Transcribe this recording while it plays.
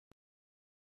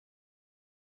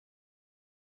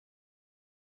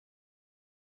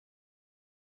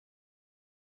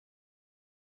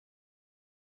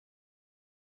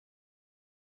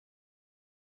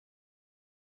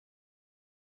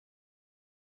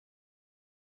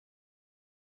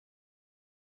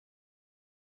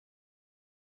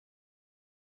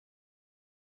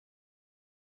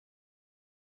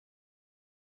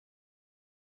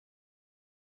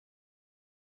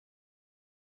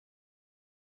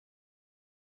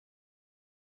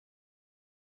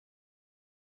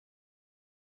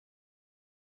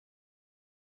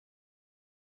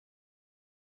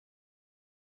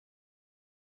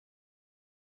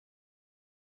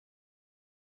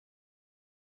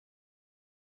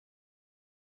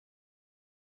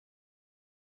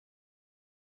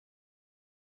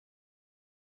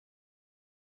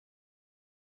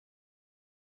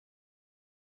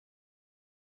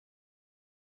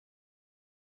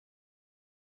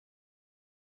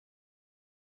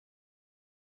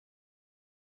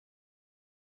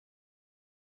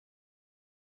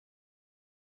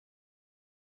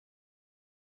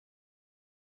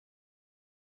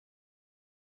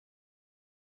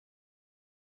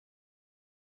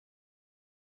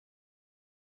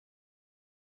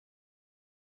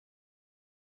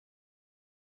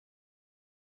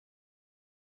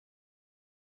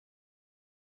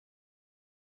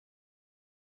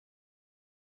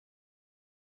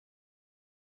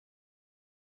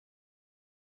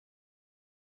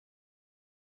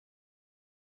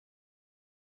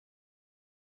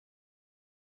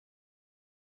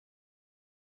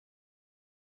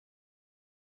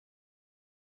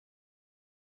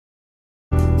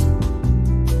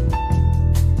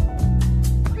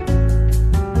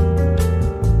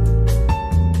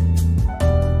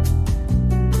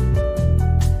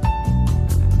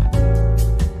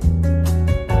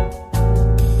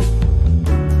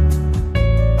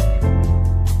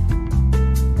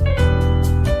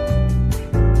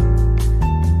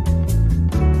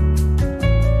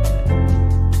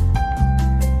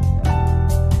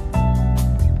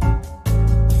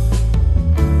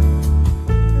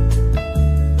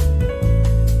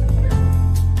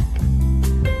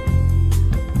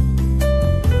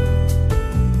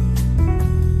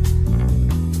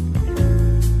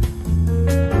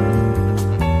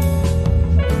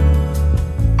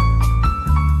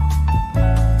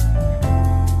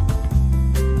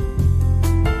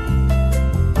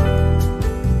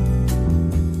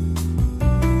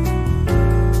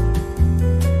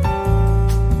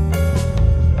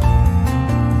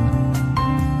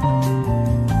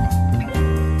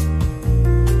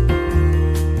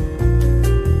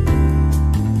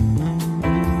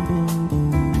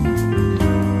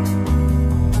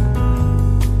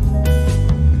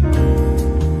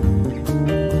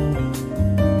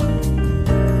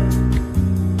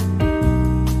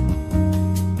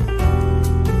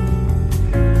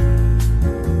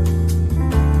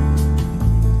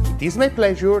is my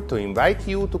pleasure to invite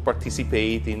you to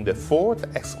participate in the 4th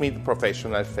ESCCMID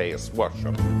Professional Affairs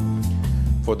Workshop.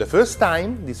 For the first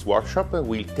time, this workshop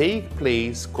will take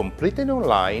place completely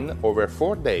online over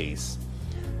 4 days,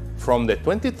 from the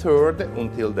 23rd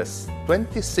until the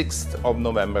 26th of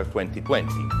November 2020.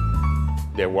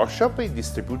 The workshop is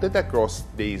distributed across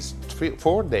these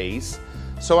 4 days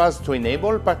so as to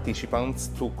enable participants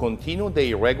to continue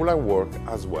their regular work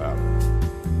as well.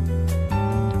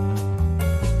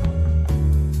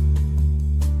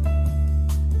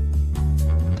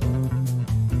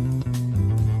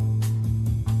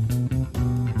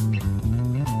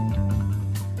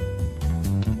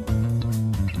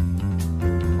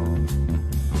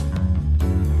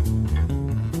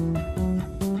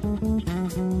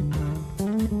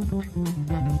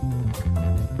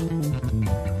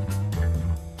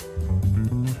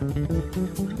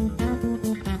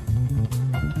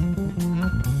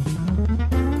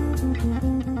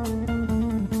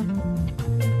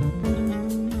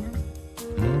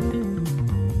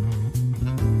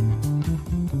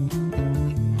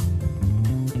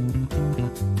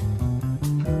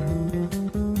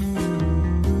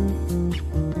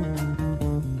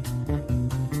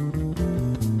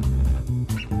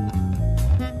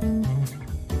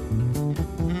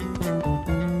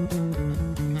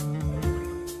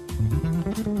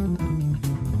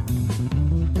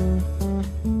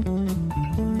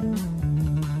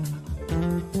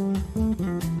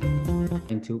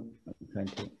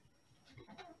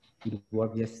 It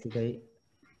worked yesterday.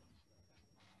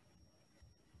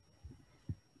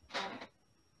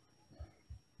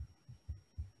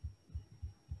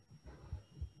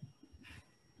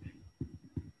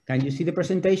 Can you see the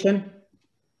presentation?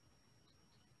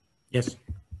 Yes.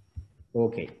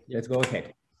 Okay, let's go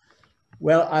ahead.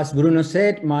 Well, as Bruno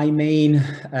said, my main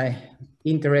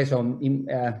interest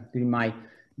during my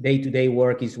day-to-day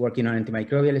work is working on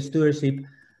antimicrobial stewardship,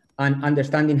 and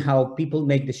understanding how people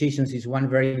make decisions is one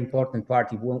very important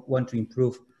part if we want to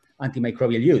improve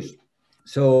antimicrobial use.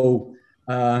 So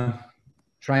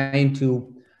trying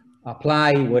to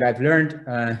apply what I've learned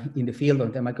in the field of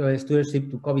antimicrobial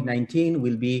stewardship to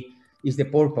COVID-19 is the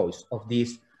purpose of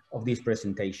this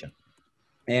presentation.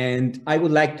 And I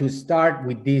would like to start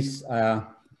with this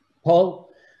poll,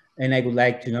 and I would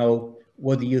like to know,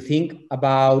 what do you think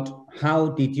about how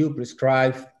did you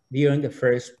prescribe during the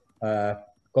first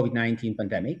COVID-19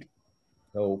 pandemic?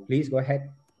 So please go ahead.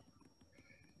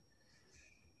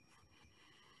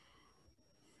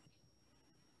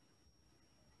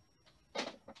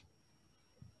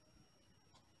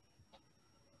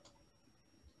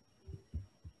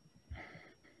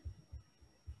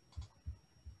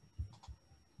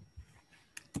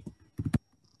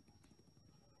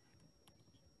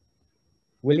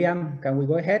 William, can we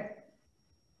go ahead?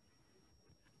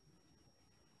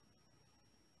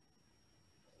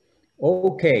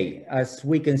 Okay, as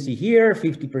we can see here,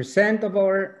 50% of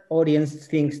our audience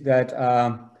thinks that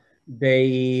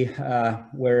they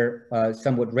were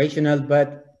somewhat rational,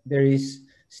 but there is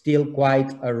still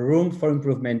quite a room for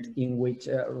improvement in which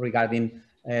regarding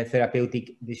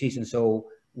therapeutic decisions. So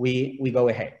we go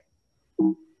ahead.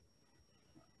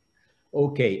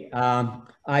 Okay,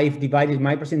 I've divided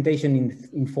my presentation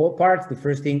in 4 parts. The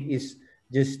first thing is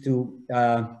just to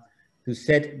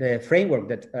set the framework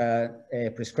that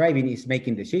prescribing is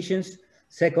making decisions.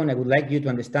 Second, I would like you to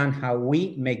understand how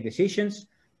we make decisions.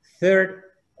 Third,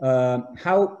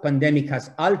 how pandemic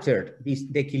has altered the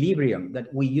equilibrium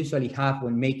that we usually have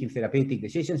when making therapeutic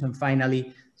decisions. And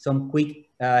finally, some quick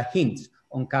hints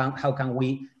on how can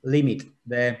we limit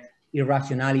the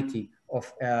irrationality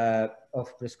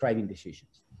of prescribing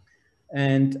decisions.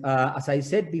 And as I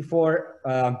said before,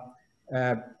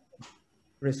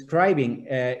 prescribing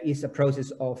is a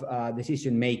process of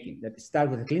decision-making that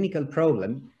starts with a clinical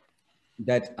problem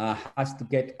that has to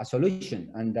get a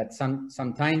solution, and that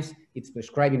sometimes it's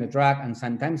prescribing a drug, and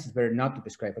sometimes it's better not to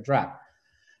prescribe a drug.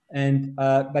 And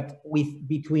but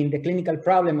between the clinical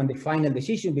problem and the final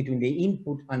decision, between the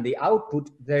input and the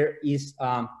output, there is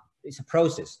a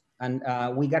process, and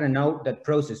we gotta know that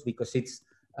process because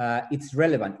it's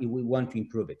relevant if we want to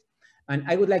improve it. And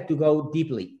I would like to go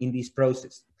deeply in this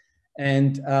process.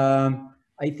 And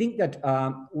I think that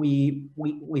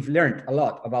we've learned a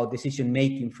lot about decision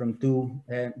making from 2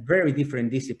 very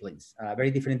different disciplines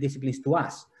to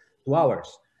us, to ours.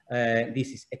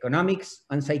 This is economics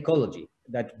and psychology,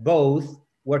 that both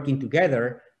working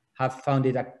together have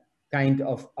founded a kind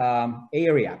of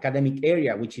academic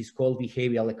area, which is called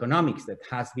behavioral economics, that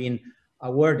has been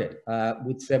awarded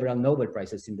with several Nobel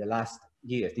Prizes in the last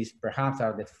years. These perhaps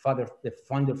are the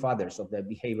founder fathers of the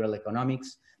behavioral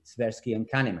economics, Tversky and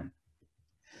Kahneman.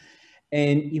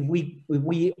 And if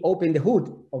we open the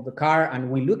hood of the car and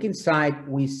we look inside,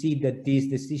 we see that this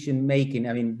decision making,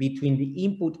 I mean, between the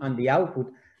input and the output,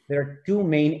 there are two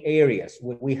main areas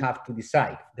where we have to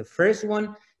decide. The first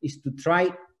one is to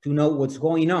try to know what's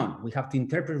going on. We have to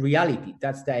interpret reality.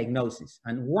 That's diagnosis.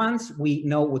 And once we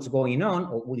know what's going on,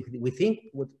 or we think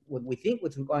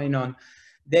what's going on,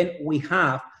 then we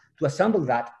have to assemble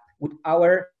that with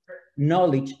our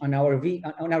knowledge on our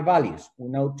values, we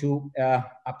know to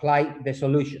apply the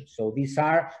solution. So these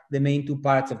are the main two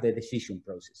parts of the decision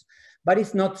process. But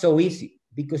it's not so easy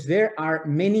because there are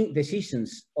many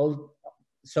decisions,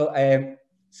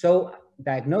 so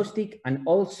diagnostic and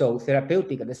also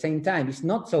therapeutic at the same time. It's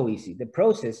not so easy. The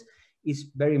process is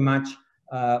very much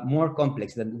more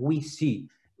complex than we see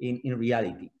in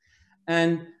reality.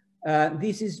 And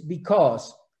this is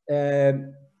because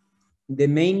the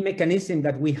main mechanism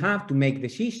that we have to make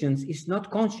decisions is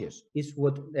not conscious. It's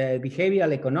what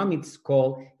behavioral economics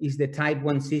call is the type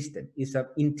 1 system. It's an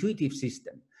intuitive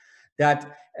system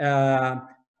that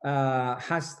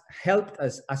has helped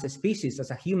us as a species,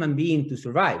 as a human being, to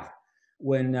survive.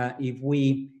 When if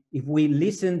we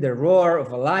listen the roar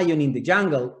of a lion in the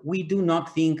jungle, we do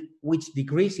not think which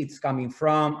degrees it's coming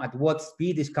from, at what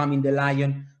speed is coming the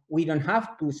lion. We don't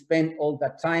have to spend all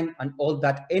that time and all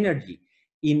that energy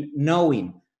in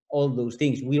knowing all those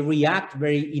things. We react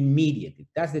very immediately.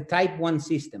 That's the type 1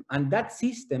 system. And that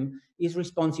system is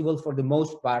responsible for the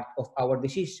most part of our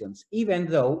decisions, even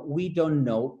though we don't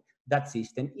know that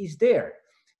system is there.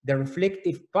 The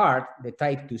reflective part, the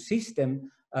type 2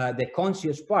 system, the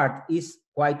conscious part is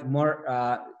quite more,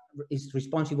 is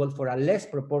responsible for a less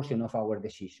proportion of our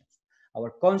decisions. Our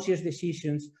conscious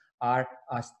decisions are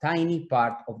a tiny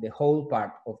part of the whole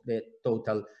part of the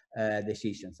total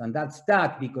decisions. And that's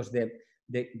that because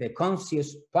the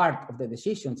conscious part of the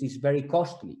decisions is very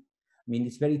costly. I mean,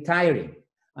 it's very tiring.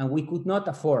 And we could not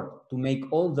afford to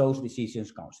make all those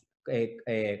decisions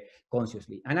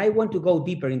consciously. And I want to go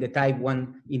deeper in the type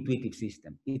 1 intuitive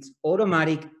system. It's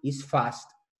automatic, it's fast,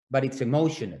 but it's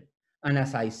emotional. And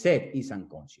as I said, it's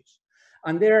unconscious.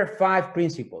 And there are 5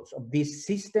 principles of this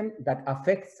system that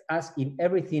affects us in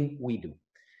everything we do.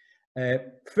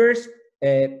 First,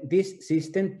 this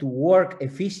system to work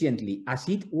efficiently, as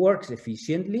it works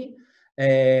efficiently,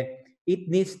 it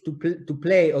needs to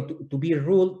play or to be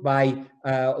ruled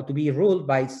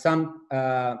by some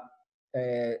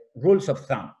rules of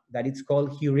thumb that it's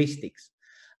called heuristics.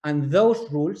 And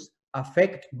those rules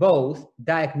affect both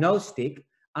diagnostic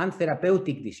and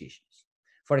therapeutic decisions.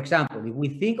 For example, if we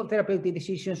think of therapeutic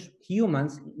decisions,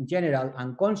 humans in general,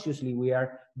 unconsciously, we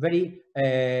are very,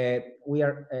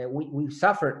 we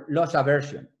suffer loss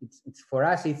aversion. For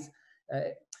us,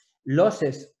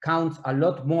 losses counts a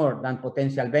lot more than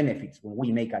potential benefits when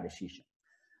we make a decision.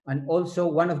 And also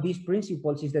one of these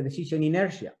principles is the decision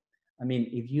inertia. I mean,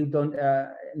 if you don't,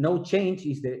 no change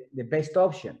is the best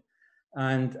option.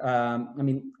 And I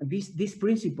mean, these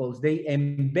principles, they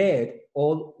embed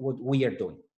all what we are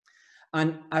doing.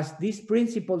 And as these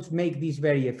principles make this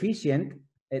very efficient,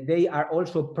 they are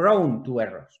also prone to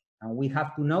errors. And we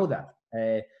have to know that.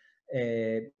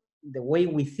 The way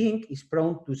we think is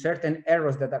prone to certain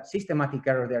errors that are systematic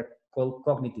errors. They're called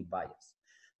cognitive bias.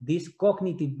 This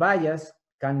cognitive bias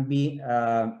can be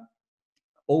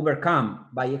overcome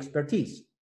by expertise.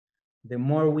 The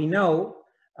more we know,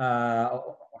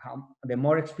 the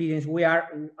more experienced we are,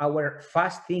 our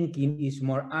fast thinking is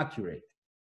more accurate.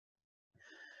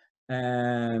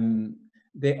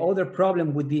 The other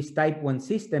problem with this type 1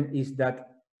 system is that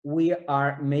we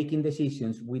are making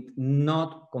decisions with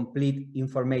not complete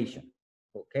information,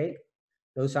 okay?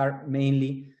 Those are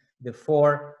mainly the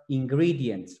 4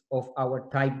 ingredients of our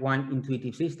type 1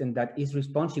 intuitive system that is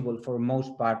responsible for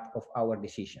most part of our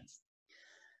decisions.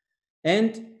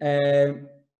 And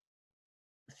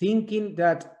thinking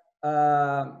that,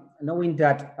 knowing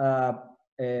that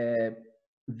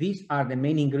these are the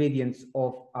main ingredients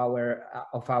of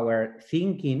our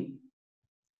thinking,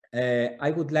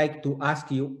 I would like to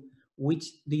ask you,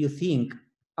 which do you think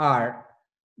are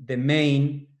the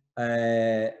main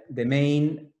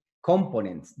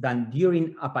components that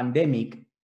during a pandemic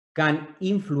can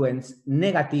influence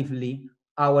negatively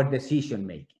our decision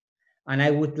making? And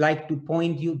I would like to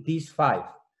point you these 5.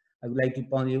 I would like to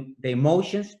point you the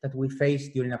emotions that we face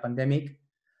during a pandemic,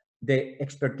 the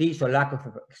expertise or lack of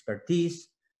expertise,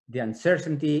 the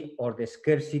uncertainty or the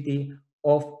scarcity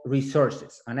of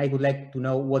resources. And I would like to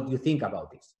know what you think about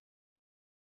this.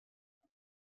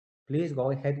 Please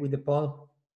go ahead with the poll.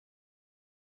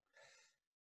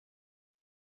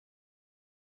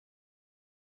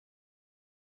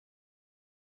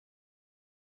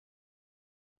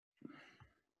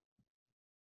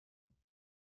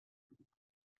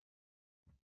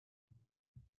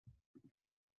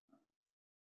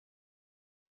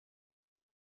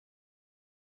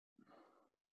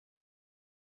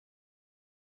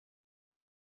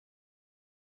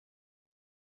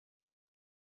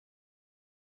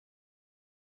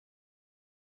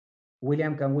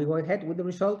 William, can we go ahead with the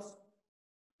results?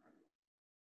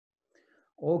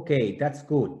 Okay, that's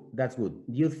good. That's good.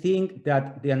 Do you think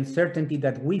that the uncertainty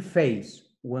that we face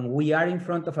when we are in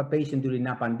front of a patient during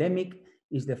a pandemic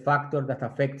is the factor that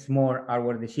affects more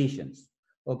our decisions?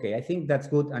 Okay, I think that's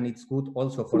good, and it's good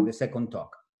also for the second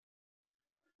talk.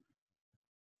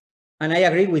 And I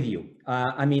agree with you.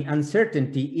 I mean,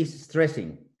 uncertainty is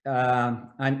stressing.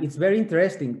 And it's very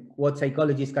interesting what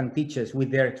psychologists can teach us with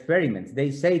their experiments.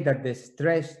 They say that the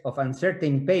stress of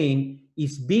uncertain pain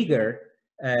is bigger,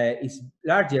 is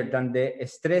larger than the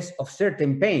stress of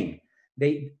certain pain.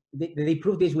 They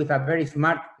prove this with a very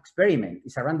smart experiment.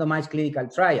 It's a randomized clinical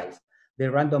trials. They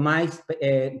randomized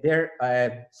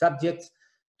their subjects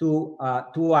to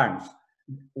two arms.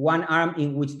 One arm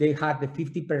in which they had the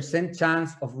 50%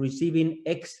 chance of receiving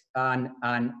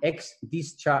an X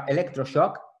discharge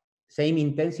electroshock, same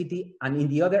intensity, and in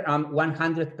the other arm,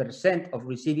 100% of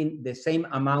receiving the same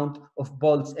amount of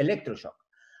volts electroshock.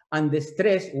 And the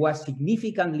stress was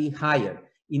significantly higher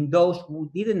in those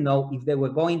who didn't know if they were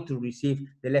going to receive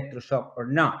the electroshock or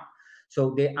not. So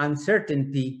the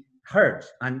uncertainty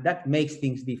hurts, and that makes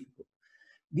things difficult.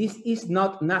 This is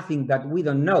not nothing that we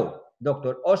don't know.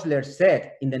 Dr. Osler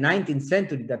said in the 19th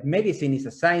century that medicine is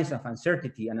a science of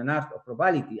uncertainty and an art of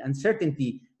probability.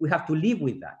 Uncertainty, we have to live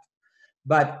with that.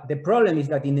 But the problem is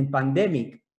that in the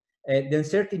pandemic, the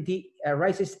uncertainty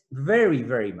arises very,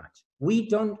 very much. We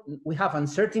have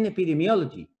uncertain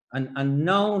epidemiology and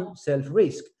unknown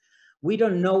self-risk. We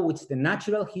don't know what's the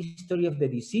natural history of the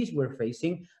disease we're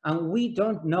facing, and we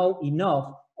don't know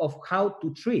enough of how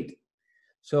to treat.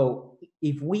 So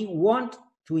if we want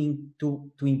to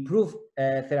improve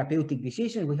therapeutic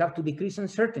decisions, we have to decrease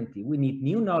uncertainty. We need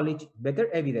new knowledge, better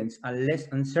evidence, and less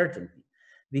uncertainty.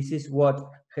 This is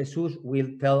what Jesus will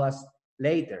tell us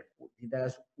later.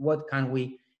 That's what can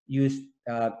we use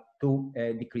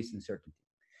to decrease uncertainty.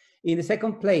 In the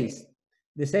second place,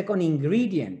 the second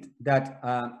ingredient that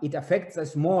it affects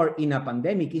us more in a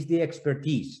pandemic is the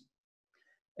expertise.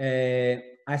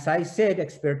 As I said,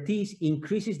 expertise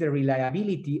increases the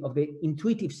reliability of the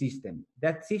intuitive system,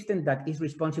 that system that is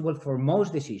responsible for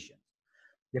most decisions.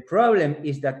 The problem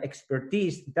is that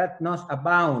expertise does not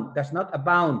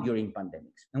abound during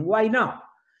pandemics. And why not?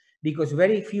 Because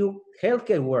very few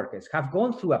healthcare workers have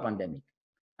gone through a pandemic.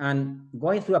 And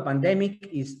going through a pandemic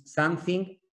is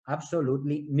something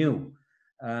absolutely new,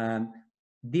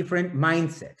 different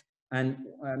mindset, and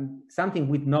something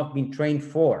we've not been trained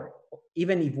for,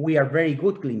 even if we are very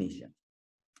good clinicians.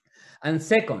 And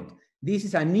second, this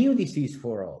is a new disease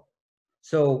for all.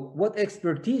 So what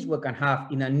expertise we can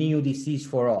have in a new disease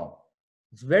for all?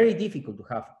 It's very difficult to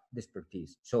have the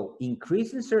expertise. So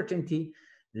increase uncertainty,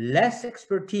 less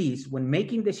expertise when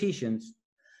making decisions.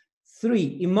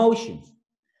 3, emotions.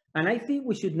 And I think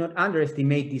we should not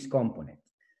underestimate this component,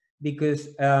 because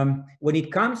when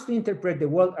it comes to interpret the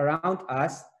world around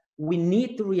us, we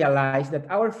need to realize that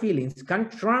our feelings can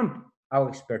trump our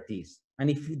expertise. And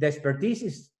if the expertise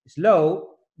is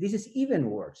low, this is even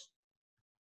worse.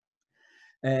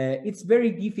 It's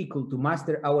very difficult to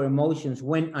master our emotions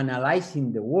when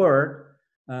analyzing the world.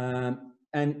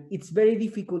 And it's very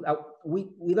difficult.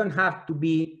 We don't have to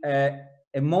be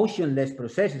emotionless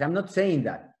processes. I'm not saying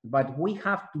that, but we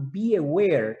have to be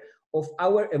aware of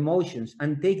our emotions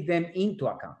and take them into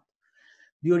account.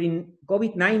 During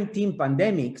COVID-19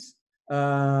 pandemics,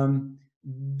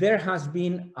 there has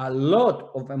been a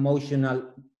lot of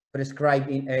emotional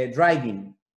prescribing,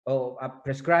 driving, or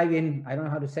prescribing, I don't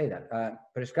know how to say that.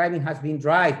 Prescribing has been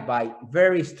driven by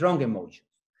very strong emotions.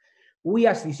 We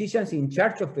as physicians in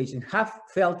charge of patients have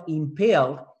felt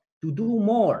impelled to do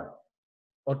more,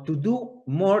 or to do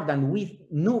more than we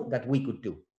knew that we could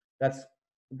do.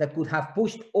 That could have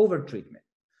pushed over treatment.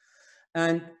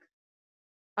 And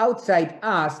outside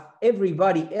us,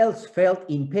 everybody else felt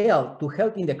impelled to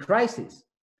help in the crisis.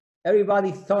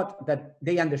 Everybody thought that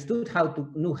they understood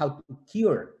knew how to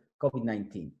cure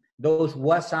COVID-19. Those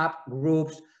WhatsApp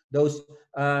groups, those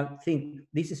things,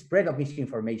 this spread of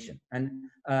misinformation. And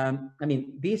I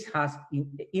mean, this has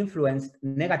influenced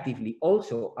negatively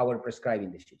also our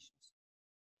prescribing decisions.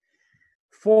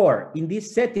 4, in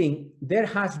this setting, there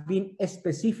has been a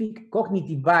specific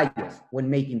cognitive bias when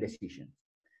making decisions.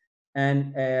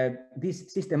 And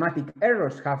these systematic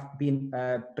errors have been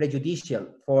prejudicial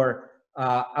for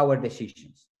our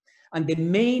decisions. And the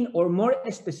main or more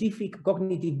specific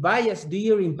cognitive bias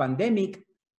during pandemic,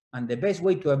 and the best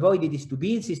way to avoid it is to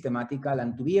be systematical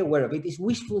and to be aware of it, is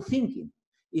wishful thinking,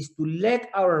 is to let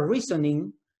our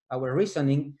reasoning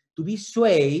to be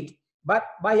swayed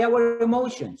by our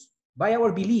emotions, by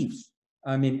our beliefs.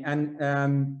 I mean,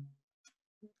 and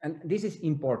and this is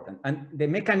important, and the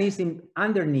mechanism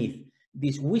underneath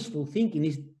this wishful thinking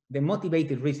is the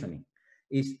motivated reasoning,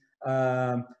 is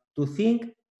to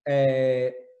think,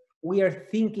 we are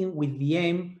thinking with the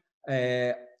aim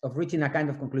of reaching a kind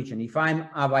of conclusion. If I'm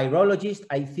a virologist,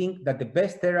 I think that the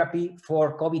best therapy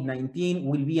for COVID-19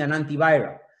 will be an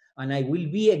antiviral, and I will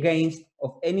be against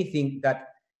of anything that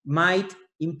might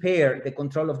impair the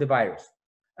control of the virus.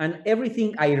 And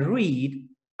everything I read,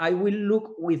 I will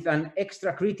look with an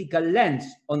extra critical lens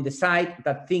on the side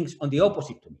that thinks on the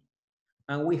opposite to me.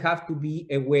 And we have to be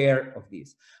aware of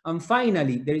this. And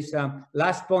finally, there is a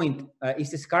last point,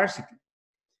 is scarcity.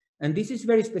 And this is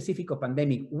very specific of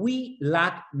pandemic. We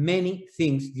lack many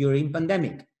things during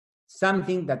pandemic,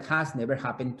 something that has never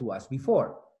happened to us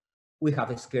before. We have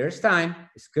a scarce time,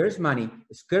 scarce money,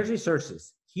 scarce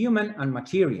resources, human and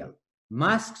material,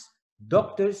 masks,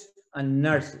 doctors, and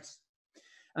nurses.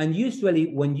 And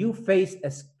usually when you face a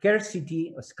scarce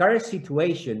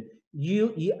situation,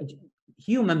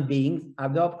 human beings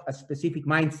adopt a specific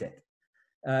mindset,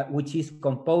 which is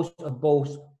composed of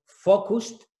both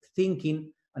focused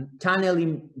thinking and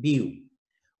tunneling view.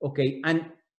 Okay, and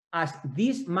as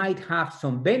this might have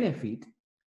some benefit,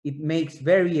 it makes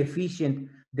very efficient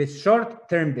the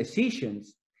short-term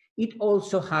decisions. It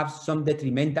also has some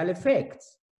detrimental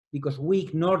effects because we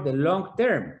ignore the long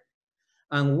term.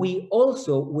 And we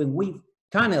also, when we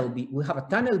have a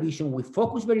tunnel vision, we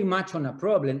focus very much on a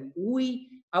problem,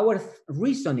 our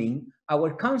reasoning,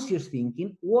 our conscious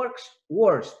thinking works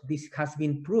worse. This has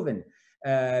been proven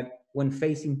when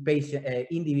facing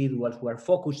individuals who are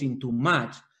focusing too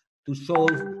much to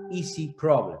solve easy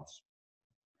problems.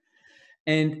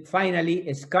 And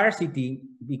finally, scarcity,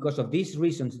 because of these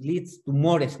reasons, leads to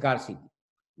more scarcity,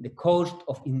 the cost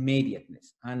of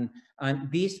immediateness. And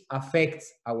this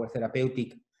affects our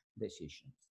therapeutic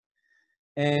decisions.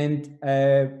 And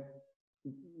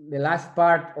the last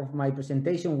part of my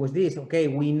presentation was this. Okay,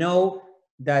 we know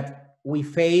that we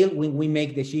fail when we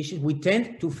make decisions. We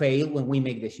tend to fail when we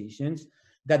make decisions,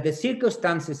 that the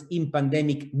circumstances in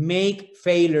pandemic make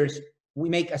failures, we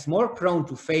make us more prone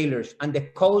to failures, and the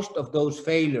cost of those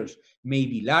failures may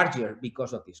be larger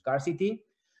because of the scarcity.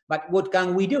 But what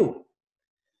can we do?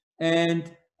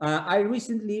 And I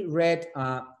recently read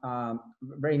a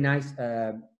very nice,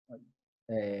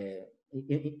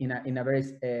 in a very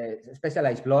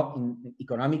specialized blog in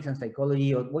economics and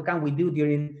psychology, or what can we do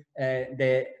during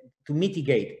to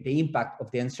mitigate the impact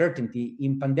of the uncertainty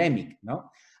in pandemic,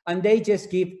 no? And they just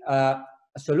give a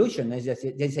solution, as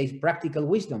they say, practical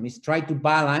wisdom is try to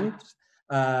balance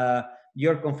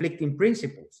your conflicting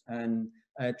principles and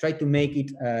try to make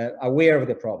it aware of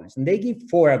the problems. And they give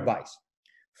 4 advice.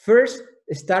 First,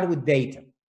 start with data.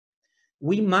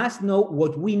 We must know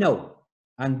what we know,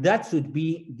 and that should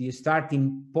be the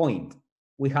starting point.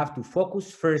 We have to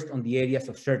focus first on the areas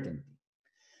of certainty.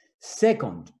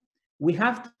 Second, we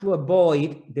have to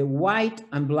avoid the white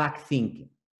and black thinking.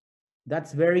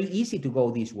 That's very easy to go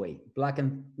this way. Black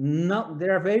and no,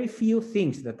 there are very few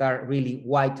things that are really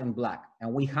white and black,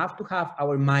 and we have to have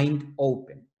our mind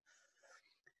open.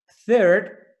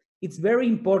 Third, it's very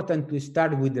important to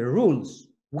start with the rules,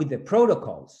 with the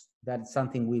protocols. That's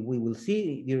something we will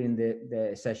see during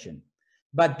the session.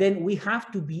 But then we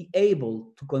have to be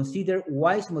able to consider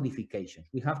wise modifications.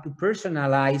 We have to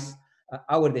personalize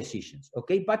our decisions,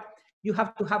 okay? But you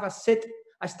have to have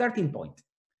a starting point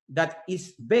that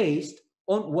is based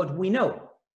on what we know.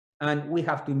 And we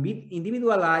have to be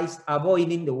individualized,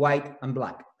 avoiding the white and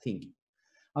black thinking.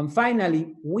 And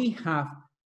finally, we have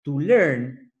to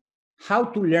learn how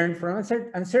to learn from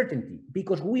uncertainty,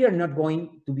 because we are not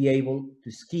going to be able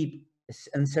to skip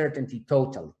uncertainty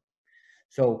totally.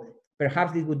 So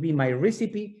perhaps this would be my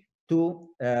recipe to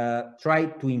try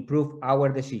to improve our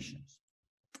decisions.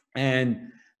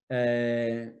 And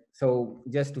so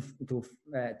just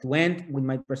to end with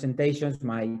my presentations,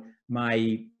 my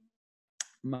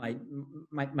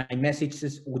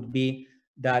messages would be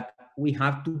that we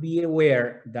have to be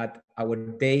aware that our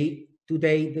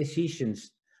day-to-day decisions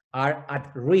are at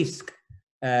risk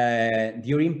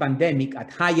during pandemic,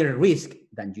 at higher risk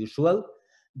than usual,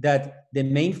 that the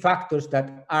main factors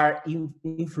that are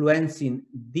influencing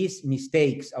these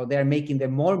mistakes, or they're making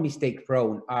them more mistake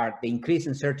prone, are the increased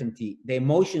uncertainty, the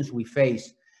emotions we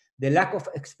face, the lack of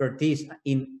expertise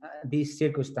in this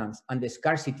circumstance, and the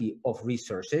scarcity of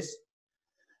resources.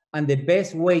 And the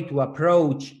best way to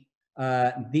approach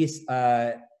this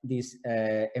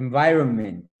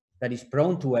environment that is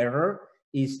prone to error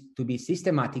is to be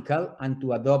systematical and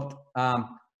to adopt a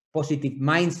positive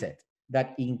mindset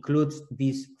that includes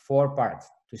these 4 parts.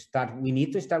 To start, we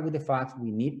need to start with the facts. We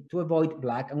need to avoid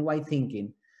black and white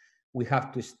thinking. We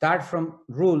have to start from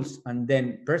rules and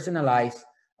then personalize,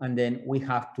 and then we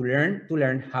have to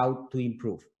learn how to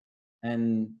improve.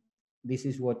 And this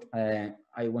is what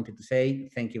I wanted to say.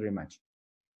 Thank you very much.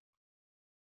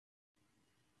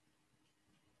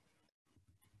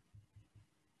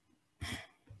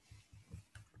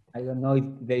 I don't know if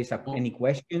there is any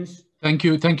questions. Thank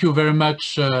you very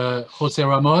much, Jose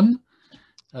Ramon,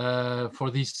 for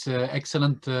this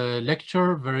excellent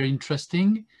lecture. Very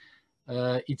interesting.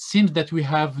 It seems that we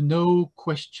have no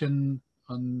question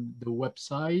on the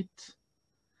website.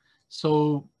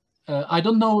 So I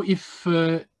don't know if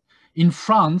in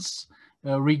France,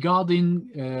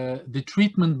 regarding the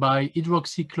treatment by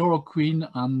hydroxychloroquine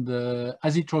and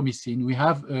azithromycin, we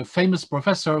have a famous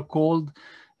professor called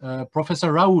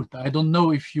Professor Raoult. I don't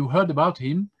know if you heard about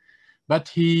him, but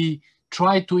he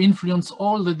tried to influence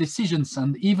all the decisions,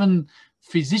 and even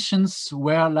physicians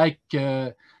were like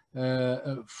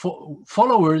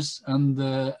followers,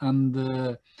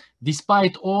 and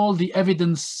despite all the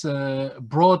evidence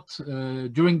brought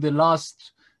during the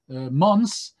last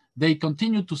months, they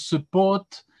continue to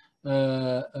support in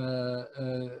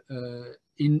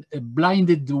a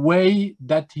blinded way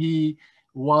that he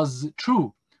was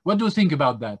true. What do you think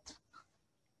about that?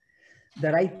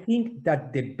 That I think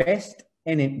that the best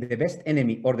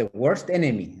enemy or the worst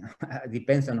enemy,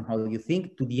 depends on how you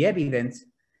think, to the evidence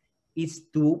is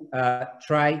to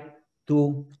try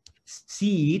to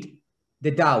seed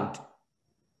the doubt.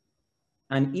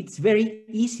 And it's very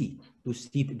easy to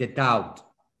seed the doubt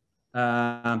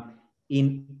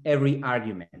in every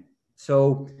argument.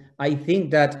 So I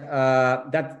think that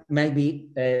that might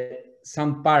be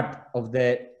some part of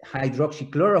the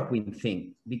hydroxychloroquine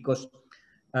thing, because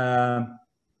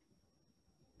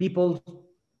people,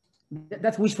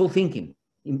 that's wishful thinking,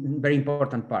 very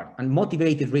important part, and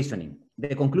motivated reasoning.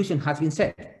 The conclusion has been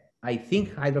said. I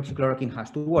think hydroxychloroquine has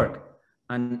to work,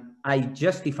 and I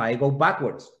go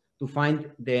backwards to find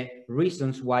the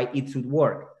reasons why it should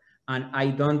work, and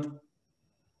I don't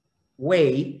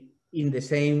weigh in the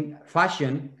same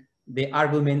fashion the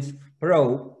arguments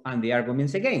pro and the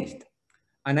arguments against.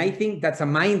 And I think that's a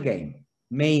mind game,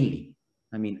 mainly.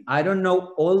 I mean, I don't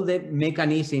know all the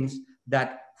mechanisms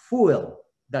that fuel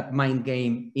that mind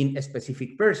game in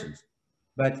specific persons,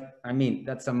 but I mean,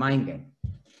 that's a mind game.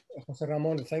 Jose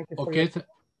Ramon, thank you for Okay.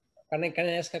 Can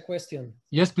I ask a question?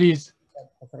 Yes, please.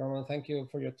 Jose Ramon, thank you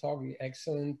for your talk.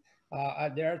 Excellent.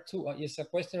 There are two, it's a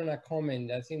question and a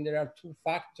comment. I think there are two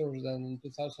factors that in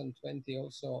 2020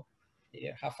 also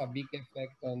have a big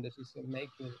effect on decision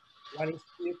making. One is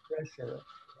peer pressure.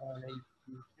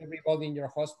 If everybody in your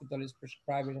hospital is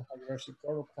prescribing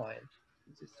hydroxychloroquine,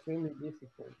 it's extremely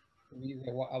difficult to be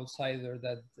the outsider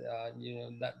that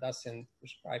that doesn't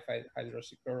prescribe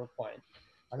hydroxychloroquine.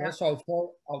 And also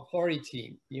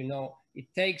authority. It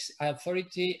takes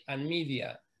authority and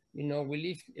media. We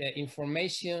live,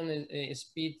 information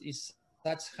speed is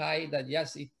such high that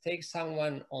yes, it takes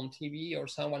someone on TV or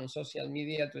someone on social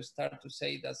media to start to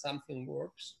say that something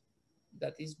works.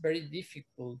 That is very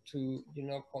difficult to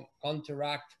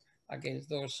counteract against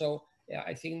those. So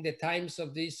I think the times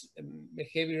of these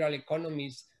behavioral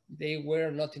economies, they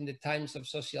were not in the times of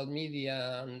social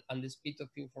media and the speed of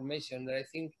information that I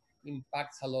think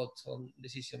impacts a lot on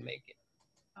decision making.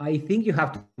 I think you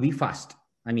have to be fast.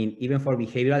 I mean, even for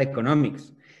behavioral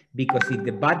economics, because if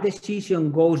the bad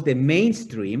decision goes the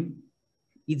mainstream,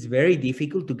 it's very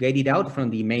difficult to get it out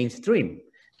from the mainstream,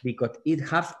 because it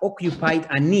has occupied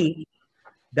a need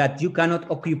that you cannot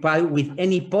occupy with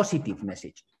any positive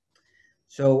message.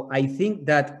 So I think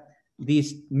that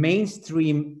this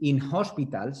mainstream in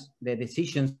hospitals, the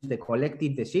decisions, the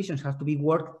collective decisions have to be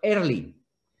worked early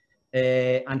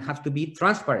and have to be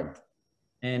transparent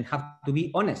and have to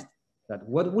be honest. That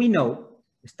what we know,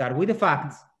 start with the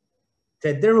facts,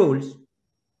 set the rules,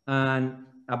 and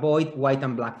avoid white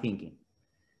and black thinking.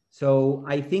 So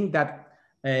I think that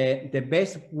the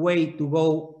best way to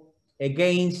go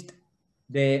against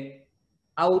the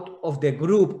out of the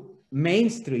group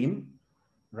mainstream,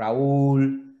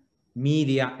 Raúl,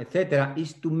 media, etc.,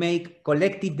 is to make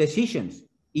collective decisions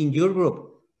in your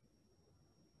group,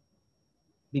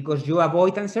 because you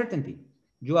avoid uncertainty,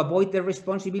 you avoid the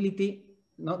responsibility.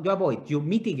 Not you avoid, you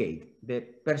mitigate the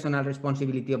personal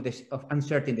responsibility of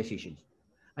uncertain decisions.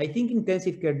 I think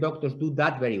intensive care doctors do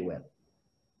that very well.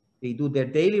 They do their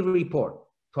daily report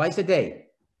twice a day,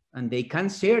 and they can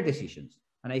share decisions.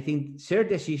 And I think shared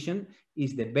decision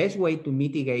is the best way to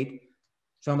mitigate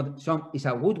is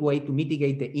a good way to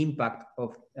mitigate the impact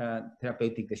of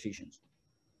therapeutic decisions.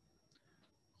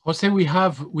 Jose, we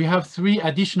have three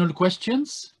additional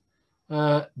questions.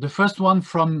 The first one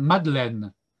from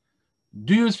Madeleine.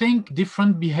 Do you think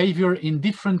different behavior in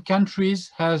different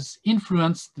countries has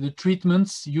influenced the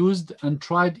treatments used and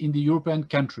tried in the European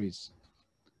countries?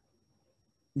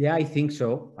 Yeah, I think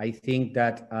so. I think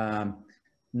that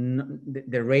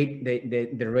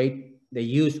the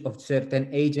use of certain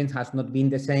agents has not been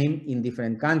the same in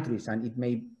different countries, and it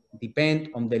may depend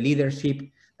on the leadership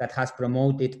that has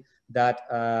promoted that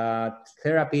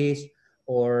therapies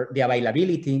or the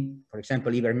availability, for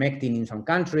example, ivermectin in some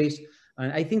countries.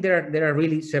 And I think there are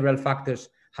really several factors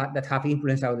that have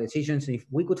influenced our decisions. If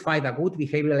we could find a good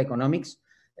behavioral economics,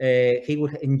 he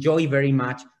would enjoy very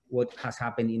much what has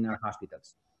happened in our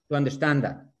hospitals, to understand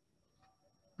that.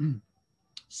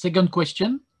 Second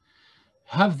question.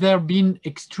 Have there been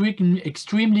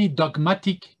extremely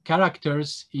dogmatic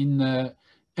characters in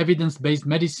evidence-based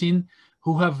medicine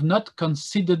who have not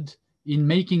considered in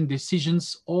making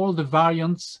decisions all the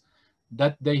variants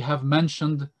that they have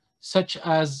mentioned, such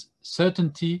as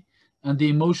certainty and the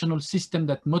emotional system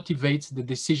that motivates the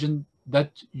decision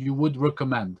that you would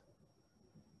recommend?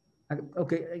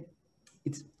 Okay,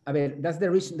 that's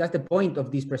the reason, that's the point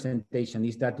of this presentation,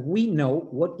 is that we know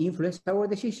what influences our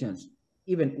decisions.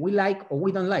 Even we like or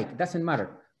we don't like, doesn't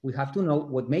matter. We have to know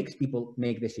what makes people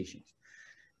make decisions.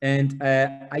 And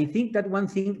I think that one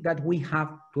thing that we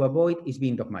have to avoid is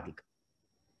being dogmatic.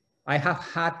 I have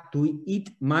had to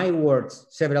eat my words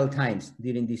several times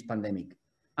during this pandemic.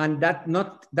 And that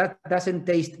doesn't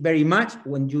taste very much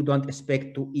when you don't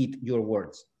expect to eat your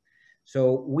words.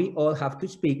 So we all have to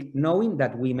speak knowing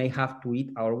that we may have to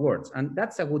eat our words. And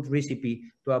that's a good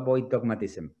recipe to avoid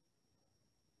dogmatism.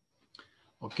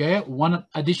 Okay, one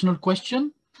additional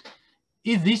question.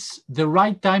 Is this the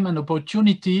right time and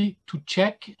opportunity to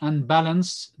check and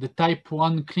balance the type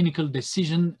 1 clinical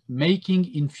decision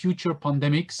making in future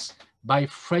pandemics by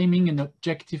framing an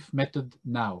objective method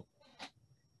now?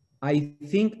 I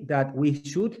think that we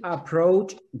should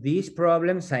approach this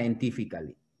problem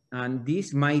scientifically, and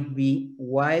this might be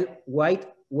quite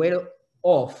well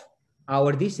off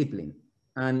our discipline,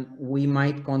 and we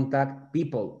might contact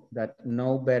people that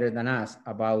know better than us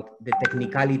about the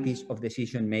technicalities of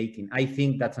decision making. I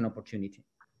think that's an opportunity.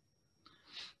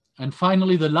 And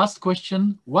finally, the last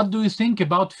question, what do you think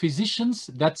about physicians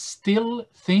that still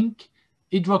think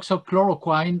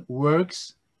hydroxychloroquine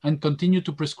works and continue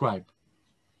to prescribe?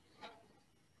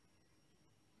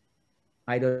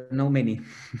 I don't know many.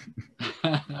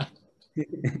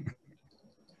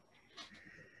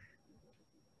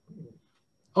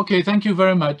 Okay, thank you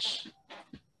very much.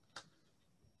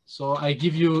 So I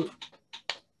give you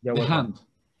the hand.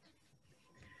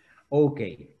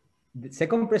 Okay, the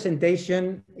second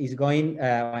presentation is going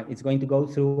to go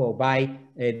through or by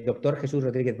Dr. Jesus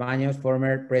Rodriguez Baños,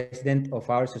 former president of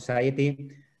our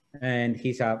society, and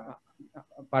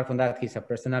apart from that, he's a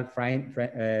personal friend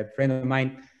of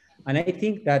mine. And I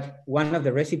think that one of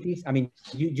the recipes, I mean,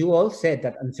 you all said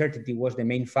that uncertainty was the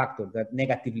main factor that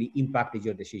negatively impacted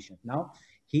your decision. Now,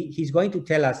 he's going to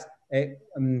tell us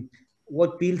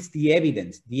what builds the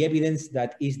evidence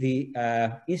that is the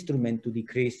instrument to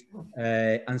decrease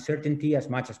uncertainty as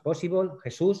much as possible.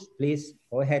 Jesus, please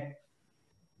go ahead.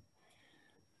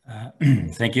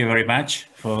 Thank you very much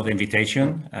for the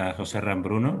invitation, Jose and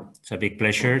Bruno. It's a big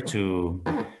pleasure to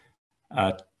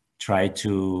try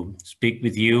to speak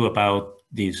with you about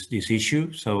this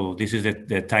issue. So this is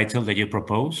the title that you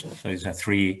propose. So it's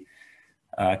three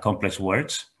complex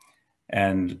words.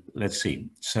 And let's see.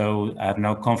 So I have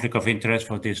no conflict of interest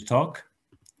for this talk.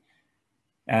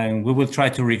 And we will try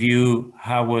to review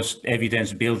how was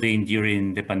evidence building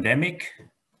during the pandemic,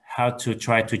 how to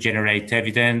try to generate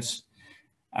evidence,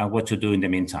 and what to do in the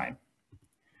meantime.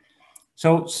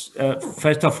 So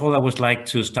first of all, I would like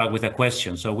to start with a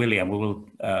question. So William, we will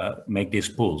make this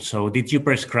pool. So did you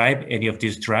prescribe any of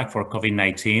this drug for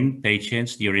COVID-19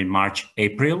 patients during March,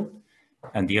 April?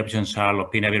 And the options are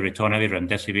lopinavir, ritonavir,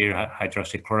 remdesivir,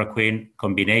 hydroxychloroquine,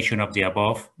 combination of the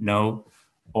above, no,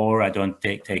 or I don't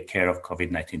take care of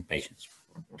COVID-19 patients.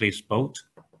 Please vote.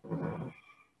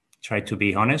 Try to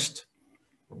be honest.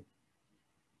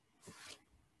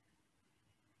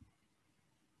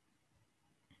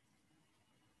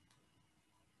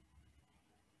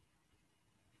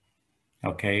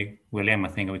 Okay, William, I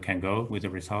think we can go with the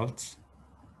results.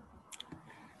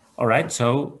 All right,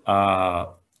 so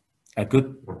a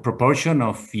good proportion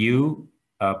of you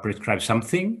prescribed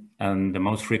something, and the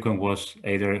most frequent was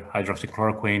either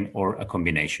hydroxychloroquine or a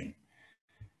combination.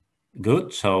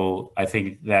 Good, so I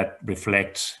think that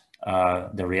reflects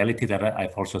the reality that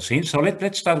I've also seen. So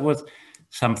let's start with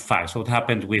some facts. What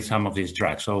happened with some of these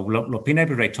drugs? So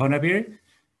lopinavir, ritonavir,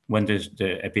 when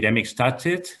the epidemic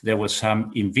started, there was some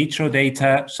in vitro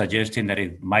data suggesting that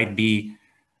it might be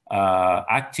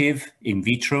active in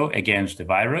vitro against the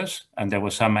virus, and there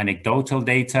was some anecdotal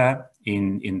data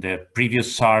in the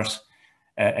previous SARS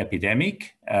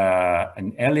epidemic.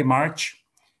 In early March,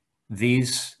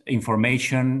 this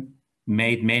information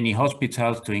made many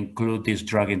hospitals to include this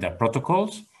drug in their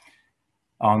protocols.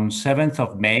 On 7th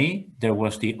of May, there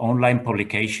was the online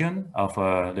publication of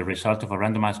the result of a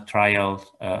randomized trial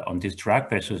on this drug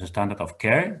versus a standard of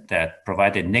care that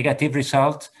provided negative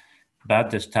results, but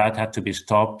the study had to be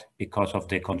stopped because of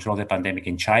the control of the pandemic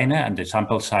in China, and the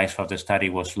sample size for the study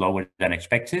was lower than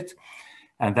expected.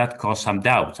 And that caused some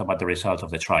doubts about the results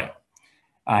of the trial.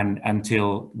 And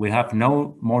until we have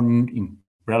no more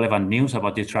relevant news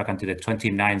about this drug until the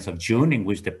 29th of June, in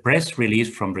which the press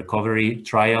release from recovery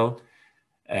trial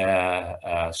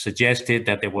suggested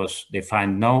that they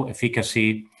find no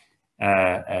efficacy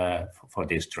for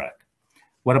this drug.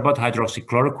 What about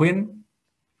hydroxychloroquine?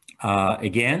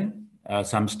 Again,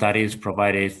 some studies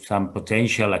provided some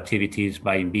potential activities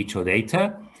by in vitro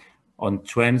data. On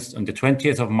the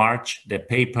 20th of March, the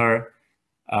paper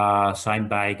signed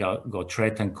by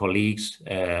Gautret and colleagues,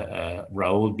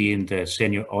 Raoul being the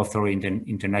senior author in the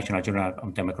International Journal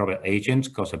of Antimicrobial Agents,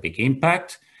 caused a big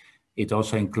impact. It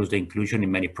also includes the inclusion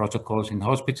in many protocols in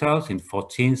hospitals. In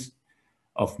 14th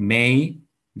of May,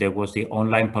 there was the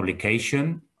online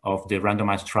publication of the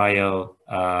randomized trial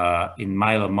in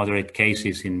mild or moderate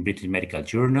cases in British Medical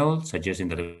Journal, suggesting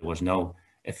that there was no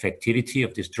effectivity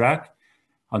of this drug.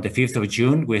 On the 5th of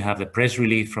June, we have the press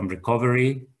release from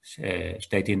Recovery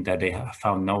stating that they have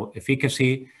found no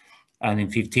efficacy. And in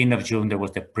 15th of June, there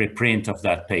was the preprint of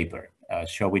that paper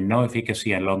showing no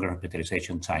efficacy and longer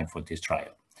hospitalization time for this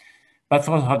trial. But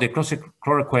for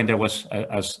hydroxychloroquine, there was,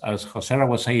 as Josera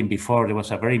was saying before, there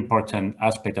was a very important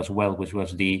aspect as well, which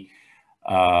was the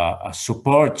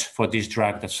support for this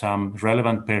drug that some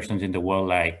relevant persons in the world,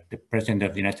 like the President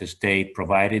of the United States,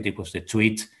 provided. It was the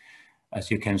tweet,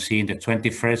 as you can see, in the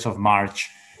 21st of March,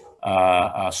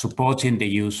 supporting the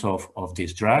use of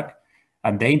this drug.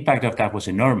 And the impact of that was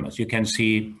enormous. You can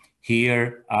see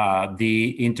here the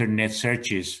internet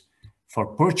searches for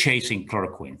purchasing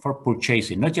chloroquine,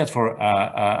 not just for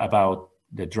about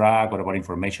the drug or about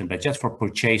information, but just for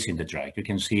purchasing the drug. You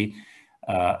can see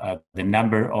the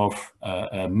number of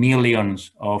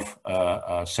millions of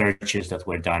searches that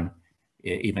were done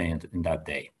even in that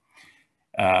day.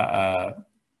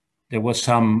 There was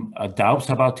some doubts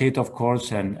about it, of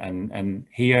course, and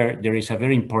here there is a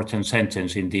very important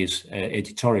sentence in this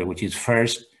editorial, which is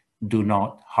first, do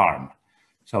not harm.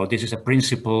 So this is a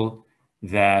principle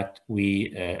that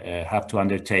we have to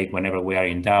undertake whenever we are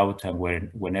in doubt and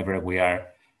whenever we are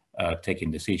taking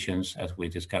decisions, as we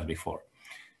discussed before.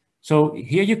 So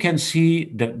here you can see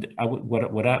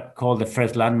what I call the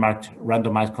first landmark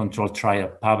randomized controlled trial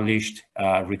published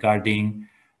regarding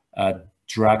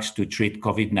drugs to treat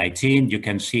COVID-19. You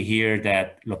can see here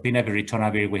that lopinavir,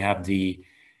 ritonavir, we have the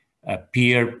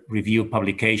peer review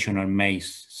publication on May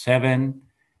 7.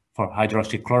 For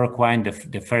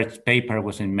hydroxychloroquine, the first paper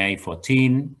was in May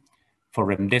 14. For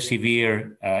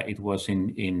remdesivir, it was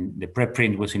in the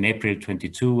preprint was in April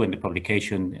 22, and the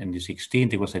publication in the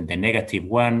 16th, it was in the negative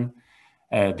one.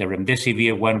 The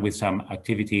remdesivir one with some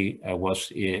activity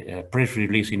was press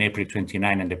release in April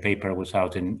 29, and the paper was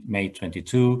out in May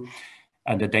 22.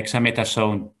 And the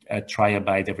dexamethasone trial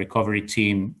by the recovery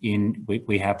team,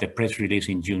 we have the press release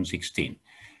in June 16.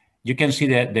 You can see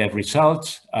that the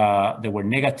results, they were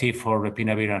negative for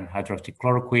lopinavir and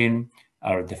hydroxychloroquine,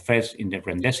 or the first in the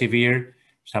remdesivir.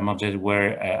 Some of them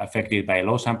were affected by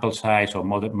low sample size or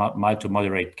mild to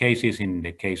moderate cases in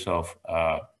the case of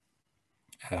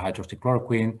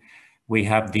hydroxychloroquine. We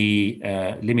have the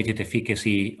limited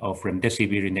efficacy of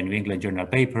remdesivir in the New England Journal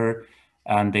paper,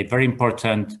 and the very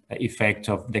important effect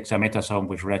of dexamethasone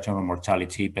with reduction of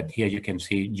mortality, but here you can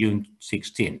see June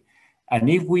 16. And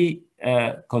if we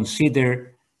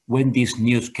consider when this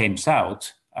news came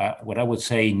out, what I would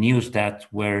say news that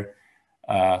were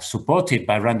supported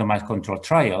by randomized controlled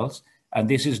trials, and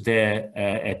this is the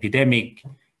epidemic,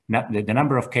 the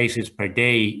number of cases per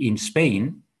day in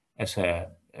Spain as a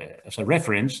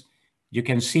reference, you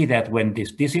can see that when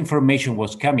this information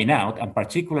was coming out, and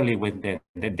particularly when the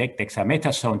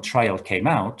dexamethasone trial came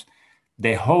out,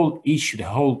 the whole issue, the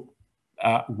whole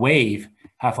wave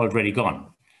have already gone.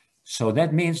 So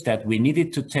that means that we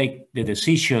needed to take the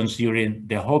decisions during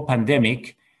the whole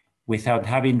pandemic without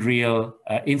having real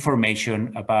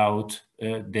information about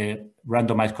the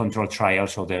randomized controlled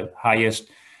trials or the highest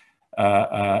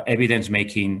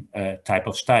evidence-making type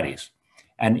of studies.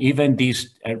 And even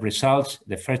these results,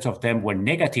 the first of them were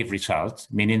negative results,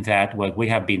 meaning that what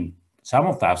some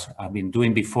of us have been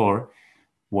doing before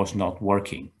was not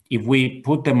working. if we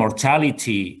put the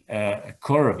mortality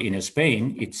curve in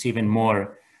Spain, it's even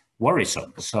more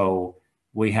worrisome. So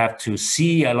we have to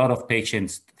see a lot of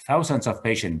patients, thousands of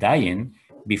patients dying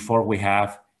before we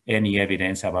have any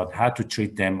evidence about how to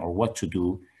treat them or what to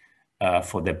do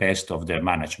for the best of the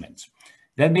management.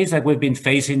 That means that we've been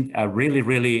facing a really,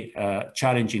 really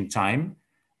challenging time,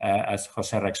 as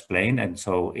José explained, and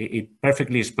so it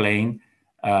perfectly explained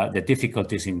the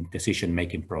difficulties in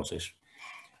decision-making process.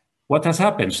 What has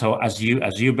happened? So as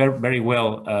you very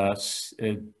well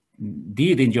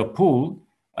did in your pool,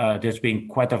 there's been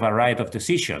quite a variety of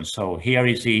decisions. So here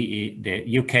is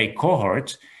the UK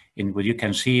cohort, in which you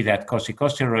can see that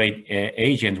corticosteroid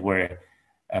agents were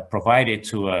provided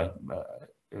to,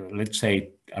 let's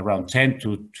say, around 10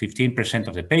 to 15%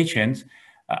 of the patients,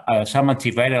 some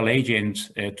antiviral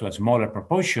agents to a smaller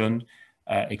proportion,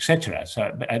 etc. So,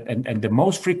 and the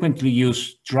most frequently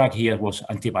used drug here was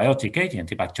antibiotic agent,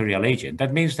 antibacterial agent.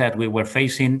 That means that we were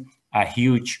facing a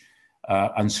huge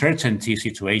uncertainty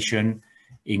situation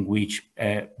in which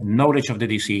knowledge of the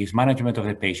disease, management of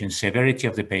the patient, severity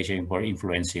of the patient were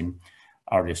influencing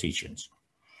our decisions.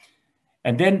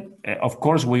 And then, of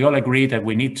course, we all agree that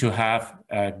we need to have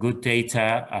good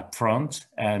data up front.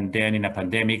 And then in a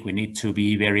pandemic, we need to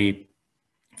be very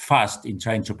fast in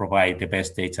trying to provide the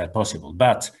best data possible.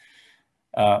 But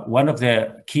one of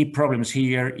the key problems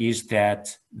here is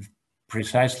that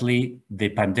precisely the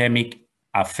pandemic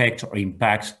affects or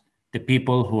impacts the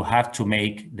people who have to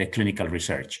make the clinical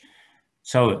research.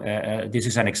 So this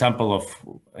is an example of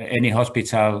any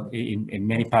hospital in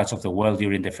many parts of the world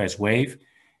during the first wave.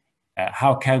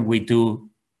 How can we do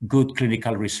good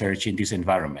clinical research in this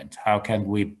environment? How can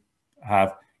we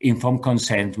have informed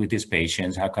consent with these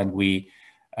patients? How can we,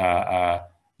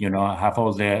 have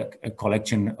all the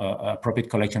collection, appropriate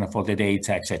collection of all the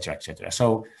data, et cetera, et cetera.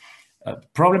 So the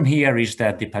problem here is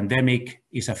that the pandemic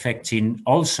is affecting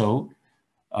also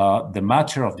the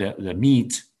matter of the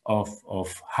meat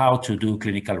of how to do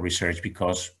clinical research,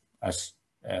 because as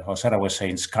José was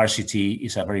saying, scarcity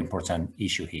is a very important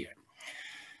issue here.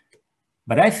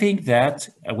 But I think that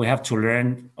we have to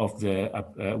learn of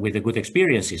with the good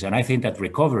experiences, and I think that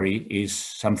recovery is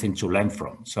something to learn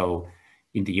from. So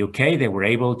in the UK, they were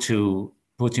able to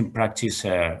put in practice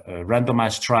a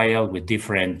randomized trial with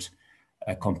different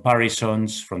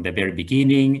comparisons from the very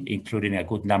beginning, including a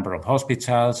good number of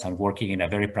hospitals and working in a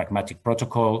very pragmatic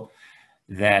protocol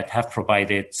that have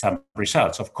provided some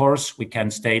results. Of course, we can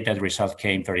state that the result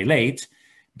came very late,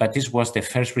 but this was the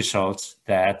first results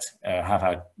that have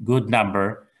a good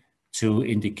number to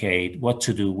indicate what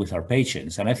to do with our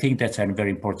patients. And I think that's a very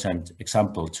important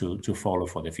example to follow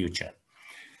for the future.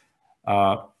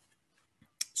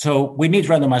 So we need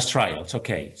randomized trials.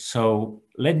 Okay, so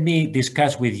let me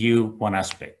discuss with you one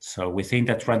aspect. So we think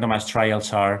that randomized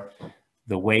trials are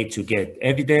the way to get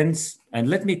evidence. And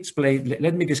let me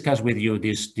discuss with you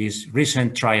this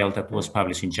recent trial that was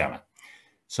published in JAMA.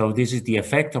 So this is the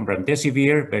effect on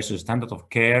remdesivir versus standard of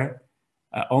care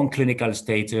on clinical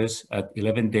status at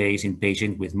 11 days in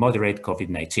patients with moderate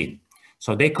COVID-19.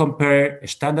 So they compare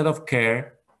standard of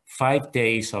care, 5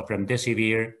 days of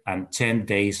remdesivir and 10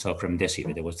 days of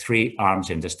remdesivir. There were 3 arms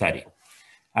in the study.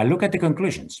 And look at the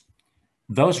conclusions.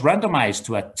 Those randomized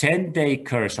to a 10-day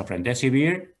course of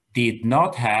remdesivir did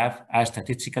not have a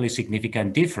statistically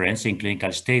significant difference in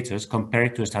clinical status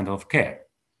compared to standard of care.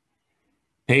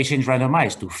 Patients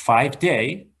randomized to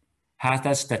 5-day had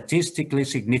a statistically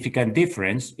significant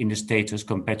difference in the status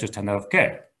compared to standard of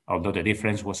care, although the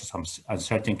difference was some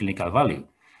uncertain clinical value.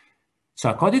 So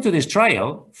according to this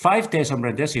trial, 5 days of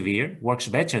remdesivir works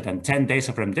better than 10 days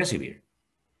of remdesivir.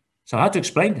 So how to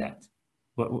explain that?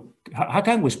 How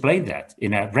can we explain that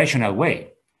in a rational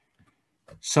way?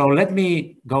 So let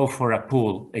me go for a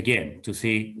poll again to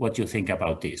see what you think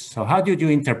about this. So how did you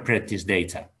interpret this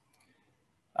data?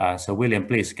 So William,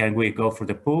 please, can we go for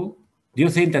the poll? Do you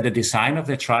think that the design of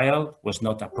the trial was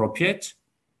not appropriate?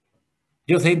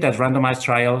 Do you think that randomized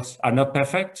trials are not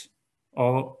perfect?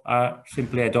 Or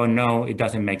simply, I don't know, it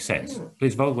doesn't make sense?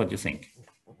 Please vote what you think.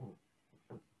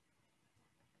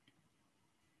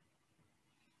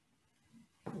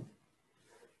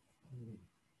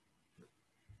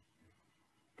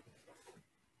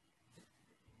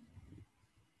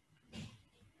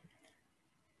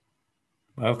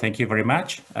 Well, thank you very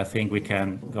much. I think we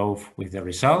can go with the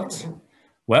results.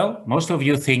 Well, most of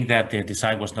you think that the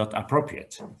design was not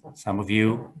appropriate. Some of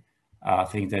you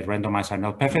think that randomized are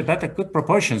not perfect, but a good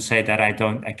proportion say that I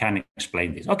can't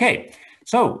explain this. Okay,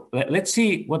 so let's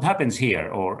see what happens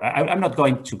here. Or I'm not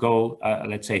going to go,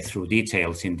 let's say, through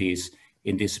details in this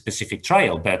specific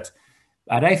trial, but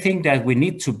I think that we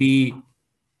need to be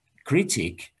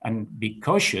critic and be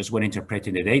cautious when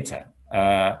interpreting the data.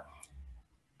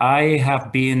 I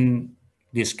have been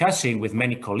discussing with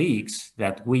many colleagues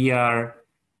that we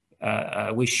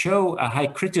show a high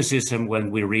criticism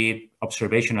when we read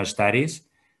observational studies,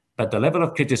 but the level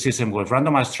of criticism with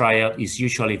randomized trial is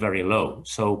usually very low.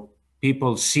 So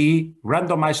people see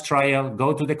randomized trial,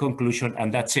 go to the conclusion,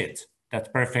 and that's it. That's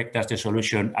perfect, that's the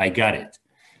solution, I got it.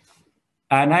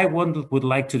 And I would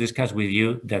like to discuss with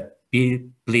you that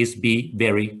please be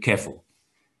very careful.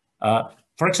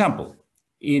 For example,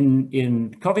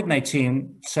 in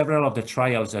COVID-19, several of the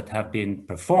trials that have been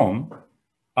performed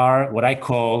are what I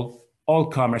call all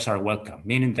comers are welcome,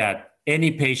 meaning that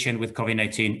any patient with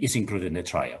COVID-19 is included in the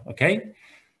trial, okay?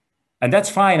 And that's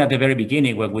fine at the very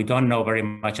beginning when we don't know very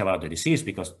much about the disease,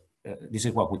 because this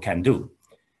is what we can do.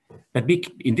 But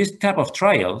in this type of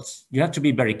trials, you have to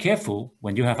be very careful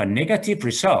when you have a negative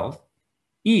result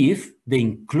if the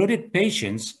included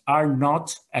patients are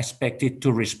not expected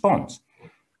to respond.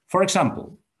 For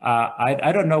example,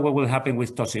 I don't know what will happen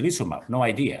with tocilizumab, no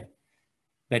idea.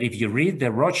 But if you read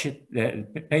the Roche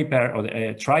paper or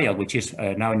the trial, which is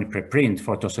now in preprint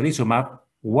for tocilizumab,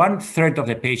 1/3 of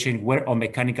the patients were on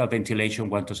mechanical ventilation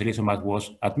when tocilizumab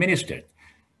was administered.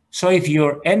 So if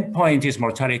your endpoint is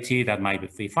mortality, that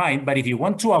might be fine. But if you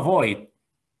want to avoid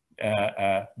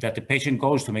that the patient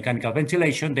goes to mechanical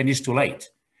ventilation, then it's too late.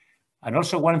 And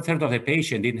also 1/3 of the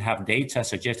patient didn't have data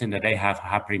suggesting that they have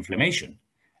hyperinflammation.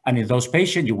 And in those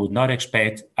patients, you would not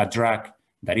expect a drug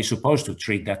that is supposed to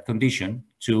treat that condition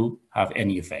to have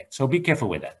any effect. So be careful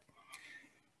with that.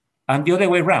 And the other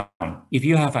way around, if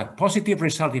you have a positive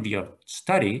result in your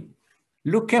study,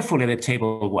 look carefully at the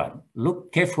table 1.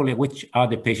 Look carefully which are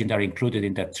the patients that are included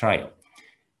in that trial.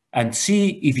 And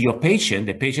see if your patient,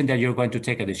 the patient that you're going to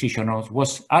take a decision on,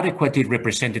 was adequately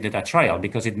represented in that trial,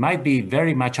 because it might be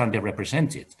very much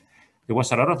underrepresented. There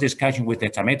was a lot of discussion with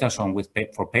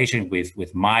dexamethasone for patients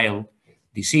with mild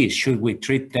disease. Should we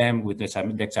treat them with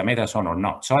dexamethasone or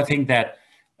not? So I think that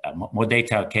more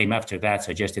data came after that,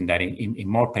 suggesting that in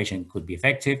more patients could be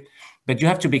effective, but you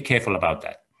have to be careful about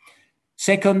that.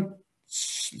 Second,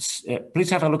 please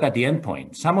have a look at the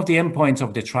endpoint. Some of the endpoints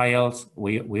of the trials,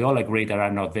 we all agree that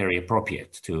are not very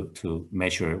appropriate to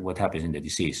measure what happens in the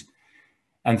disease.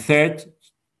 And third,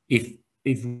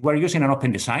 if we're using an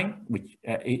open design, which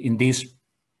in these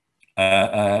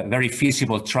very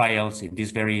feasible trials, in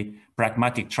these very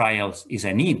pragmatic trials is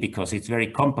a need, because it's very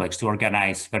complex to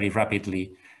organize very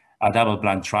rapidly a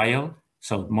double-blind trial.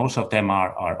 So most of them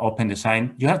are open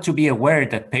design. You have to be aware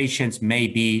that patients may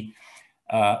be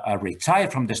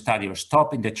retired from the study or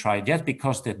stop in the trial just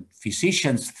because the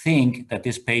physicians think that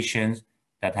this patient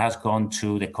that has gone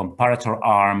to the comparator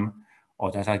arm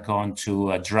or that has gone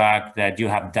to a drug that you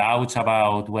have doubts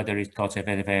about whether it causes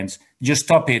events, you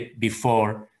stop it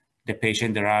before the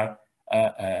patient that are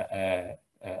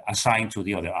assigned to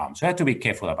the other arm. So I have to be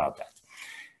careful about that.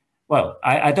 Well,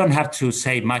 I don't have to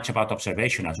say much about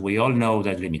observationals. We all know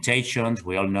the limitations,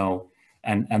 we all know,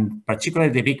 and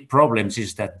particularly the big problems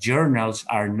is that journals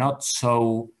are not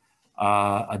so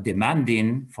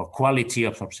demanding for quality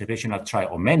of observational trial,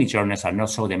 or many journals are not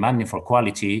so demanding for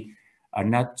quality, are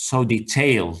not so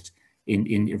detailed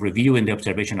in reviewing the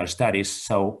observational studies.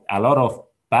 So a lot of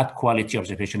bad quality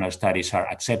observational studies are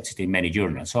accepted in many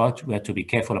journals. So we have to be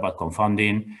careful about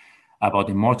confounding, about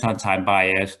immortal time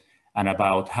bias, and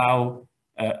about how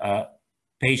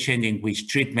patients in which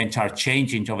treatments are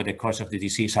changing over the course of the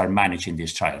disease are managed in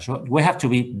these trials. So we have to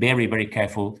be very, very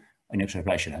careful in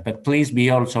observational. But please be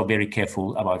also very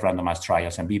careful about randomized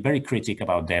trials and be very critical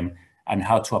about them and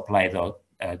how to apply the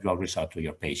drug result to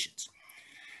your patients.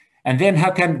 And then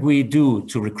how can we do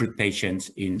to recruit patients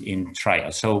in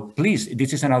trials? So please,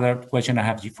 this is another question I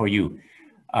have for you.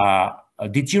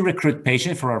 Did you recruit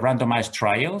patients for randomized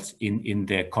trials in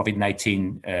the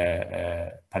COVID-19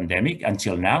 pandemic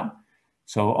until now?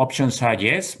 So options are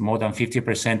yes, more than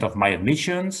 50% of my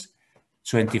admissions,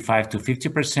 25 to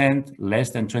 50%, less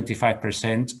than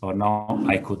 25%, or no,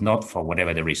 I could not for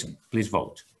whatever the reason. Please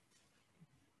vote.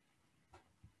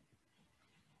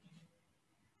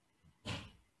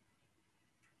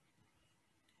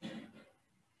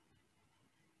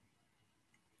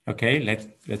 Okay,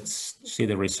 let's see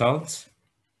the results.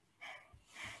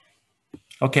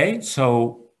 Okay,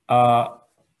 so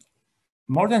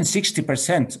more than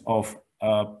 60% of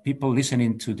people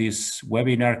listening to this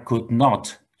webinar could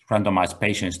not randomize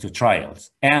patients to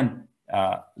trials, and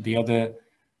the other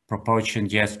proportion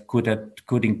just could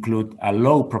include a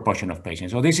low proportion of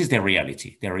patients. So this is the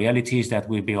reality. The reality is that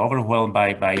we'll be overwhelmed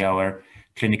by our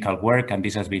clinical work, and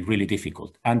this has been really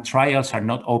difficult. And trials are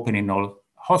not open in all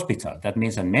hospital. That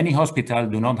means that many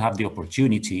hospitals do not have the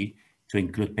opportunity to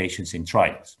include patients in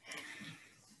trials.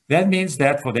 That means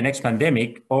that for the next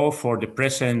pandemic, or for the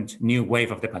present new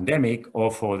wave of the pandemic, or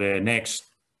for the next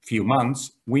few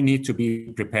months, we need to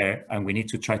be prepared and we need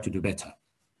to try to do better.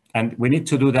 And we need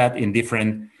to do that in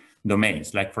different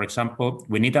domains. Like, for example,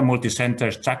 we need a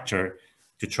multi-center structure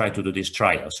to try to do this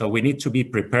trial. So we need to be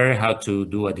prepared how to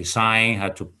do a design, how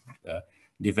to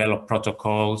develop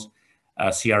protocols,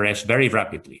 CRS very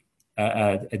rapidly.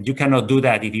 And you cannot do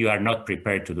that if you are not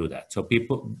prepared to do that. So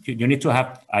you need to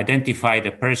have identify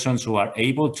the persons who are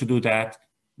able to do that,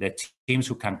 the teams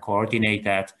who can coordinate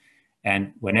that,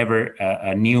 and whenever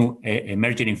a new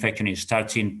emerging infection is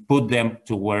starting, put them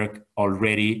to work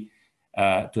already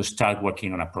to start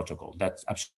working on a protocol. That's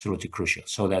absolutely crucial,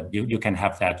 so that you can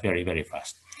have that very, very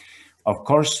fast. Of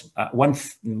course, one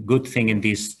good thing in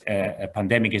this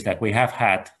pandemic is that we have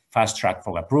had fast track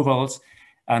for approvals.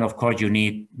 And of course, you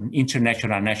need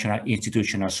international and national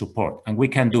institutional support. And we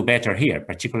can do better here,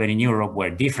 particularly in Europe,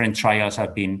 where different trials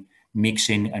have been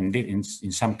mixing, and in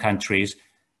some countries,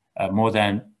 more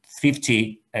than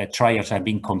 50 trials have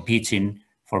been competing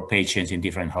for patients in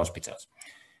different hospitals.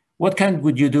 What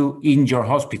would you do in your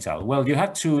hospital? Well, you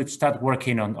have to start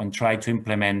working on trying to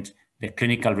implement the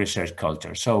clinical research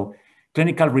culture. So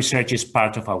clinical research is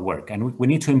part of our work, and we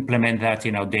need to implement that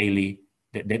in our daily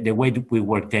the way we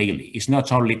work daily. It's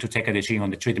not only to take a decision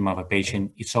on the treatment of a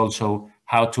patient, it's also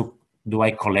how do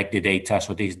I collect the data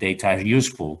so this data is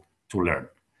useful to learn.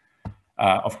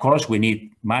 Of course, we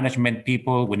need management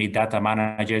people, we need data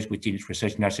managers, we need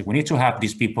research nurses. We need to have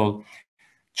these people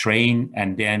trained,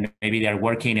 and then maybe they're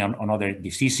working on other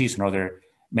diseases and other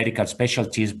medical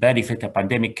specialties, but if it's a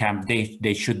pandemic camp,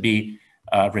 they should be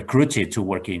recruited to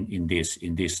work in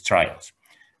these trials.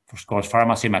 Of course,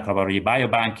 pharmacy, microbiology,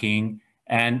 biobanking,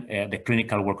 and the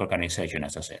clinical work organization,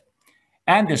 as I said.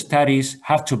 And the studies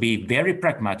have to be very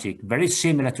pragmatic, very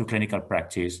similar to clinical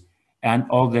practice, and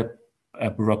all the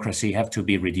bureaucracy have to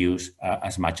be reduced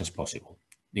as much as possible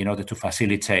in order to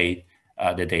facilitate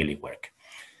the daily work.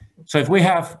 So if we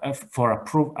have for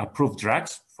approved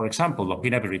drugs, for example,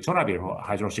 lopinavir, ritonavir, or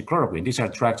hydroxychloroquine, these are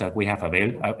drugs that we have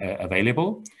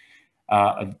available.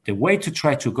 The way to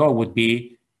try to go would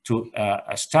be to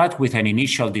start with an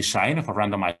initial design of a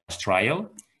randomized trial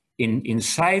in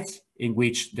sites in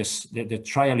which the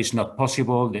trial is not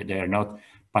possible, they are not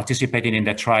participating in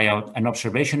the trial. An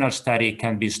observational study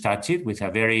can be started with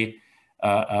a very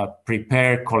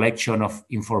prepared collection of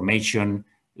information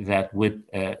that would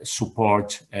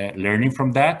support learning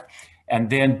from that. And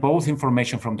then both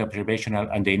information from the observational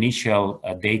and the initial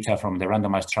data from the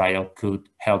randomized trial could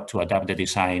help to adapt the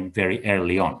design very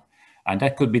early on. And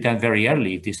that could be done very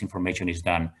early if this information is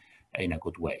done in a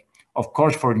good way. Of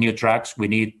course, for new drugs, we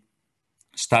need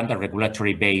standard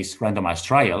regulatory-based randomized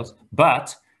trials,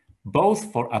 but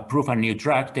both for approved and new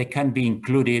drugs, they can be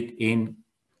included in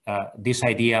this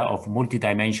idea of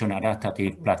multi-dimensional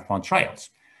adaptive platform trials.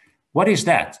 What is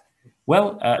that?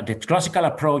 Well, the classical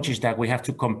approach is that we have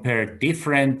to compare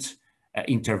different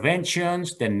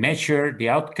interventions, then measure the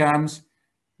outcomes,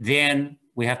 then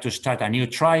we have to start a new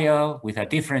trial with a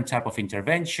different type of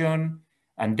intervention,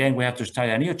 and then we have to start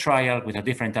a new trial with a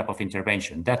different type of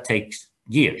intervention. That takes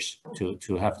years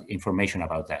to have information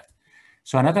about that.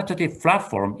 So an adaptive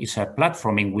platform is a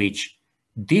platform in which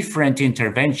different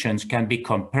interventions can be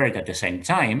compared at the same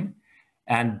time,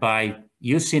 and by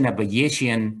using a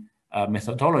Bayesian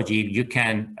methodology, you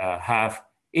can have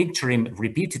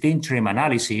repeated interim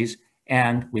analysis,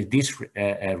 and with this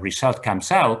result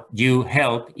comes out, you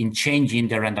help in changing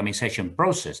the randomization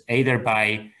process, either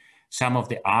by some of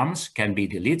the arms can be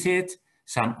deleted,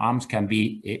 some arms can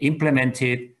be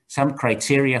implemented, some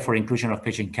criteria for inclusion of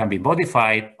patients can be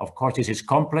modified. Of course, this is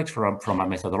complex from a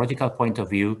methodological point of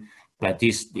view, but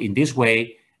in this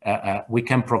way, we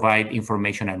can provide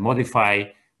information and modify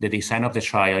the design of the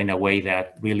trial in a way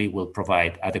that really will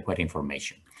provide adequate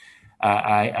information.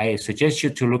 I suggest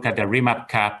you to look at the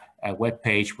REMAP-CAP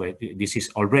webpage where this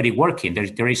is already working.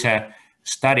 There is a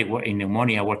study in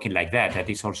pneumonia working like that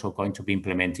is also going to be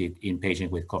implemented in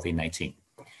patients with COVID-19.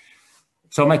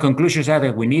 So my conclusions are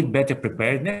that we need better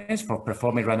preparedness for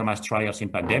performing randomized trials in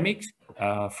pandemics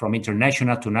from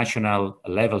international to national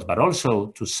levels, but also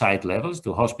to site levels,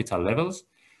 to hospital levels.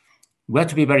 We have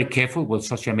to be very careful with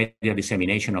social media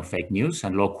dissemination of fake news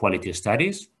and low quality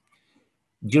studies.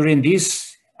 During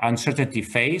this uncertainty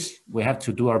phase, we have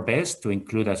to do our best to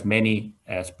include as many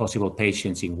as possible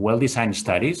patients in well-designed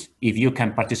studies. If you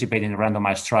can participate in a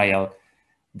randomized trial,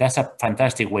 that's a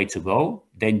fantastic way to go.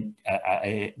 Then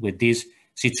with this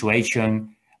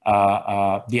situation,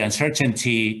 the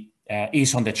uncertainty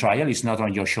is on the trial, it's not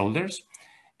on your shoulders.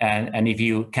 And if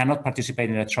you cannot participate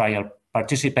in a trial,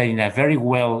 participate in a very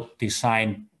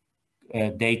well-designed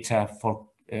data for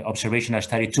observational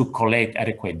study to collect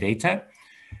adequate data.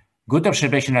 Good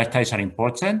observational studies are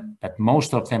important, but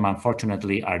most of them,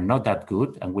 unfortunately, are not that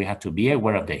good, and we have to be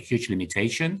aware of the huge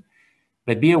limitation.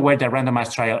 But be aware that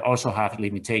randomized trials also have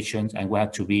limitations, and we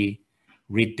have to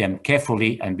read them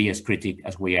carefully and be as critical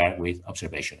as we are with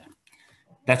observational.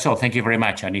 That's all. Thank you very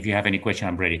much. And if you have any question,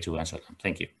 I'm ready to answer them.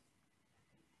 Thank you.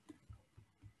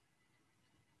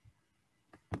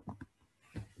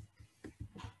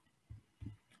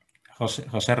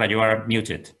 José, you are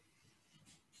muted.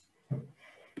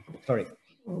 Sorry.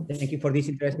 Thank you for this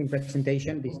interesting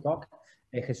presentation, this talk.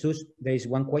 Jesus, there is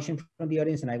one question from the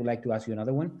audience, and I would like to ask you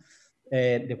another one.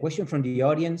 The question from the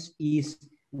audience is,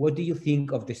 what do you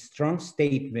think of the strong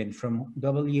statement from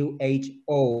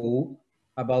WHO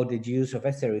about the use of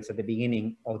steroids at the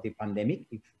beginning of the pandemic?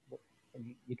 If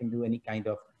you can do any kind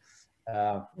of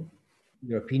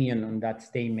your opinion on that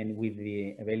statement with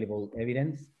the available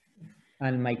evidence.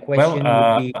 And my question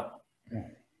would be...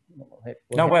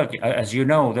 Well, as you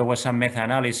know, there was some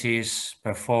meta-analysis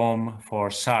performed for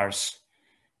SARS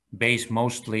based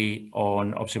mostly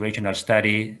on observational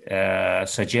study,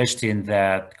 suggesting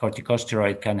that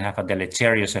corticosteroid can have a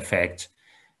deleterious effect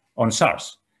on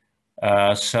SARS.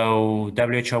 So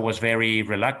WHO was very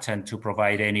reluctant to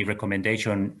provide any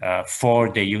recommendation for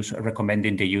the use,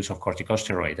 recommending the use of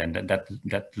corticosteroid, and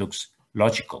that looks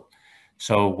logical.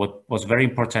 So what was very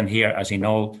important here, as in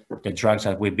all the drugs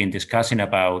that we've been discussing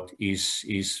about,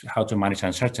 is how to manage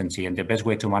uncertainty. And the best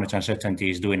way to manage uncertainty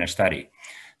is doing a study.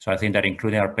 So I think that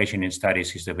including our patient in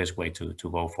studies is the best way to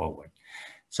go forward.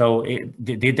 So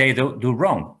did they do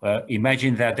wrong?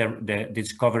 Imagine that the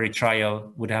discovery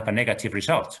trial would have a negative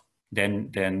result.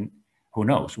 Then who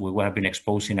knows? We would have been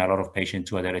exposing a lot of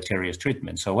patients to a deleterious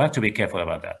treatment. So we have to be careful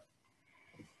about that.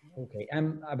 Okay,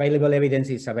 available evidence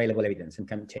is available evidence and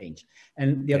can change.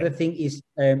 And the other thing is,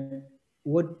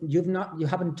 you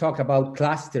haven't talked about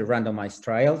cluster randomized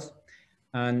trials,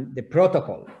 and the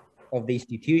protocol of the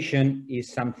institution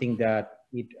is something that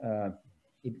it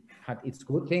had its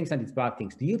good things and its bad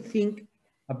things. Do you think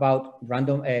about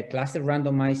cluster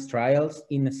randomized trials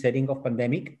in a setting of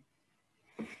pandemic?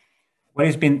 Well,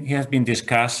 it has been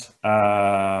discussed.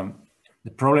 The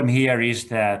problem here is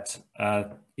that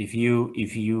if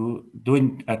you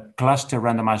doing a cluster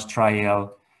randomized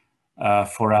trial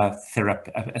for a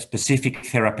specific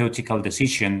therapeutical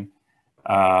decision,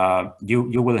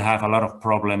 you will have a lot of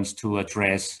problems to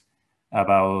address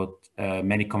about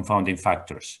many confounding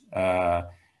factors.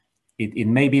 It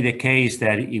may be the case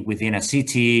that within a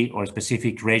city or a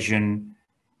specific region,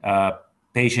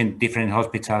 different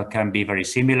hospital can be very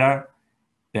similar,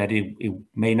 but it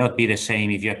may not be the same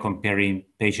if you're comparing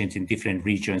patients in different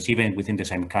regions, even within the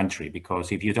same country, because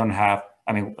if you don't have,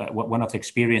 one of the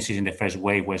experiences in the first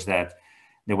wave was that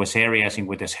there was areas in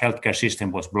which the healthcare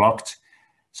system was blocked.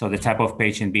 So the type of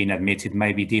patient being admitted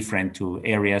may be different to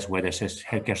areas where the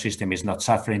healthcare system is not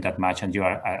suffering that much and you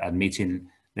are admitting,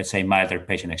 let's say, milder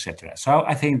patient, etc. So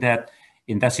I think that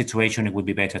in that situation, it would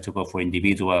be better to go for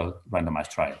individual randomized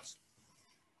trials.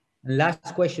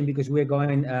 Last question, because we're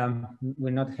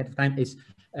not ahead of time, is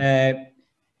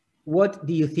what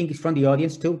do you think is from the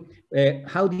audience too?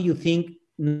 How do you think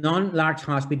non-large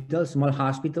hospitals, small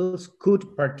hospitals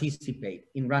could participate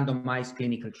in randomized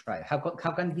clinical trials? How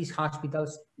can these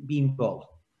hospitals be involved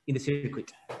in the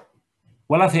circuit?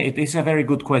 Well, I think it's a very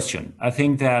good question. I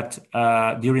think that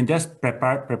during this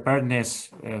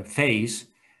preparedness phase,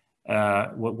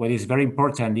 what is very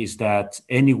important is that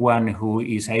anyone who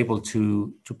is able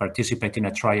to participate in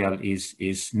a trial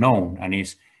is known and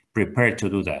is prepared to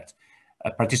do that.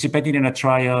 Participating in a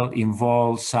trial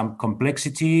involves some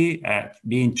complexity.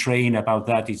 Being trained about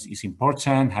that is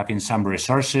important. Having some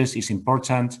resources is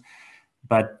important.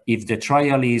 But if the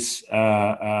trial is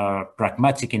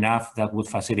pragmatic enough, that would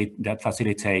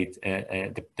facilitate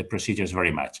the procedures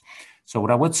very much. So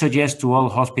what I would suggest to all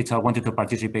hospitals wanting to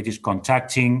participate is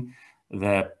contacting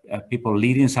the people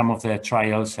leading some of the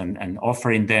trials and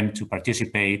offering them to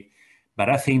participate. But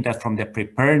I think that from the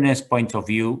preparedness point of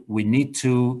view, we need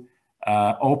to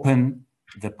open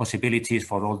the possibilities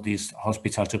for all these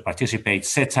hospitals to participate,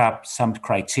 set up some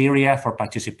criteria for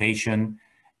participation,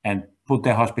 and put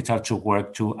the hospital to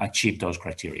work to achieve those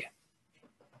criteria.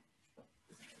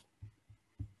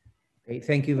 Okay,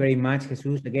 thank you very much,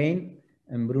 Jesus, again.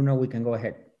 And Bruno, we can go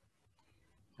ahead.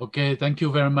 Okay, thank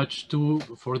you very much too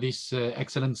for this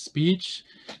excellent speech.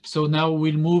 So now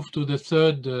we'll move to the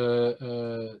third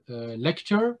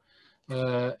lecture.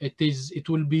 It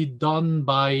will be done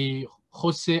by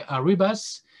Jose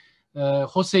Arribas,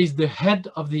 Jose is the head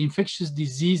of the infectious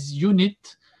disease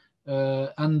unit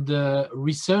and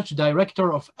research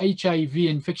director of HIV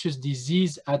infectious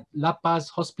disease at La Paz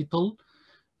Hospital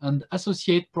and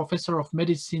associate professor of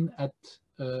medicine at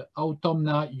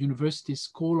Automna University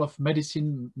School of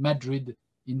Medicine, Madrid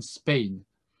in Spain.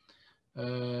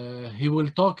 He will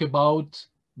talk about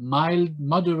mild,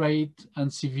 moderate,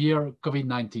 and severe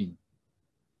COVID-19.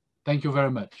 Thank you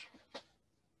very much.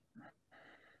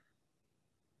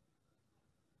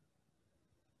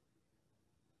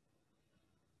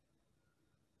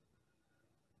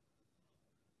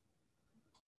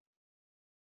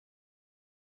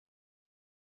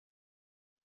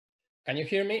 Can you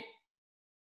hear me?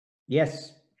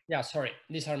 Yes. Yeah, sorry.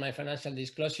 These are my financial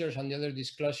disclosures, and the other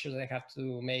disclosure that I have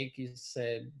to make is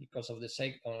because of the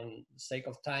sake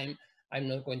of time, I'm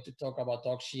not going to talk about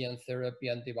oxygen therapy,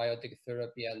 antibiotic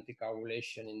therapy,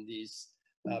 anticoagulation in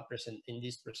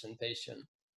this presentation.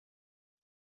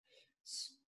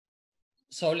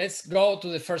 So let's go to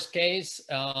the first case.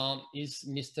 Is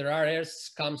Mr.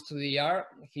 Ares comes to the ER.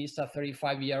 He's a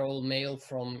 35-year-old male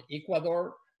from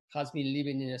Ecuador, has been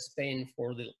living in Spain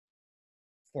for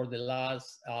the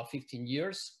last 15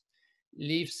 years,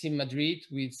 lives in Madrid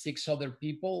with 6 other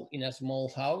people in a small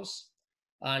house,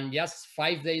 and just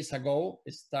 5 days ago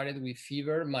started with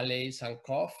fever, malaise, and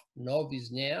cough, no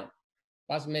dyspnea.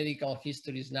 Past medical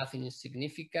history is nothing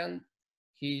significant.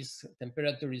 His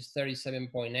temperature is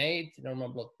 37.8, normal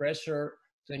blood pressure,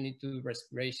 22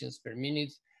 respirations per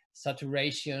minute.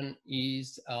 Saturation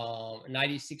is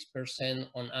 96%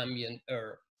 on ambient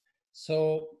air.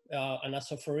 So an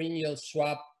nasopharyngeal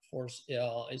swab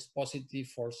is positive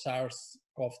for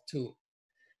SARS-CoV-2.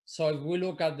 So if we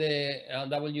look at the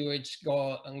WHO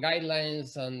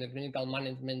guidelines and the clinical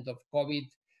management of COVID,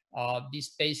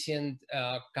 this patient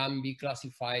can be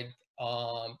classified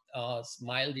as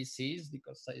mild disease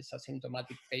because it's a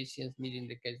symptomatic patient meeting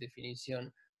the case definition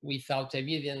without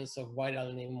evidence of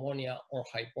viral pneumonia or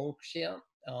hypoxia.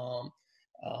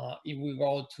 If we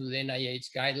go to the NIH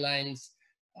guidelines,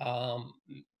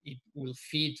 it will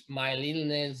fit mild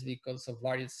illness because of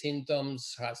various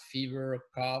symptoms, has fever,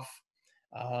 cough,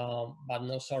 but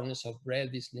no shortness of breath,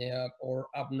 dyspnea, or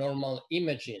abnormal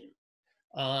imaging.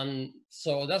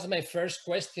 So that's my first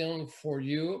question for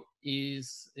you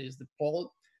is the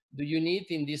poll. Do you need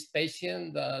in this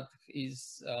patient that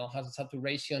has a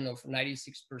saturation of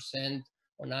 96%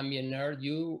 on ambient air,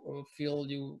 you feel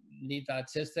you need a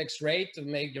chest X-ray to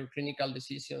make your clinical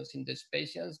decisions in these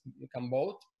patients? You can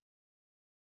vote.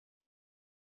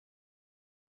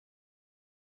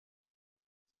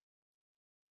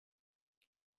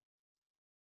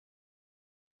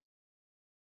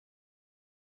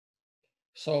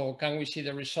 So can we see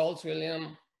the results,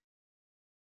 William?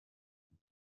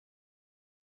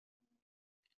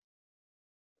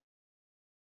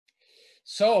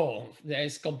 So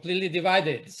it's completely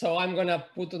divided. So I'm going to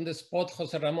put on the spot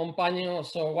Jose Ramon Paño.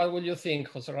 So what will you think,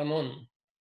 Jose Ramon?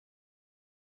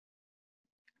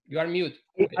 You are mute.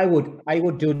 Okay. I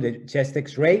would do the chest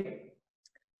X-ray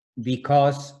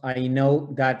because I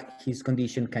know that his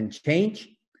condition can change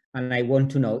and I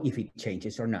want to know if it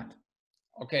changes or not.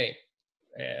 Okay.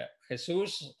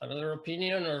 Jesus, another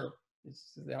opinion, or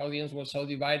the audience was so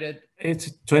divided?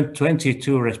 It's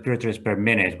 22 respiratories per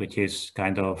minute, which is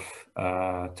kind of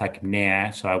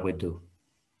tachypnea, so I would do.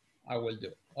 I will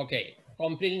do. Okay,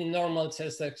 completely normal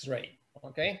chest X-ray.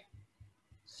 Okay,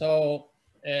 so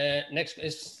next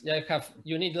is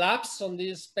you need labs on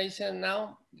this patient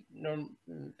now.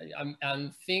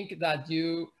 And think that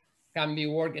you can be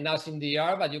working as in the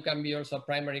ER, but you can be also a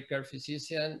primary care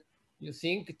physician. You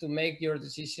think to make your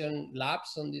decision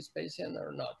labs on this patient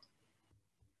or not?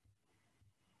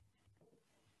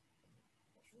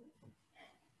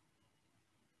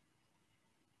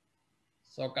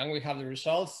 So can we have the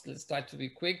results? Let's try to be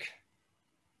quick.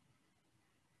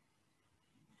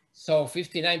 So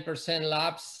 59%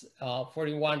 labs,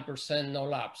 41% no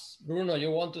labs. Bruno, you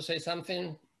want to say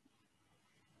something?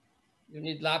 You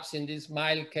need labs in this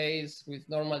mild case with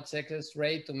normal chest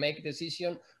rate to make a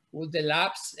decision. Would the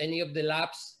labs, any of the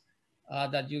labs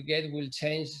that you get will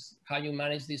change how you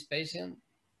manage this patient?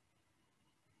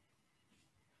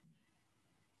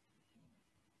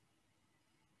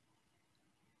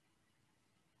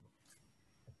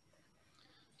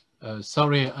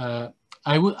 Sorry,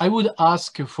 I would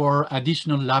ask for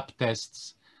additional lab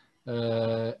tests,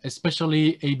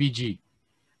 especially ABG.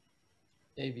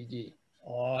 ABG.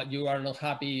 You are not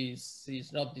happy,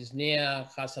 it's not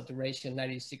dyspnea, has saturation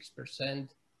 96%.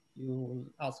 You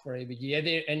ask for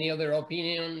ABG. Any other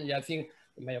opinion? Yeah, I think,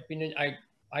 in my opinion,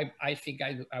 I think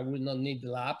I will not need the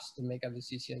labs to make a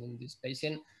decision in this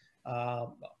patient.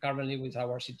 Currently, with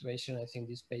our situation, I think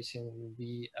this patient will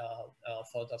be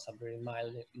thought as a very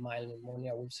mild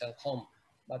pneumonia. We'll send home.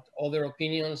 But other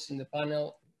opinions in the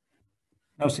panel?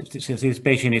 No, since this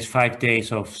patient is 5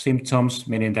 days of symptoms,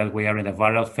 meaning that we are in the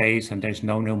viral phase and there's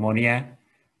no pneumonia.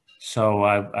 So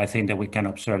I think that we can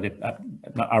observe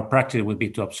our practice would be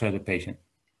to observe the patient.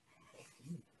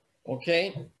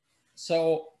 Okay,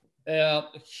 so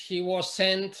he was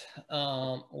sent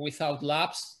without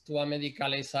labs to a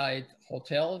medicalized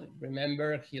hotel.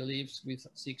 Remember, he lives with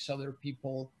 6 other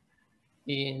people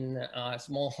in a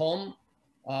small home.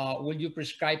 Will you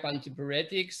prescribe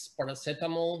antipyretics,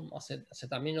 paracetamol,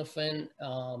 acetaminophen,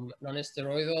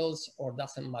 non-steroidals, or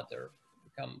doesn't matter?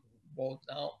 You can vote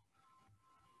now.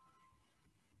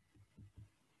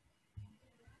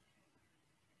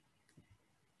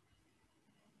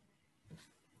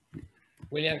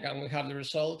 William, can we have the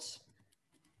results?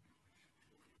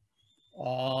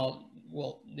 Well,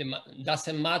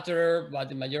 doesn't matter, but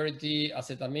the majority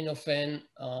acetaminophen.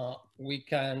 We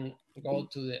can go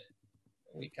to the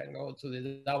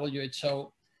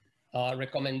WHO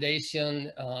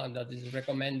recommendation that is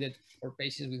recommended for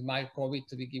patients with mild COVID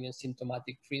to be given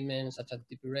symptomatic treatment such as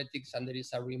antipyretics, and there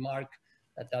is a remark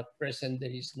that at present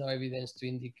there is no evidence to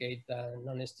indicate that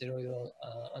non-steroidal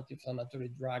anti-inflammatory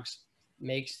drugs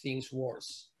makes things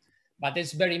worse. But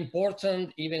it's very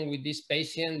important, even with this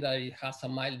patient, that it has a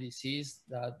mild disease,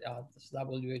 that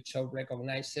WHO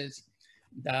recognizes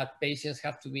that patients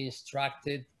have to be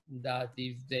instructed that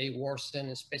if they worsen,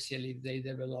 especially if they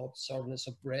develop shortness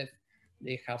of breath,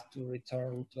 they have to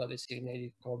return to a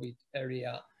designated COVID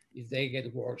area if they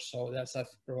get worse. So that's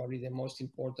probably the most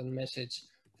important message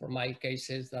for my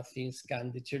cases, that things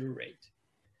can deteriorate.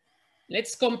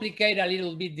 Let's complicate a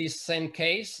little bit this same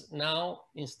case. Now,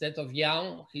 instead of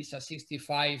young, he's a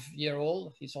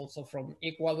 65-year-old. He's also from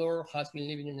Ecuador, has been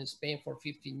living in Spain for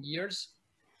 15 years.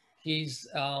 His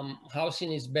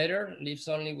housing is better, lives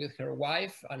only with her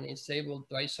wife, and is able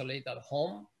to isolate at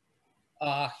home.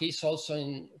 He's also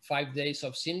in 5 days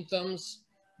of symptoms,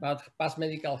 but past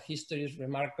medical history is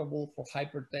remarkable for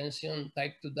hypertension,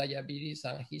 type 2 diabetes,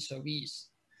 and he's obese.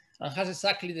 And has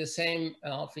exactly the same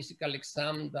physical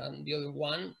exam than the other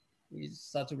one. His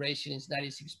saturation is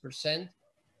 96%.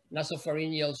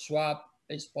 Nasopharyngeal swab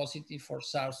is positive for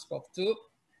SARS-CoV-2.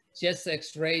 Chest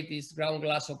X-ray is ground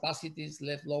glass opacity, is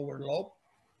left lower lobe,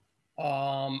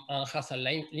 and has a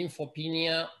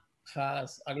lymphopenia,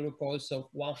 has a glucose of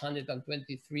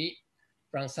 123.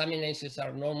 Transaminases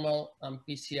are normal, and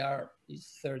PCR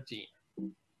is 30.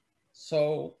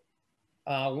 So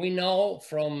we know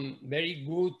from very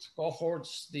good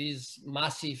cohorts, this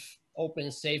massive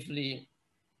Open Safely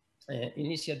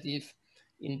initiative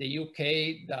in the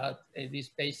UK, that this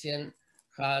patient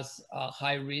has a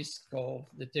high risk of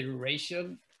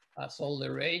deterioration as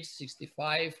older age,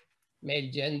 65,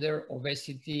 male gender,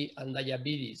 obesity, and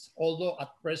diabetes. Although at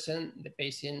present, the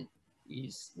patient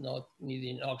is not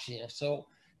needing oxygen. So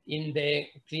in the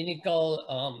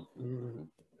clinical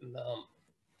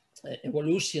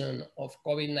evolution of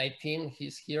COVID-19,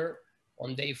 he's here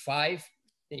on day 5,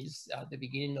 is at the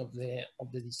beginning of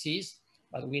the disease,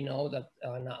 but we know that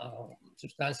a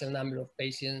substantial number of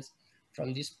patients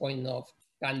from this point of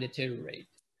can deteriorate.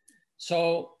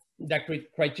 So the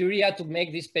criteria to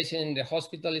make this patient in the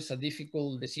hospital is a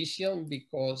difficult decision,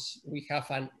 because we have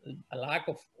a lack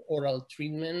of oral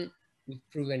treatment with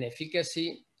proven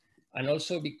efficacy, and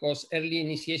also because early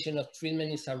initiation of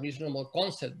treatment is a reasonable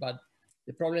concept, but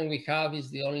the problem we have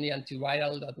is the only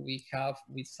antiviral that we have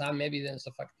with some evidence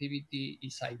of activity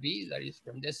is IV, that is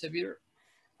remdesivir.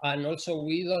 And also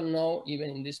we don't know,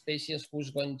 even in these patients, who's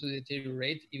going to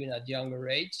deteriorate even at younger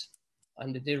age,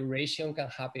 and deterioration can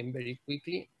happen very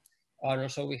quickly. And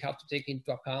also we have to take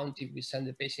into account if we send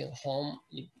the patient home,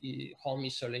 if home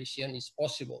isolation is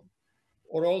possible.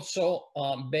 Or also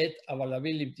bed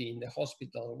availability in the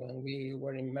hospital. When we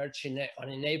were in March and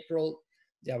in April,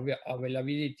 the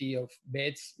availability of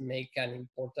beds make an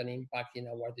important impact in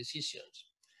our decisions.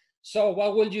 So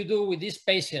what will you do with this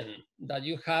patient that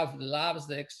you have labs,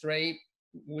 the X-ray?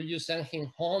 Will you send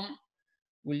him home?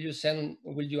 Will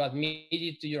you admit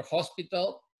it to your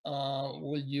hospital?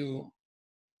 Will you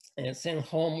send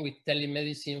home with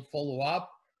telemedicine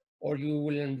follow-up, or you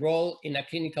will enroll in a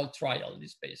clinical trial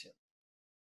this patient?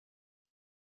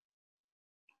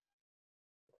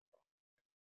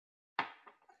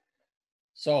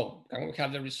 So can we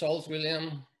have the results,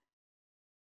 William?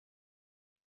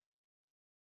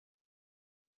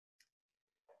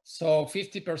 So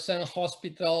 50%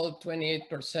 hospital,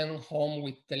 28% home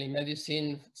with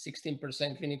telemedicine,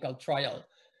 16% clinical trial.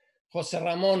 Jose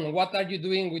Ramon, what are you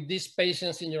doing with these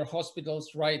patients in your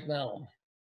hospitals right now?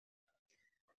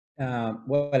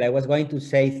 Well, I was going to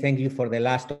say thank you for the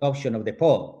last option of the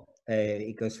poll,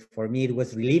 because for me it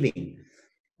was relieving.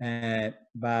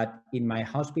 But in my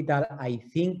hospital, I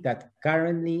think that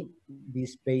currently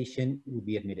this patient will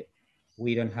be admitted.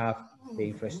 We don't have the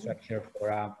infrastructure for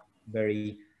a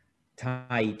very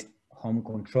tight home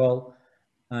control,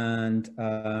 and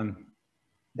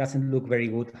doesn't look very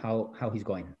good how he's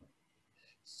going.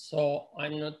 So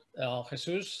I'm not,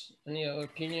 Jesus, any other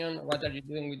opinion? What are you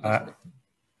doing with this?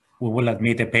 We will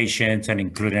admit the patient and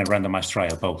include a randomized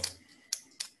trial, both.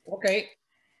 Okay.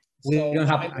 We so don't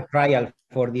have a trial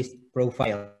for this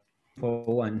profile for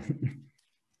one.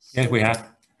 Yes, we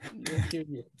have.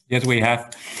 Yes, we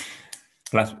have.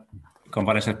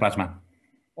 Convalescent plasma.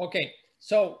 Okay,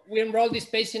 so we enrolled this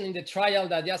patient in the trial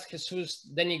that just Jesus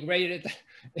denigrated.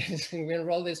 We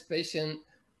enrolled this patient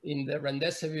in the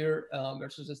remdesivir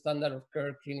versus the standard of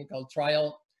care clinical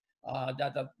trial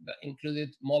that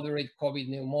included moderate COVID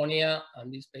pneumonia,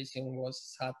 and this patient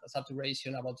had a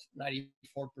saturation about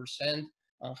 94%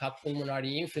 and had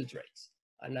pulmonary infiltrates.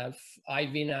 And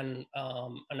I've been an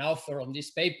author on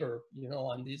this paper, you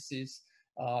know, and this is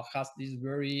has this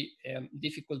very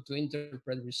difficult to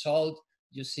interpret result.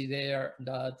 You see there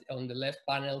that on the left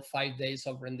panel, 5 days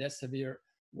of remdesivir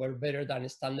were better than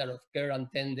standard of care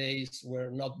and 10 days were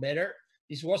not better.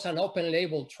 This was an open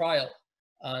label trial,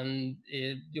 and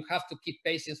you have to keep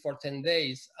patients for 10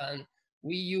 days. And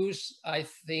we use, I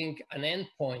think, an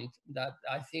endpoint that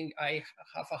I think I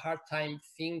have a hard time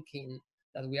thinking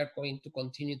that we are going to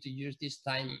continue to use this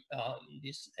time,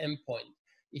 this endpoint.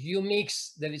 If you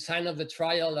mix the design of the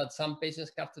trial that some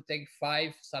patients have to take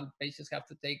 5, some patients have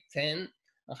to take 10,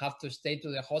 and have to stay to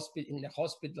the in the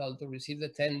hospital to receive the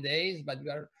 10 days, but you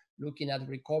are looking at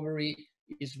recovery,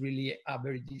 is really a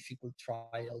very difficult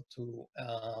trial to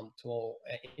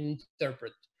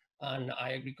interpret. And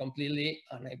I agree completely,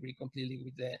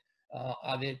 with the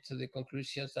added to the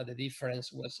conclusions that the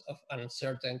difference was of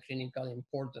uncertain clinical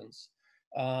importance.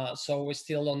 So we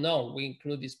still don't know. We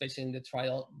include this patient in the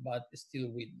trial, but still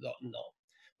we don't know.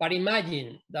 But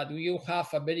imagine that you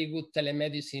have a very good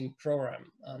telemedicine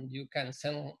program and you can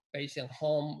send patient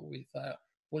home with a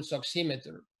pulse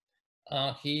oximeter.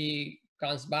 He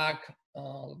comes back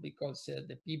because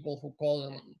the people who call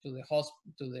them to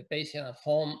the patient at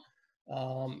home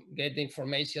get the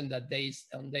information that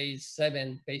on day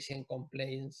 7, patient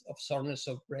complains of shortness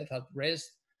of breath at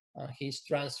rest, and he's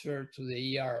transferred to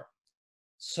the ER.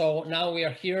 So now we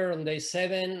are here on day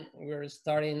 7. We're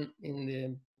starting in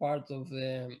the part of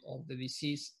the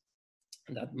disease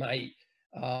that might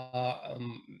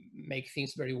make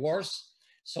things very worse.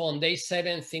 So on day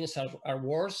 7, things are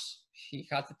worse. He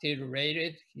has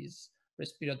deteriorated. His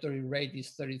respiratory rate is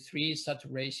 33.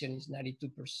 Saturation is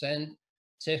 92%.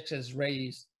 Chest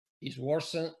rate has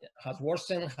worsened.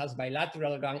 Has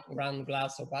bilateral ground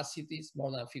glass opacities,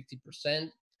 more than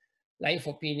 50%.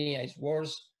 Lymphopenia is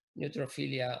worse.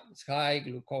 Neutrophilia is high,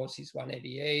 glucose is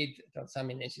 188,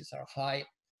 transaminases are high,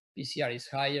 PCR is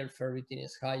higher, ferritin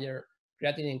is higher,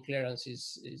 creatinine clearance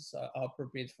is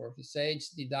appropriate for his age,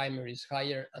 D-dimer is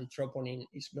higher, and troponin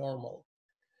is normal.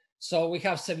 So we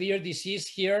have severe disease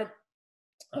here,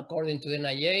 according to the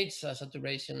NIH, a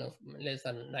saturation of less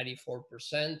than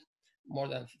 94%, more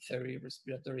than 30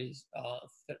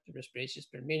 respirations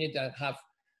per minute, and have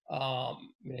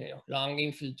lung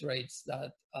infiltrates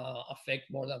that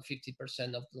affect more than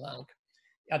 50% of the lung.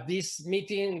 At this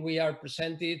meeting, we are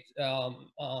presented a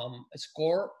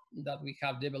score that we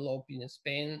have developed in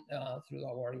Spain through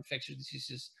our Infectious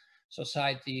Diseases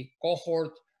Society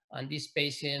cohort, and this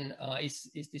patient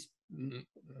this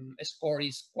score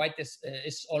is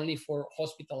it's only for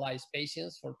hospitalized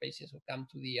patients, for patients who come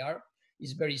to the ER.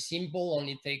 It's very simple,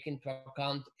 only take into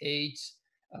account age,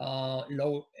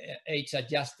 low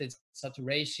age-adjusted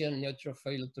saturation,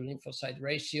 neutrophil to lymphocyte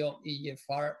ratio,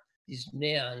 EGFR,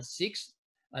 dyspnea, and sex.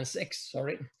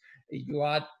 You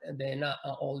add then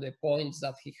all the points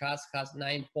that he has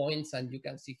 9 points, and you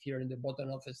can see here in the bottom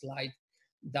of the slide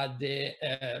that the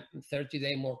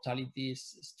 30-day mortality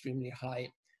is extremely high,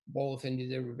 both in the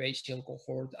derivation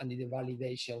cohort and in the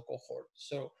validation cohort.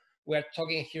 So we're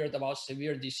talking here about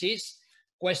severe disease.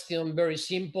 Question very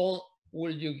simple.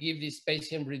 Will you give this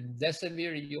patient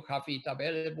remdesivir if you have it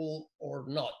available or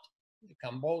not? You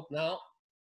can vote now.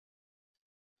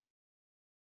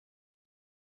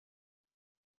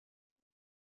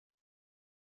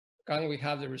 Can we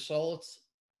have the results?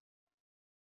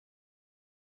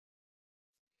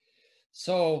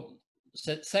 So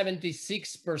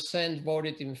 76%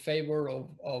 voted in favor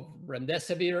of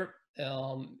remdesivir.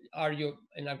 Are you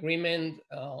in agreement?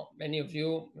 Any of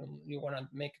you want to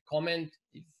make a comment?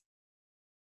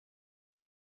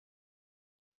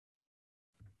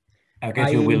 I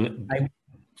guess you will.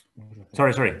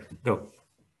 Sorry, go.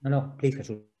 No, please,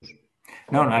 Jesus.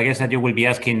 No, I guess that you will be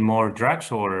asking more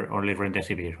drugs or only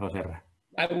remdesivir, Jose.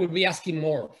 I will be asking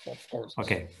more, of course.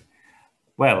 Okay.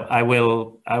 Well, I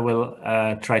will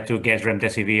try to get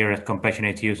remdesivir as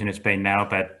compassionate use in Spain now,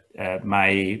 but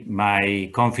my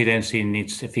confidence in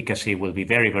its efficacy will be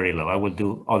very, very low. I will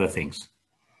do other things.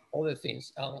 Other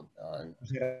things.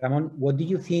 Ramon, what do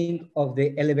you think of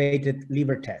the elevated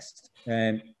liver test?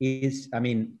 Is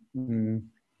it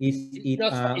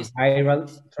viral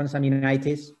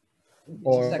transaminitis,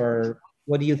 or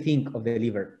what do you think of the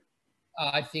liver?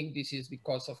 I think this is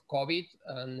because of COVID,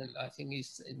 and I think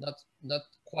it's not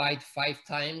quite 5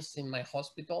 times in my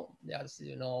hospital. As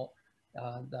you know,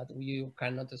 that you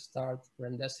cannot start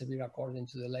remdesivir according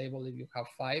to the label if you have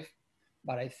 5.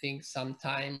 But I think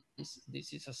sometimes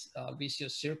this is a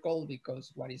vicious circle,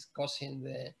 because what is causing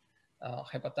the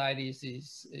hepatitis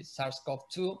is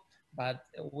SARS-CoV-2, but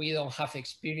we don't have a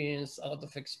lot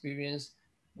of experience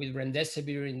with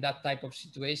remdesivir in that type of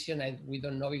situation, and we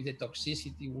don't know if the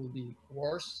toxicity will be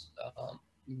worse.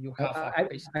 You have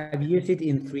I've used it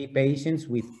in 3 patients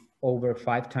with over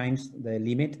 5 times the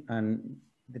limit, and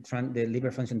the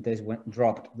liver function test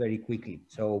dropped very quickly.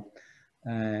 So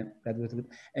that was good.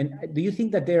 And do you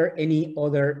think that there are any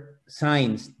other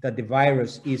signs that the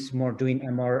virus is doing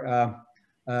a more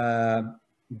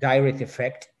direct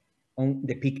effect on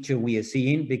the picture we are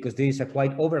seeing? Because there is a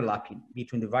quite overlapping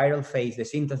between the viral phase, the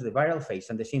symptoms of the viral phase,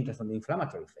 and the symptoms of the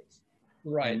inflammatory phase.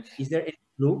 Right. And is there any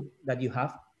clue that you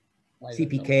have?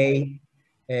 CPK,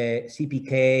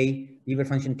 liver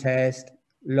function test,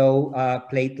 low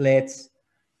platelets.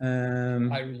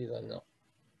 I really don't know.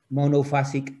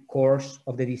 Monophasic course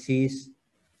of the disease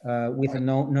with a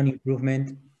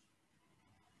non-improvement.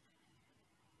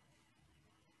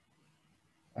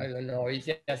 I don't know. It's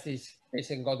just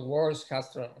it got worse,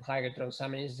 has higher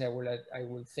transaminases. I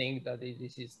will think that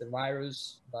this is the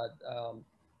virus, but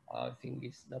I think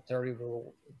it's not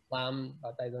terrible inflamed,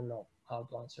 but I don't know how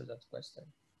to answer that question.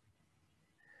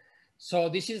 So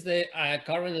this is the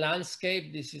current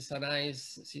landscape. This is a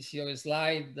nice CCO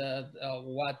slide that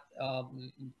what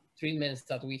treatments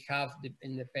that we have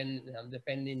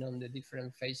depending on the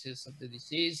different phases of the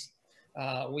disease.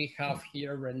 We have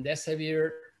here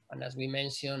remdesivir, and as we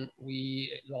mentioned,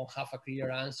 we don't have a clear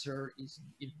answer. It's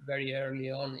very early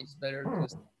on, it's better to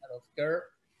start of care,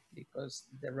 because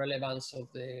the relevance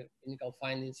of the clinical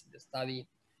findings in the study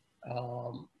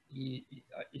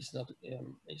is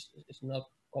not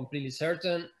completely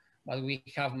certain, but we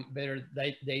have better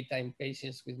data in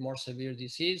patients with more severe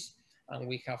disease, and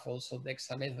we have also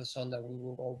dexamethasone that we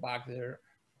will go back there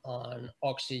on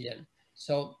oxygen.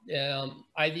 So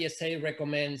IDSA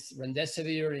recommends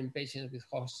remdesivir in patients with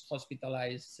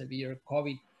hospitalized severe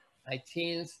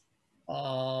COVID-19.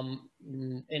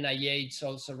 NIH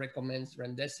also recommends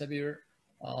remdesivir.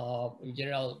 In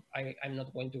general, I'm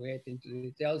not going to get into the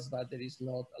details, but there is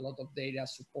not a lot of data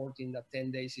supporting that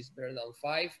 10 days is better than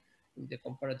 5. In the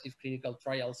comparative clinical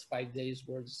trials, 5 days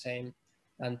were the same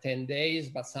than 10 days,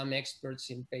 but some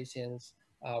experts in patients,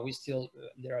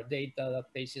 there are data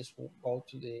that patients who go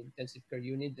to the intensive care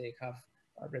unit, they have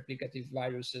replicative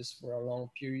viruses for a long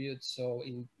period. So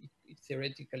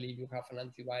theoretically, if you have an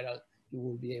antiviral, you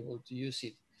will be able to use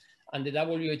it. And the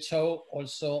WHO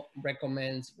also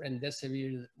recommends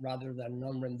remdesivir rather than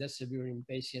non-remdesivir in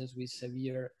patients with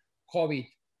severe COVID,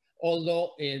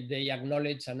 although they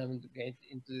acknowledge, and I'm going to get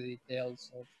into the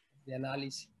details of the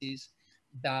analysis,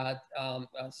 that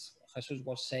as Jesus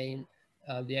was saying,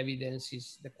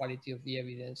 the quality of the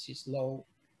evidence is low.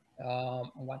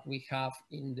 What we have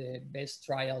in the best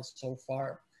trials so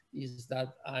far is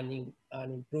that an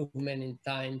improvement in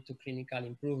time to clinical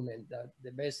improvement. That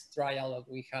the best trial that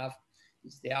we have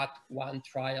is the ACT-1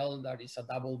 trial, that is a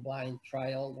double-blind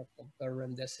trial that compared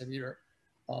remdesivir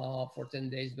for 10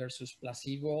 days versus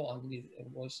placebo, and it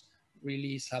was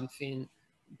really something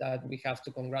that we have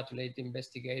to congratulate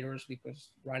investigators, because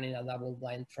running a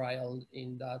double-blind trial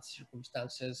in that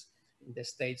circumstances in the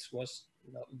States was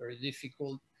very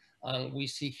difficult. And we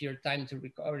see here time to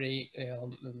recovery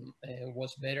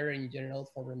was better in general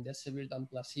for remdesivir than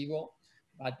placebo,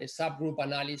 but the subgroup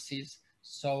analysis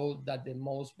showed that the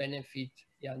most benefit,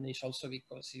 and it's also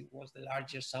because it was the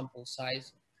largest sample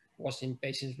size, was in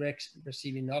patients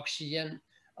receiving oxygen,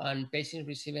 and patients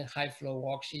receiving high flow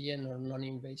oxygen or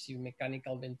non-invasive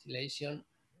mechanical ventilation,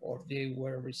 or they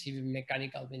were receiving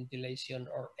mechanical ventilation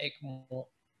or ECMO.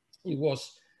 It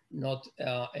was not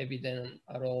evident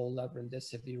at all that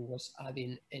remdesivir was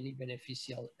adding any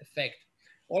beneficial effect.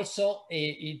 Also,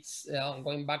 it's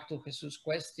going back to Jesus'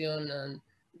 question, and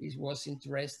it was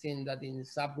interesting that in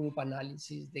subgroup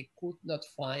analysis, they could not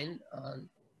find an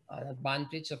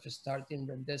advantage of starting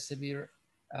remdesivir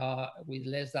with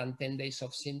less than 10 days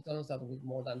of symptoms than with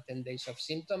more than 10 days of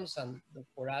symptoms. And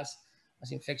for us,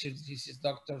 as infectious diseases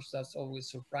doctors, that's always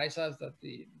surprised us that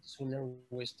the sooner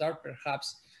we start,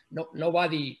 perhaps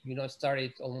nobody,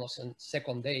 started almost on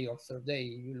second day or third day.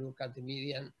 You look at the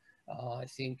median, I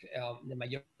think the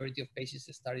majority of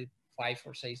patients started 5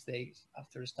 or 6 days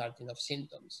after starting of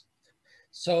symptoms.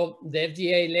 So the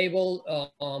FDA label,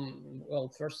 well,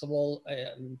 first of all,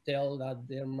 tell that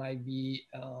there might be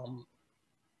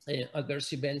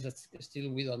adverse events that still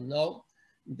we don't know,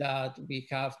 that we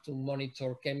have to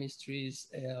monitor chemistries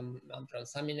and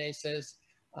transaminases,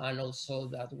 and also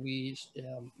that we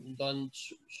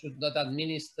should not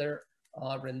administer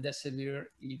remdesivir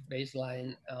if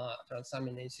baseline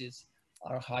transaminases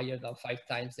are higher than 5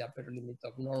 times the upper limit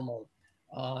of normal.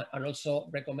 And also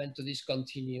recommend to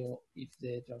discontinue if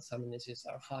the transaminases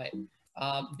are high.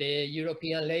 The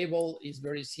European label is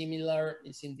very similar.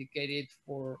 It's indicated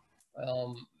for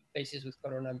patients with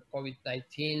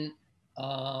COVID-19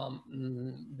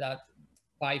 that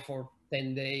 5 or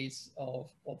 10 days of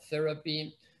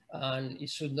therapy, and it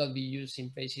should not be used in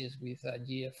patients with a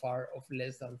GFR of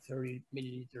less than 30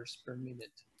 milliliters per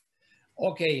minute.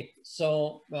 Okay,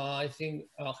 so I think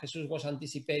Jesus was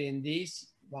anticipating this.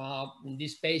 In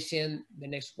this patient, the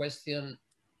next question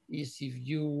is if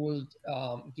you would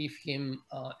give him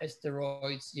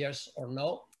steroids, yes or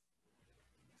no.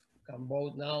 You can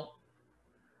vote now.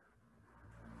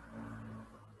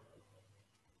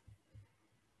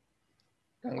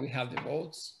 Can we have the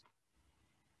votes?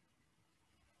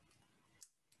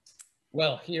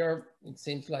 Well, here it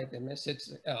seems like the message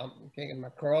came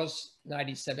across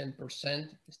 97%.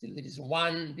 Still, there is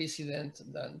one dissident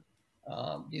that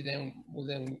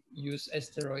wouldn't use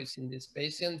steroids in this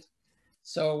patient.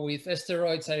 So with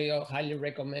steroids, I highly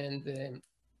recommend the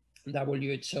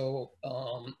WHO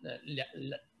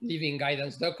living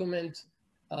guidance document.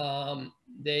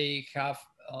 They have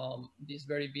this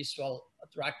very visual,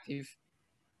 attractive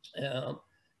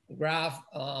graph.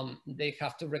 They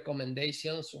have 2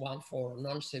 recommendations, one for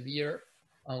non-severe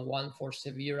and one for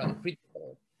severe and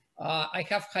critical. I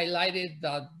have highlighted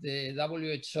that the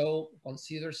WHO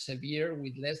considers severe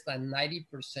with less than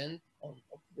 90% of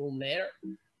room air,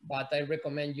 but I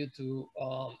recommend you to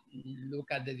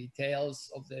look at the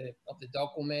details of the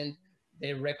document.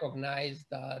 They recognize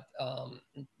that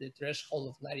the threshold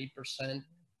of 90%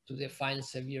 to define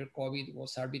severe COVID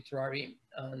was arbitrary,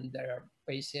 and there are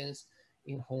patients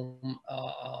in whom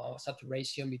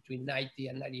saturation between 90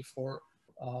 and 94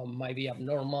 might be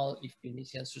abnormal if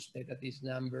clinicians suspect that this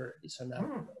number is an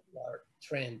abnormal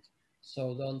trend.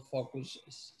 So don't focus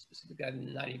specifically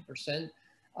on 90%.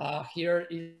 Here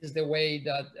is the way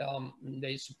that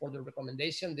they support the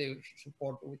recommendation. They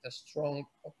support with a strong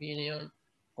opinion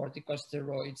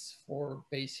corticosteroids for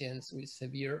patients with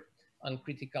severe and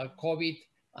critical COVID.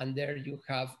 And there you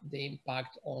have the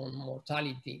impact on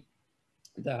mortality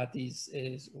that is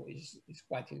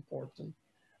quite important.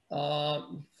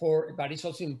 But it's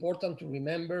also important to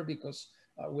remember, because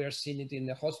we are seeing it in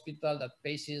the hospital, that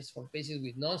for patients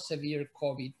with non-severe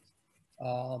COVID,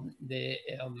 the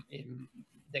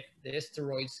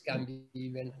steroids can be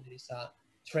even, there is a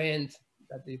trend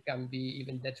that they can be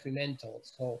even detrimental.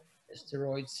 So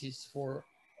steroids is for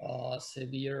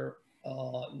severe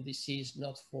disease,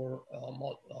 not for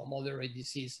moderate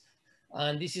disease.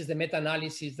 And this is the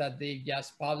meta-analysis that they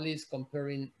just published,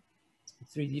 comparing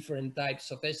 3 different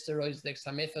types of steroids: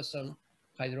 dexamethasone,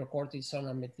 hydrocortisone,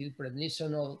 and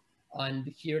methylprednisolone. And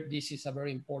here, this is a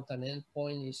very important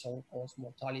endpoint, is all-cause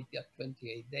mortality at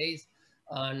 28 days.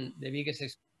 And the biggest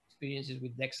experience is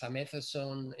with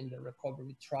dexamethasone in the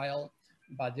recovery trial,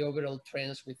 but the overall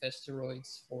trends with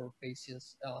steroids for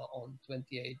patients on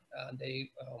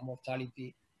 28-day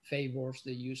mortality favors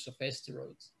the use of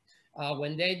steroids.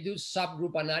 When they do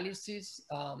subgroup analysis,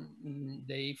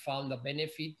 they found a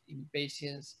benefit in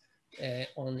patients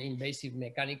on invasive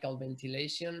mechanical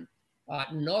ventilation,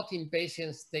 not in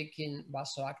patients taking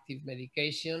vasoactive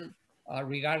medication.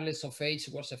 Regardless of age,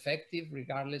 was effective,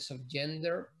 regardless of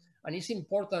gender. And it's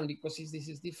important because this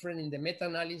is different in the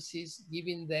meta-analysis,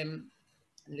 giving them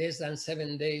less than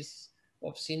 7 days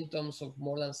of symptoms, of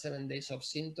more than 7 days of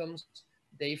symptoms.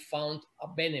 They found a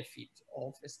benefit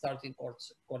of starting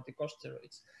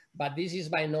corticosteroids. But this is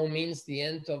by no means the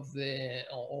end of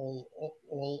all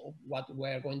of what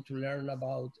we're going to learn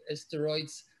about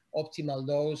steroids. Optimal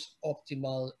dose,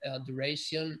 optimal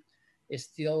duration.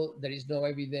 Still, there is no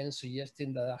evidence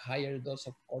suggesting that a higher dose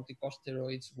of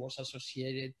corticosteroids was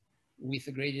associated with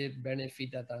a greater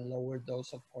benefit at a lower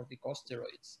dose of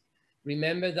corticosteroids.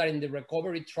 Remember that in the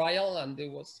recovery trial, and it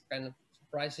was kind of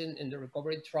surprising, in the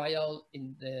recovery trial,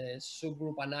 in the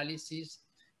subgroup analysis,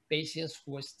 patients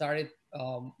who started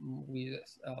with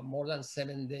more than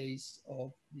 7 days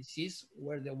of disease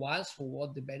were the ones who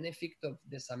got the benefit of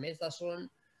dexamethasone.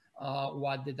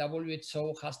 What the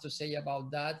WHO has to say about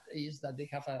that is that they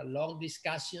have a long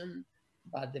discussion,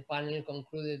 but the panel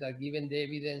concluded that given the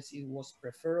evidence, it was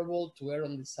preferable to err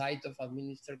on the side of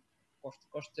administered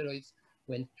corticosteroids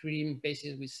when treating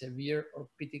patients with severe or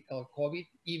critical COVID,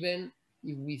 even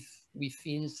if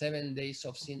within 7 days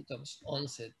of symptoms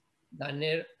onset, than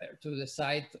err to the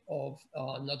side of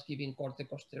not giving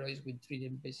corticosteroids when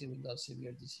treating patients with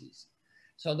non-severe disease.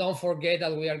 So don't forget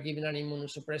that we are giving an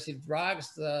immunosuppressive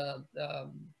drugs.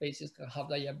 Patients can have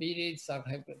diabetes, some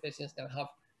patients can have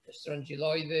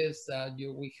strongyloides.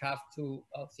 We have to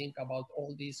think about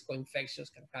all these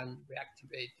co-infections can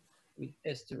reactivate with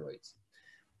steroids.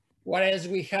 What else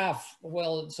we have?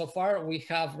 Well, so far we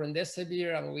have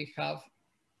remdesivir and we have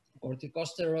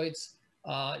corticosteroids.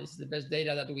 It's the best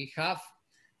data that we have.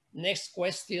 Next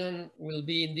question will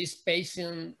be, in this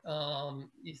patient,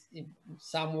 is in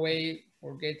some way,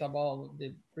 forget about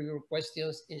the previous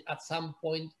questions, at some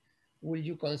point, will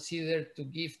you consider to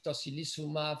give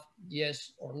tocilizumab,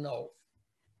 yes or no?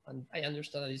 And I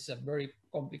understand that it's a very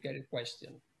complicated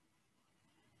question.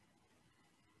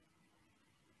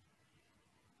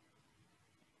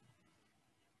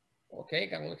 Okay,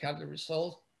 can we have the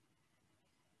result?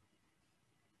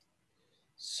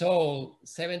 So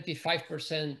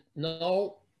 75%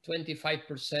 no,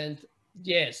 25%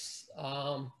 yes.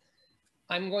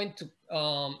 I'm going to,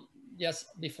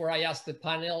 just before I ask the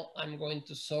panel, I'm going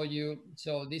to show you.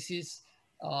 So this is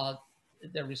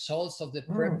the results of the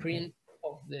preprint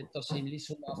of the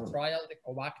tocilizumab trial, the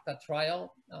COVACTA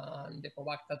trial. The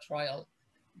COVACTA trial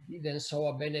didn't show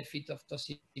a benefit of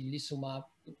tocilizumab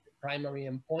in the primary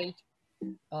endpoint.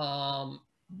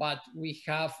 But we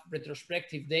have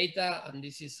retrospective data, and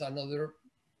this is another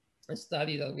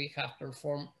study that we have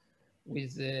performed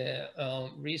with the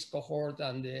risk cohort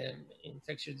and the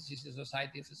Infectious Diseases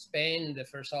Society of Spain. The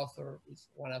first author is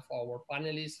one of our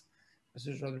panelists,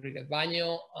 Jesus Rodriguez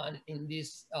Baño, and in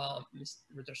this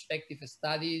retrospective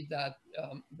study that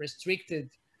restricted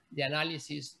the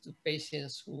analysis to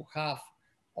patients who have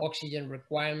oxygen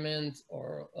requirements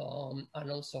or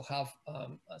and also have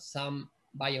some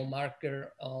biomarker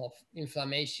of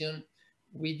inflammation,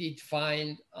 we did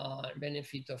find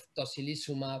benefit of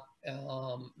tocilizumab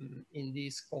in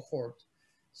this cohort.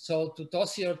 So to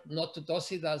toci or not to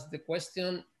toci, that's the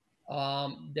question.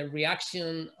 The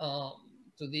reaction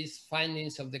to these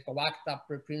findings of the COVACTA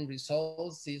preprint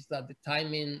results is that the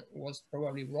timing was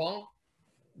probably wrong,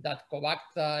 that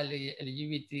COVACTA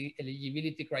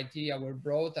eligibility criteria were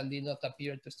broad and did not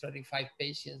appear to stratify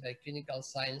patients by clinical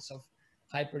signs of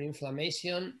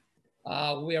hyperinflammation.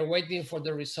 We are waiting for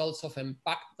the results of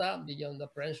EMPACTA beyond the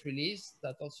press release,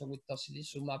 that also with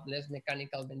tocilizumab, less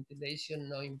mechanical ventilation,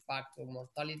 no impact on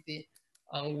mortality.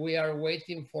 And we are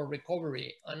waiting for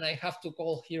recovery. And I have to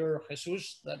call here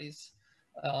Jesus, that is,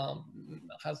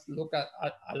 has looked at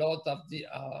a lot of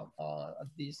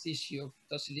this issue of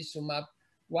tocilizumab.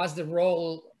 What's the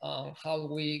role, how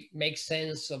we make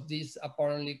sense of these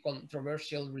apparently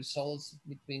controversial results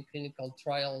between clinical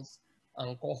trials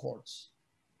and cohorts?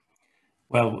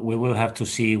 Well, we will have to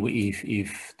see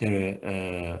if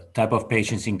the type of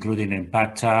patients included in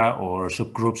EMPACTA or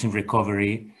subgroups in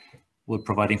recovery will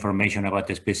provide information about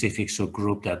the specific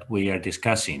subgroup that we are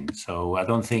discussing. So I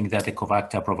don't think that the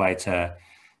COVACTA provides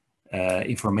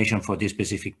information for this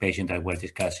specific patient that we're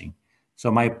discussing. So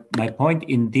my point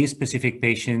in this specific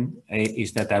patient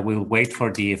is that I will wait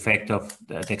for the effect of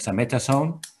the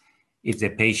dexamethasone. If the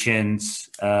patients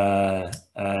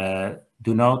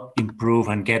do not improve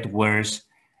and get worse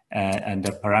and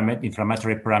the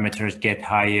inflammatory parameters get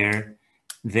higher,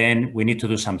 then we need to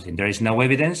do something. There is no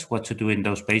evidence what to do in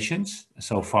those patients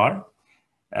so far.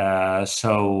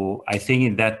 So I think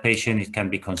in that patient, it can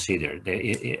be considered.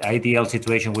 The ideal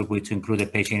situation would be to include a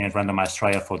patient in a randomized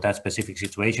trial for that specific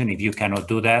situation. If you cannot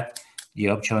do that, the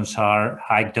options are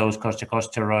high dose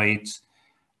corticosteroids,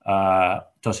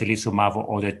 tocilizumab,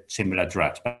 or other similar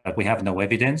drugs. But we have no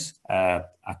evidence.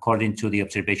 According to the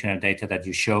observational data that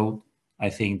you showed, I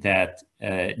think that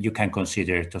you can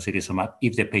consider tocilizumab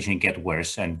if the patient gets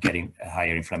worse and getting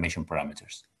higher inflammation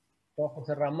parameters. So,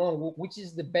 Jose Ramon, which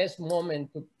is the best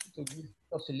moment to give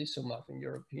tocilizumab, in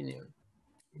your opinion,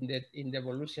 in the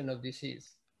evolution of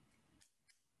disease?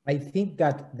 I think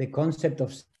that the concept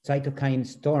of cytokine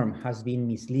storm has been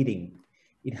misleading.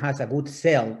 It has a good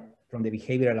sell from the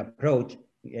behavioral approach,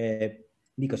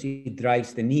 because it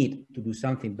drives the need to do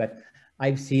something. But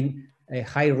I've seen a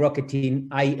high rocketing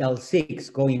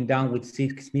IL-6 going down with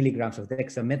 6 milligrams of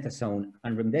dexamethasone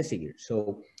and remdesivir.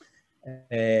 So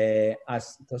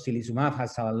as tocilizumab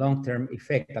has a long-term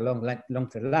effect, a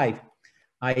long-term life,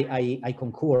 I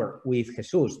concur with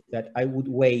Jesus that I would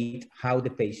wait how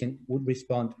the patient would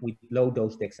respond with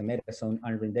low-dose dexamethasone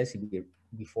and remdesivir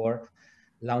before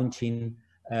launching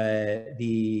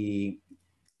the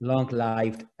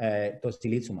long-lived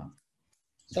tocilizumab.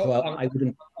 So I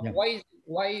wouldn't. Yeah.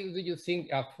 Why do you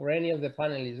think, for any of the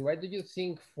panelists, why do you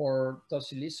think for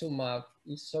tocilizumab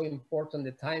is so important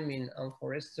the timing, and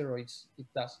for steroids it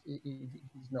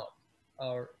is not?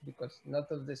 Or because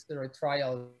not of the steroid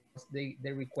trials they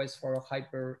request for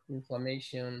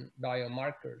hyperinflammation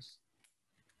biomarkers?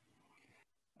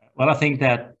 Well, I think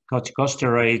that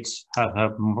corticosteroids have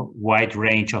a wide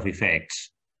range of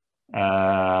effects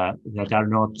that are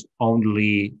not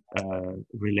only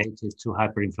related to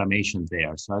hyperinflammation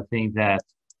there. So I think that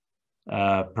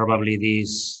probably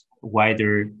these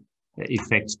wider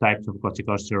effects types of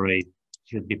corticosteroid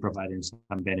should be providing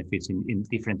some benefits in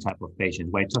different type of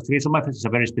patients. While tocilizumab is a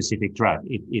very specific drug.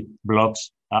 It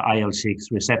blocks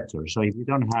IL-6 receptor. So if you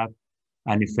don't have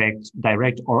an effect,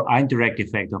 direct or indirect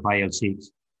effect of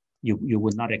IL-6, you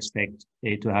would not expect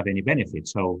it to have any benefit.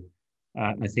 So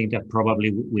I think that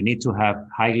probably we need to have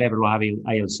high level of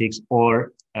IL-6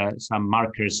 or some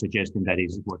markers suggesting that it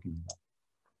is working.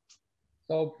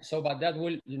 So, but that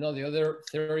will, the other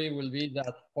theory will be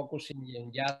that focusing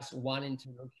on just one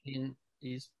interleukin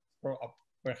is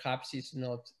perhaps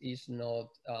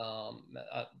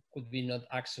could be not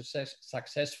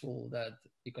successful. That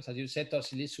because, as you said,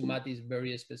 tocilizumab is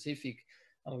very specific,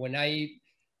 and when I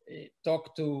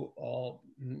talk to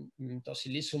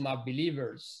tocilizumab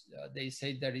believers, they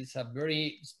say there is a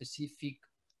very specific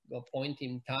point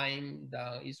in time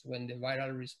that is when the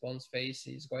viral response phase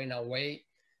is going away,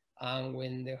 and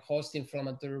when the host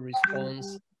inflammatory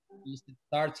response is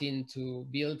starting to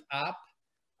build up.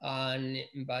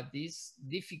 But it's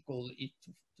difficult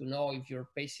to know if your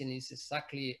patient is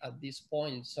exactly at this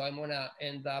point. So I'm gonna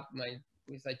end up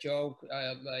with a joke.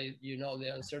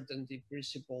 The uncertainty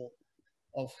principle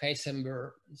of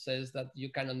Heisenberg says that you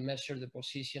cannot measure the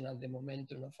position and the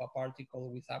momentum of a particle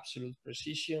with absolute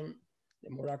precision.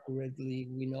 The more accurately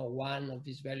we know one of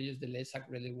these values, the less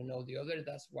accurately we know the other.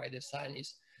 That's why the sign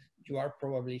is you are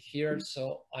probably here.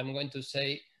 So I'm going to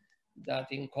say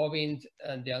that in COVID,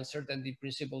 the uncertainty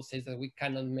principle says that we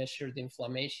cannot measure the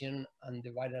inflammation and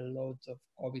the viral loads of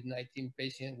COVID-19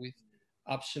 patients with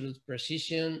absolute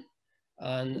precision.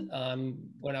 And I'm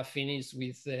gonna finish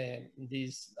with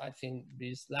this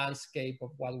landscape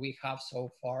of what we have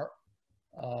so far,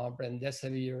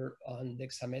 remdesivir and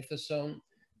dexamethasone.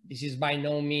 This is by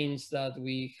no means that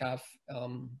we have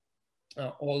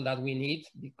all that we need,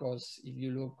 because if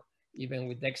you look, even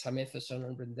with dexamethasone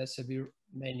and remdesivir,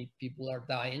 many people are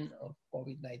dying of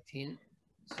COVID-19.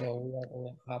 So we are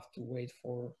going to have to wait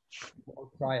for more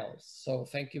trials. So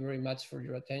thank you very much for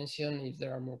your attention. If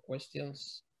there are more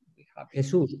questions, I'll be happy.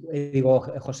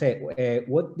 Jose,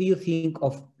 what do you think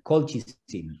of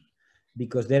colchicine?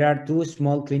 Because there are two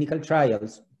small clinical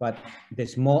trials, but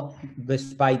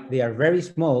despite they are very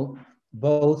small,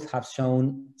 both have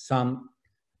shown some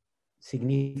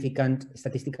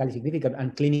statistically significant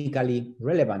and clinically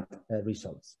relevant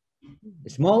results.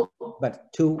 Small,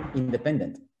 but two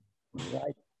independent.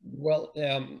 Right. Well,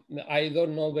 I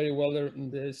don't know very well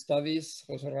the studies,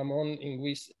 Jose Ramon, in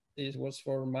which it was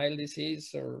for mild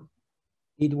disease or?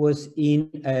 It was in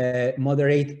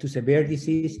moderate to severe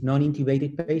disease,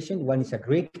 non-intubated patient. One is a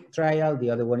Greek trial,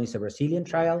 the other one is a Brazilian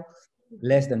trial,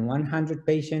 less than 100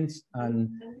 patients.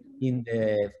 And in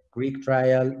the Greek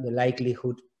trial, the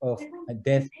likelihood of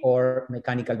death or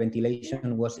mechanical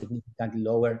ventilation was significantly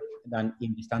lower than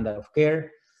in the standard of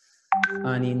care.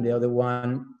 And in the other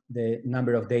one, the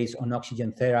number of days on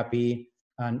oxygen therapy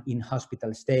and in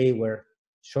hospital stay were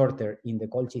shorter in the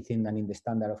colchicine than in the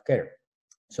standard of care.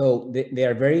 So they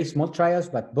are very small trials,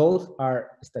 but both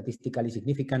are statistically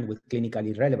significant with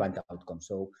clinically relevant outcomes.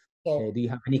 So do you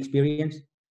have any experience?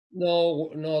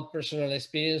 No, not personal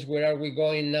experience. Where are we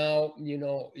going now?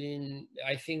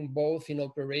 I think both in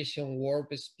Operation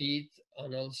Warp Speed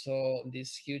and also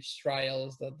these huge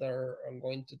trials that are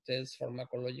going to test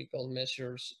pharmacological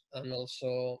measures, and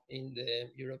also in the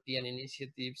European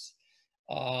initiatives,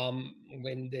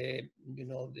 when the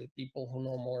people who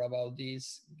know more about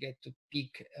this get to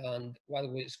pick and what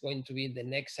is going to be the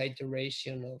next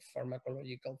iteration of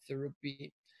pharmacological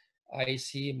therapy. I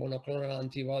see monoclonal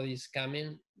antibodies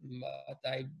coming, but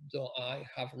I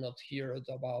have not heard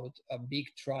about a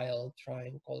big trial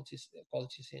trying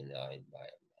colchicine.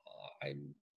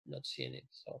 I'm not seeing it.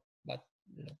 So, but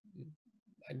you know,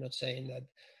 I'm not saying that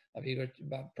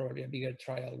but probably a bigger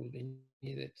trial will be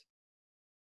needed.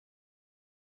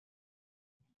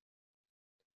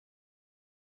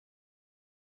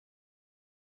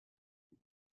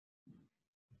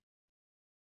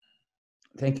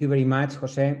 Thank you very much,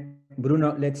 Jose.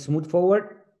 Bruno, let's move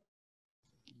forward.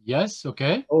 Yes,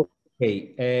 okay.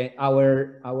 Okay,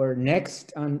 our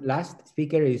next and last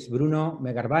speaker is Bruno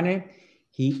Megarbane.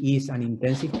 He is an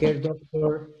intensive care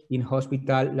doctor in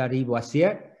Hospital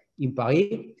Lariboisière in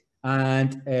Paris,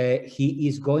 and he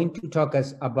is going to talk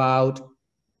us about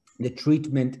the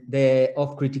treatment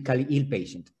of critically ill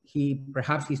patients.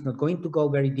 Perhaps he's not going to go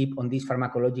very deep on these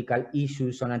pharmacological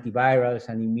issues on antivirals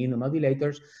and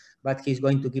immunomodulators, but he's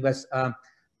going to give us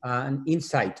an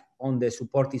insight on the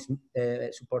supportive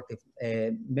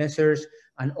measures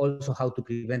and also how to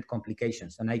prevent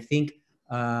complications. And I think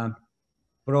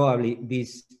probably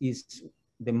this is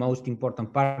the most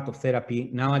important part of therapy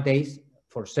nowadays.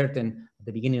 For certain, at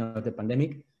the beginning of the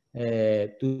pandemic,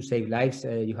 to save lives,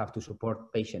 you have to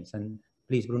support patients. And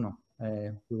please, Bruno,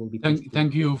 we will be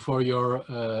Thank you for your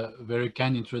very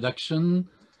kind introduction.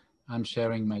 I'm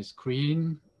sharing my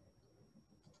screen.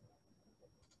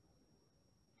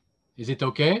 Is it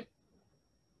okay?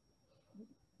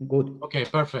 Good. Okay,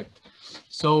 perfect.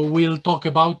 So we'll talk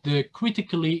about the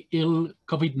critically ill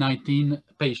COVID-19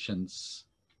 patients.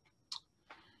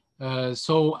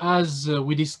 So as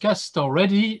we discussed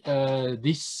already,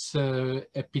 this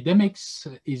epidemic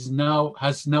has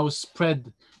now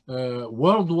spread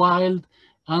worldwide,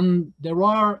 and there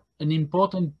are an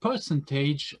important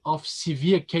percentage of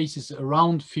severe cases,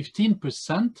 around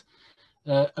 15%.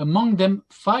 Among them,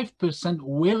 5%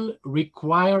 will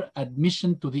require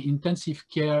admission to the intensive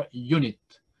care unit.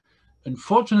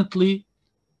 Unfortunately,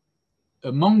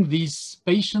 among these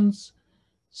patients,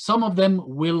 some of them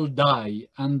will die,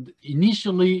 and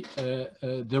initially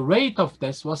the rate of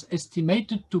death was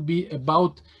estimated to be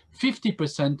about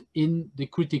 50% in the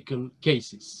critical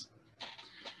cases.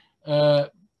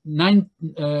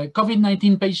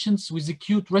 COVID-19 patients with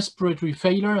acute respiratory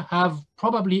failure have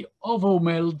probably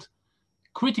overwhelmed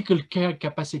critical care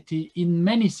capacity in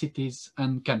many cities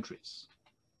and countries.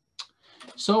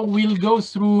 So we'll go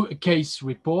through a case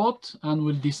report and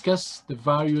we'll discuss the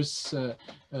various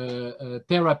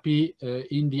therapy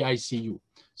in the ICU.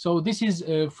 So this is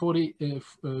a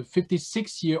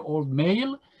 56-year-old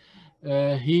male.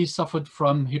 He suffered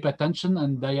from hypertension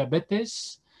and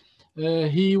diabetes.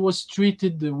 He was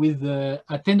treated with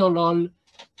atenolol,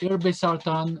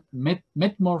 irbesartan,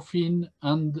 metmorphine,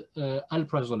 and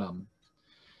alprazolam.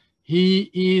 He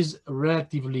is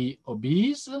relatively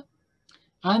obese,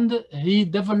 and he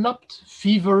developed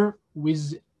fever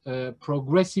with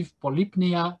progressive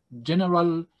polypnea,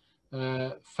 general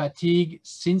fatigue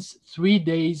since 3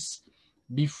 days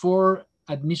before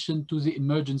admission to the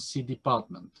emergency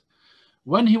department.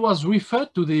 When he was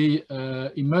referred to the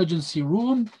emergency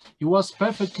room, he was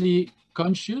perfectly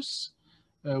conscious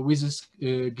with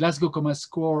a Glasgow Coma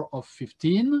score of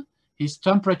 15. His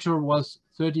temperature was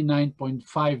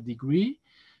 39.5 degrees.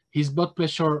 His blood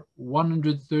pressure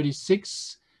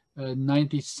 136,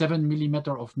 97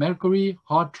 millimeter of mercury,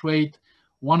 heart rate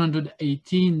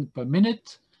 118 per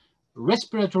minute,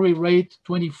 respiratory rate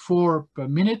 24 per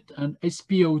minute, and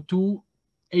SpO2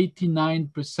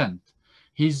 89%.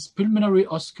 His pulmonary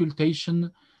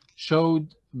auscultation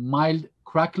showed mild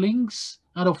cracklings,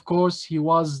 and of course he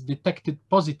was detected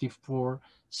positive for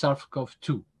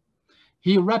SARS-CoV-2.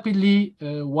 He rapidly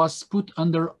was put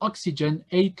under oxygen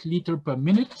 8 liters per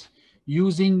minute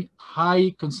using high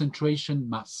concentration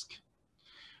mask.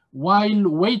 While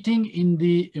waiting in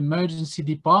the emergency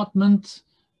department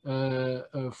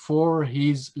for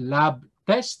his lab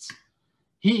tests,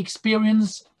 he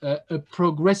experienced a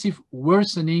progressive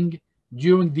worsening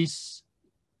during this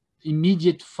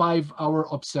immediate 5-hour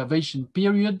observation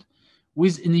period,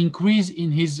 with an increase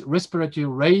in his respiratory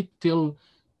rate till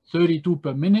 32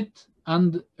 per minute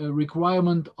and a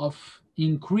requirement of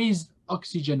increased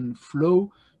oxygen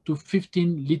flow to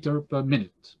 15 liters per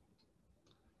minute.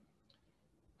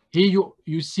 Here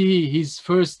you see his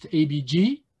first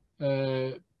ABG,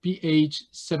 pH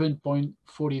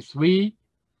 7.43,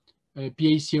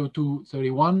 PaCO2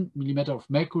 31 millimeter of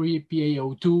mercury,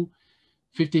 PaO2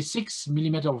 56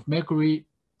 millimeter of mercury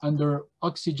under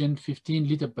oxygen 15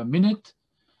 liters per minute,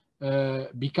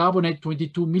 bicarbonate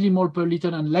 22 millimole per liter,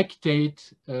 and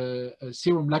lactate,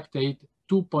 serum lactate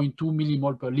 2.2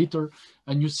 millimole per liter.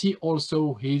 And you see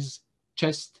also his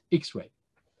chest X-ray.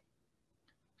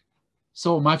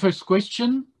 So my first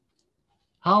question,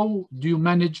 how do you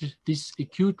manage this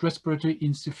acute respiratory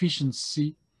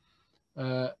insufficiency?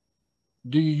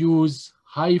 Do you use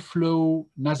high flow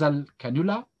nasal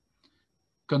cannula,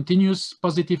 continuous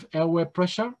positive airway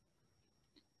pressure,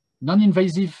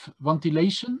 non-invasive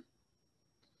ventilation?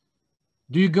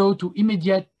 Do you go to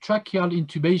immediate tracheal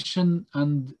intubation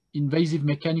and invasive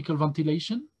mechanical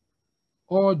ventilation?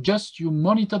 Or just you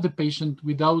monitor the patient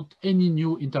without any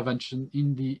new intervention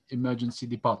in the emergency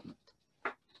department?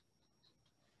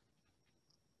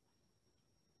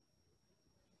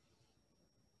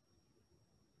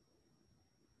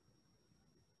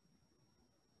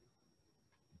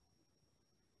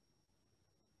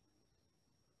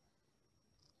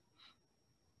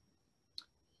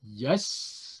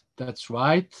 Yes, that's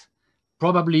right.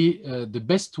 Probably the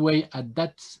best way at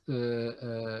that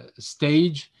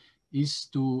stage is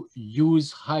to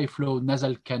use high flow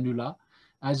nasal cannula.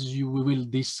 As we will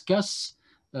discuss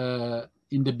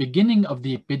in the beginning of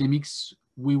the epidemics,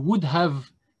 we would have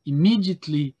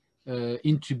immediately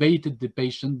intubated the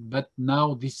patient, but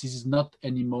now this is not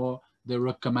anymore the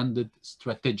recommended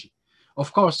strategy.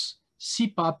 Of course,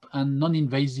 CPAP and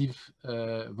non-invasive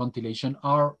ventilation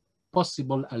are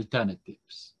possible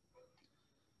alternatives.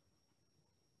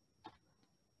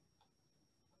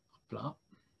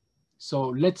 So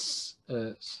let's,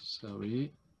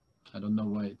 sorry, I don't know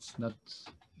why it's not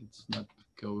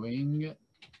going.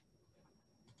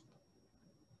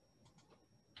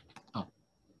 Oh.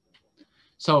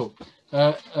 So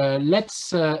let's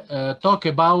talk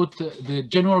about the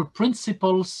general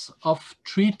principles of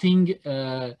treating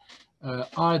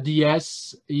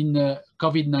RDS in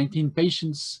COVID-19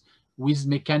 patients with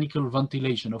mechanical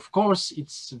ventilation. Of course,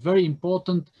 it's very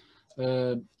important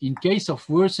in case of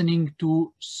worsening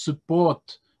to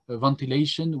support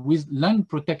ventilation with lung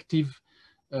protective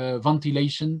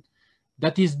ventilation.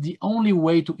 That is the only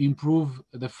way to improve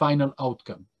the final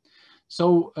outcome.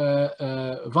 So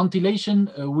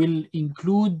ventilation will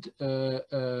include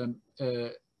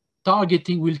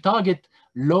target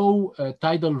low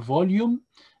tidal volume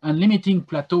and limiting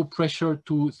plateau pressure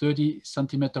to 30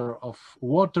 centimeters of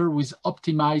water with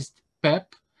optimized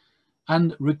PEP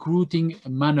and recruiting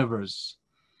maneuvers.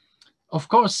 Of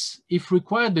course, if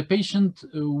required, the patient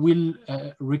will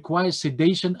require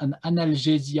sedation and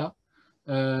analgesia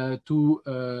to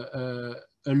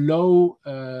allow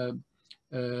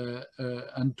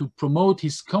and to promote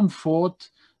his comfort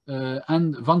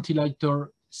and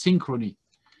ventilator synchrony.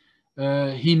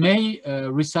 He may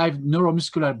receive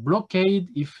neuromuscular blockade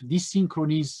if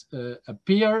dysynchronies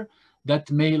appear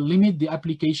that may limit the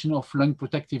application of lung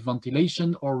protective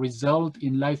ventilation or result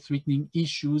in life-threatening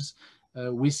issues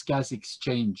with gas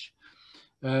exchange.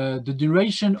 The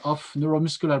duration of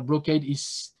neuromuscular blockade is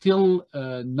still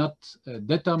not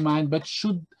determined, but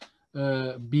should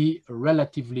be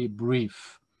relatively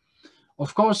brief.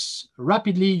 Of course,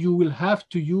 rapidly you will have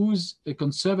to use a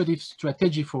conservative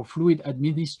strategy for fluid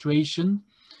administration,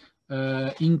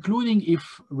 including,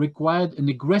 if required, an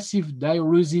aggressive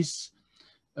diuresis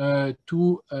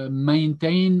to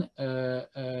maintain,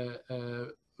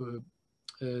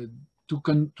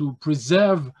 to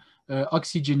preserve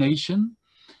oxygenation,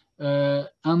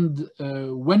 and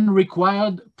when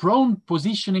required, prone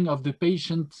positioning of the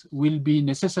patient will be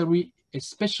necessary,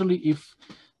 especially if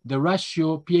the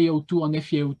ratio PaO2 on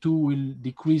FeO2 will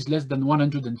decrease less than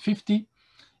 150,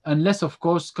 unless, of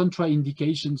course,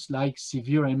 contraindications like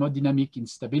severe hemodynamic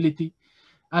instability.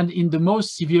 And in the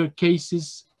most severe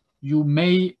cases, you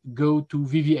may go to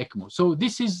VV-ECMO. So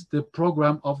this is the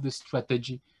program of the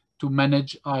strategy to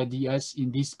manage RDS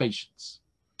in these patients.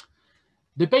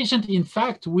 The patient, in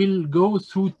fact, will go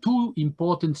through two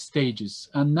important stages.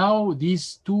 And now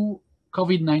these two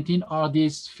COVID-19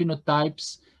 RDS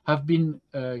phenotypes have been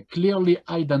clearly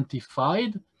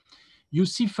identified. You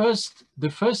see first, the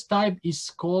first type is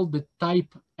called the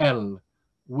type L,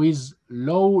 with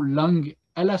low lung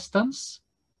elastance,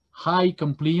 high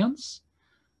compliance,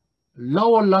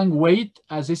 lower lung weight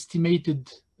as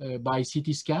estimated by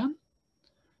CT scan,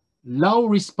 low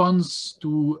response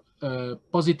to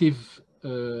positive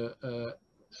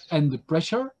end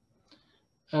pressure,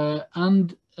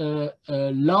 and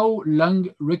low lung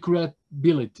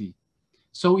recruitability.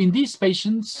 So in these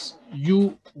patients,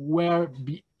 you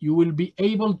will be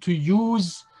able to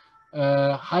use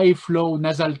high flow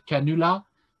nasal cannula,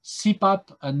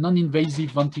 CPAP, and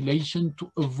non-invasive ventilation to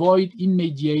avoid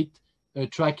immediate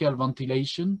tracheal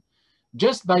ventilation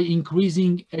just by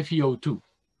increasing FeO2.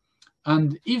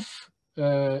 And if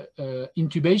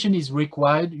intubation is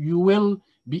required, you will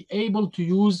be able to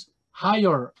use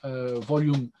higher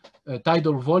volume,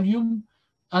 tidal volume,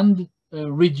 and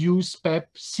reduce PEP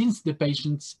since the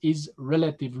patient is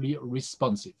relatively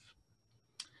responsive.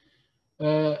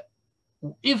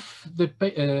 If the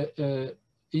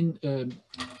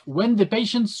when the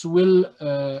patients will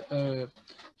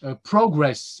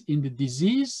progress in the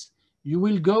disease, you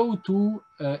will go to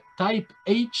type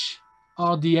H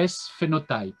RDS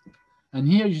phenotype. And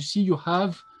here you see you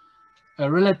have a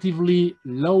relatively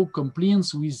low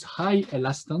compliance with high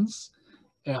elastance,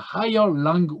 a higher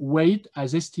lung weight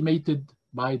as estimated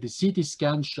by the CT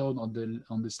scan shown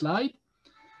on the slide,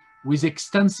 with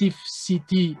extensive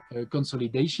CT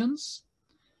consolidations.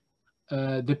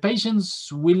 The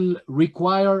patients will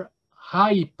require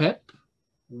high PEP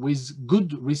with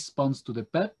good response to the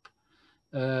PEP,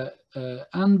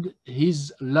 and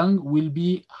his lung will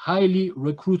be highly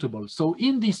recruitable. So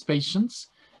in these patients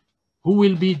who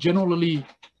will be generally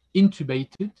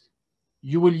intubated,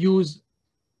 you will use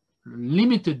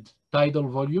limited tidal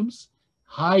volumes,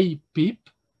 high PEEP,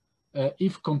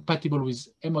 if compatible with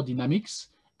hemodynamics,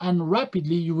 and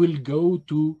rapidly you will go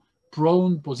to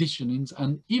prone positionings,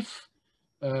 and if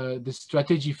the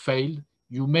strategy failed,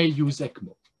 you may use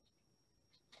ECMO.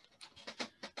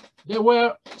 There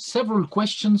were several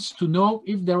questions to know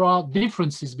if there are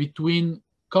differences between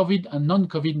COVID and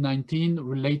non-COVID-19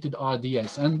 related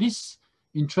RDS. And this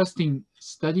interesting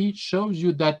study shows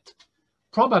you that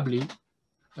probably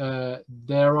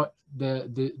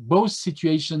both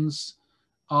situations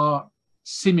are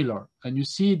similar. And you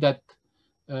see that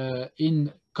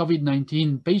in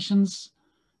COVID-19 patients,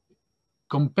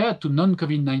 compared to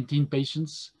non-COVID-19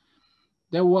 patients,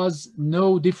 there was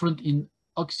no difference in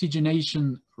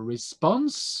oxygenation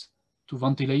response to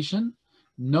ventilation,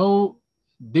 no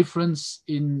difference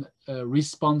in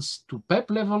response to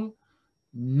PEP level,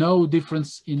 no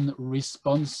difference in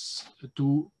response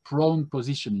to prone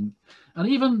positioning. And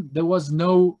even there was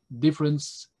no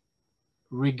difference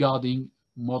regarding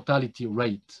mortality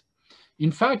rate.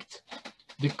 In fact,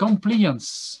 the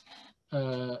compliance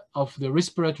of the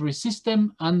respiratory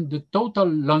system and the total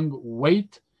lung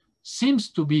weight seems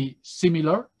to be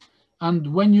similar.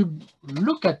 And when you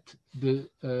look at the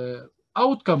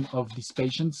outcome of these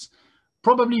patients,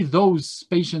 probably those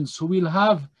patients who will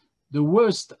have the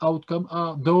worst outcome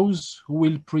are those who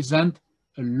will present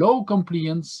a low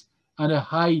compliance and a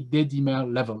high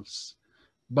D-dimer levels.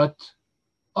 But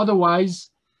otherwise,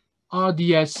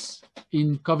 RDS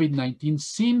in COVID-19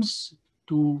 seems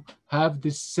to have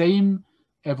the same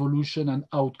evolution and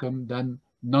outcome than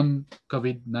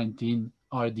non-COVID-19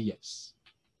 RDS.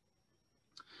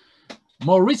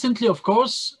 More recently, of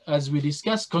course, as we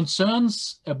discussed,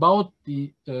 concerns about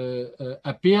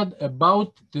appeared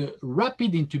about the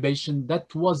rapid intubation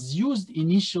that was used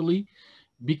initially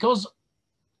because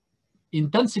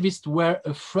intensivists were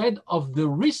afraid of the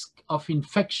risk of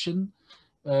infection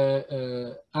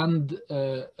and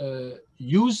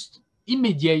used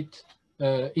immediate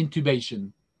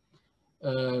intubation.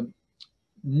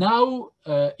 Now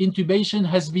intubation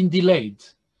has been delayed.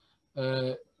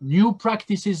 New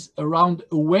practices around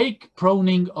awake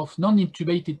proning of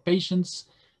non-intubated patients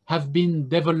have been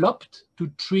developed to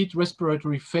treat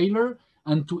respiratory failure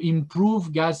and to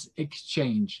improve gas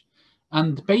exchange.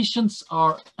 And patients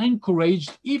are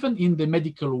encouraged, even in the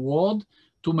medical ward,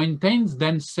 to maintain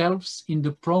themselves in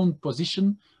the prone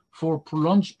position for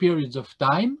prolonged periods of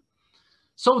time,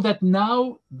 so that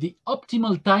now the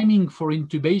optimal timing for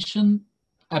intubation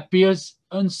appears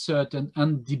uncertain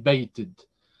and debated.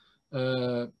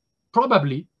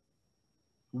 Probably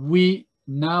we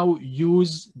now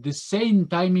use the same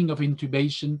timing of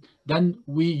intubation than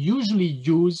we usually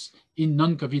use in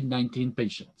non-COVID-19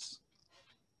 patients.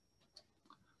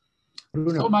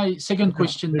 Bruno, so my second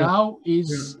question now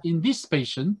is, in this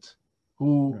patient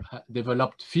who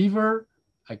developed fever,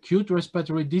 acute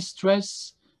respiratory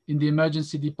distress in the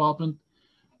emergency department,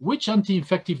 which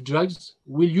anti-infective drugs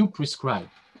will you prescribe?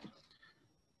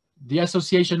 The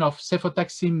association of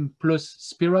cefotaxime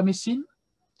plus spiramycin,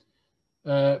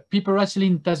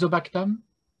 piperacillin tazobactam,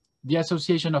 the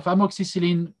association of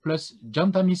amoxicillin plus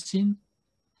gentamicin,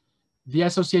 the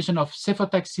association of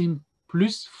cefotaxime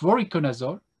plus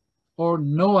voriconazole, or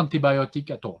no antibiotic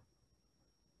at all.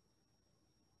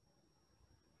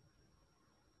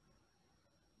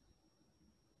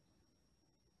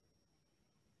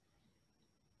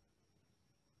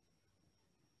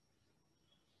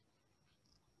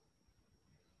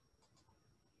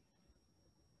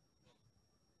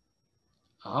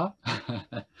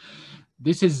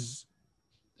 This is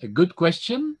a good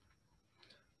question.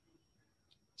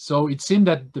 So it seems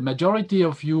that the majority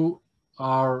of you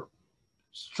are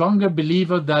stronger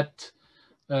believer that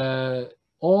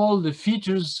all the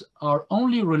features are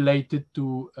only related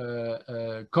to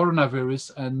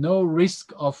coronavirus and no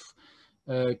risk of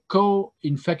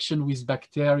co-infection with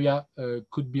bacteria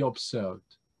could be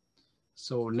observed.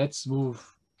 So let's move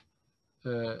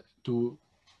to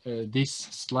this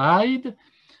slide.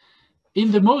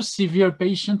 In the most severe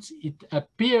patients, it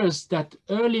appears that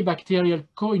early bacterial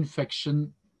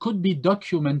co-infection could be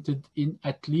documented in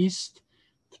at least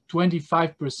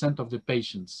 25% of the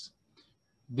patients.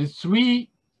 The three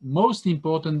most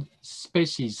important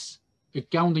species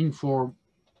accounting for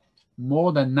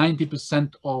more than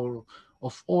 90%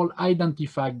 of all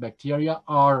identified bacteria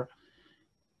are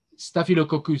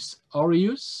Staphylococcus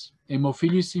aureus,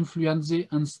 Haemophilus influenzae,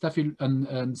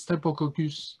 and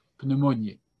Streptococcus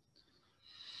pneumoniae.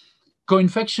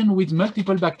 Co-infection with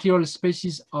multiple bacterial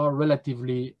species are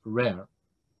relatively rare.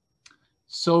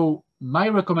 So my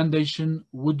recommendation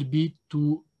would be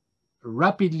to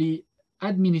rapidly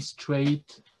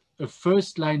administrate a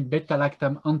first-line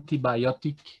beta-lactam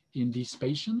antibiotic in this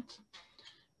patient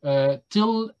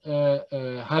till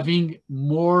having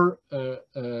more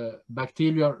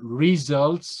bacterial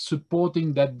results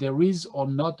supporting that there is or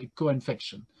not a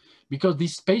co-infection. Because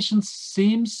this patient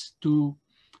seems to,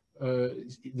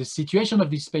 the situation of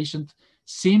this patient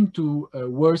seemed to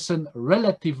worsen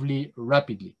relatively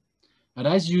rapidly. And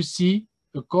as you see,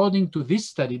 according to this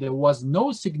study, there was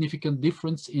no significant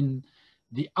difference in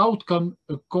the outcome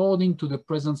according to the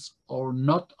presence or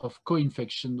not of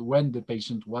co-infection when the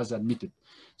patient was admitted.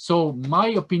 So my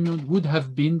opinion would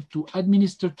have been to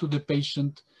administer to the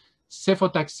patient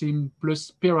cefotaxime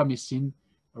plus pyramicin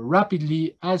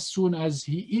rapidly as soon as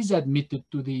he is admitted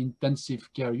to the intensive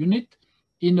care unit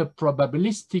in a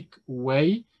probabilistic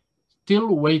way,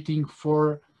 still waiting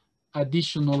for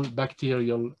additional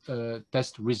bacterial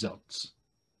test results.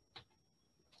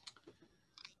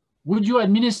 Would you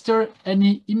administer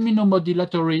any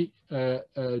immunomodulatory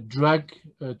drug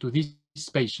to this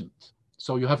patient?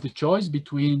 So you have the choice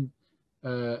between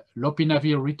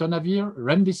lopinavir, ritonavir,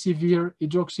 remdesivir,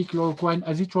 hydroxychloroquine,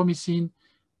 azithromycin,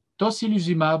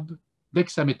 tocilizumab,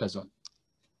 dexamethasone.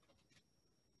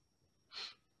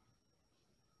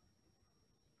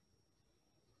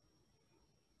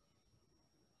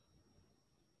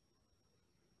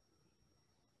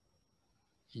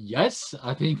 Yes,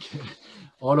 I think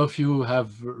all of you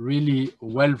have really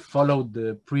well followed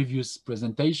the previous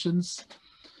presentations.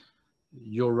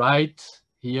 You're right.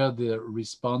 Here the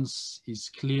response is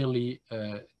clearly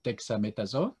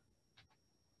dexamethasone.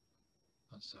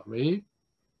 Sorry.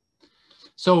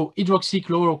 So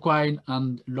hydroxychloroquine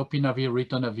and lopinavir,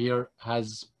 ritonavir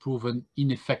has proven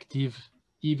ineffective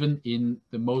even in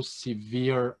the most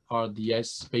severe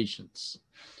RDS patients.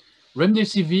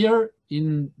 Remdesivir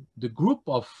in the group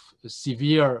of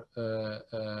severe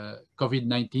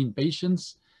COVID-19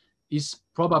 patients is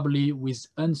probably with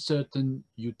uncertain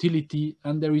utility,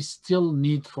 and there is still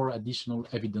need for additional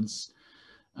evidence.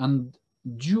 And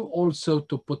due also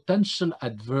to potential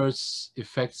adverse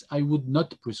effects, I would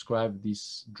not prescribe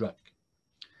this drug.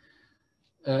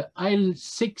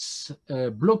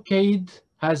 IL-6 blockade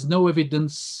has no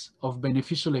evidence of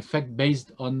beneficial effect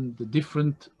based on the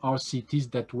different RCTs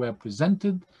that were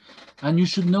presented. And you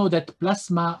should know that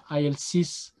plasma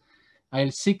IL-6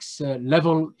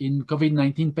 level in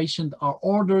COVID-19 patients are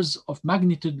orders of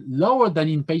magnitude lower than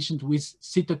in patients with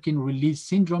cytokine release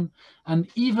syndrome and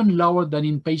even lower than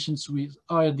in patients with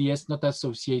RDS not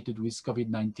associated with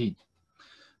COVID-19.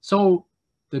 So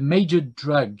the major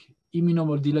drug,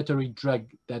 immunomodulatory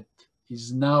drug that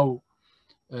is now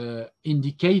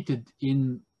indicated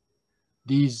in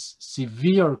these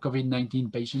severe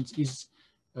COVID-19 patients is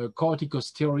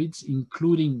corticosteroids,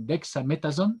 including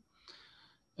dexamethasone.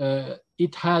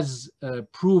 It has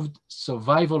proved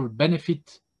survival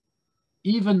benefit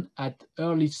even at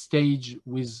early stage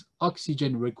with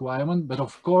oxygen requirement, but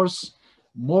of course,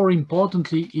 more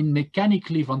importantly, in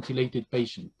mechanically ventilated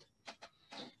patients.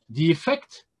 The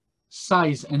effect,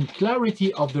 size, and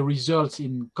clarity of the results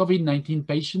in COVID-19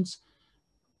 patients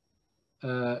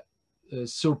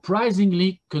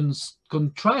surprisingly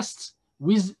contrasts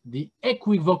with the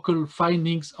equivocal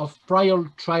findings of prior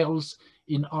trials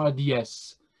in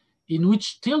RDS, in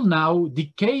which till now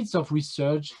decades of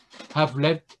research have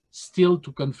led still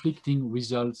to conflicting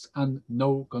results and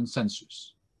no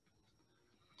consensus.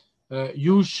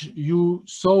 You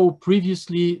saw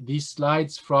previously these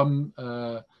slides from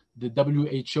the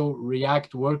WHO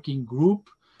REACT working group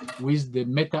with the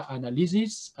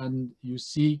meta-analysis, and you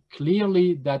see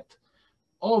clearly that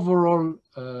overall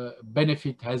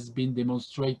benefit has been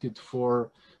demonstrated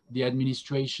for the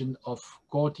administration of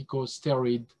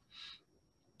corticosteroid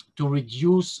to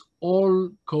reduce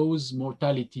all-cause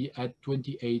mortality at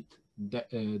 28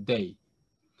 day.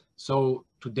 So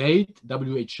to date,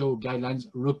 WHO guidelines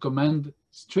recommend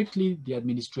strictly the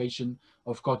administration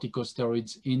of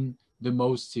corticosteroids in the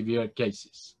most severe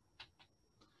cases.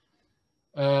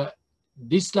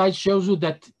 This slide shows you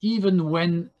that even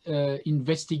when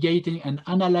investigating and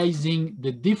analyzing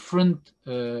the different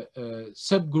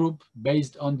subgroup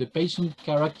based on the patient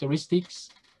characteristics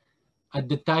at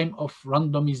the time of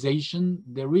randomization,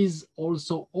 there is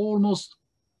also almost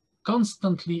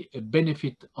constantly a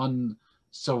benefit on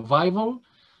survival.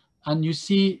 And you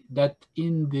see that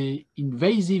in the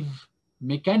invasive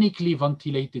mechanically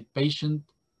ventilated patient,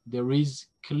 there is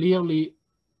clearly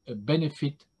a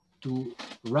benefit to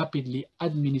rapidly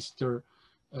administer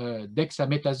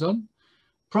dexamethasone.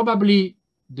 Probably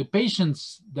the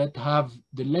patients that have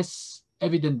the less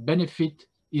evident benefit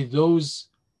is those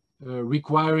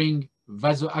requiring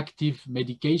vasoactive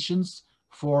medications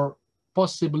for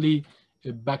possibly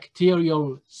a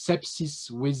bacterial sepsis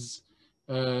with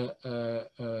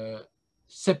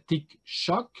septic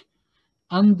shock,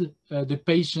 and the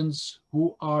patients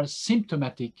who are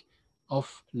symptomatic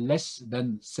of less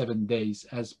than 7 days,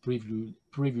 as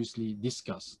previously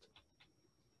discussed.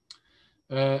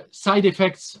 Side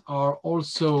effects are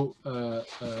also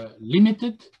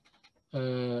limited,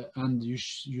 and you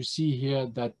see here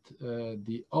that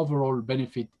the overall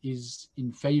benefit is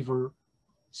in favor,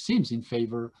 seems in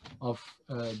favor of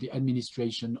the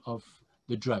administration of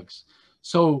the drugs.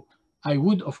 So I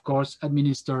would, of course,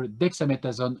 administer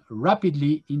dexamethasone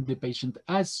rapidly in the patient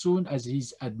as soon as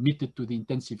he's admitted to the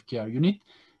intensive care unit,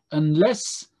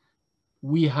 unless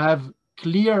we have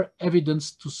clear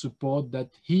evidence to support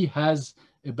that he has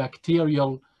a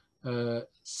bacterial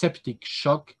septic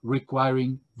shock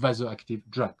requiring vasoactive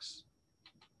drugs.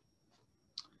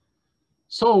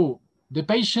 So the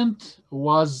patient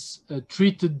was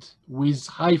treated with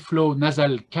high-flow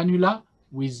nasal cannula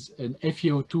with an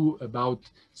FeO2 about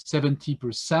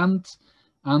 70%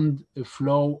 and a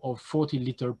flow of 40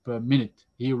 liters per minute.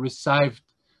 He received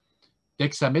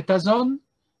dexamethasone,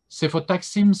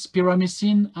 cefotaxime,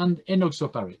 spiramycin, and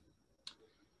enoxaparin.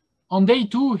 On day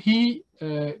 2, he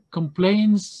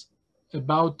complains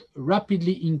about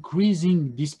rapidly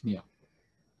increasing dyspnea.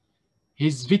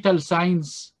 His vital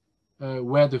signs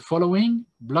were the following: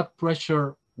 blood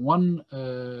pressure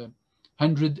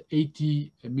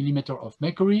 180 millimeter of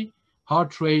mercury,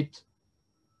 heart rate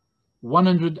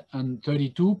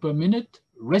 132 per minute,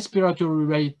 respiratory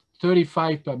rate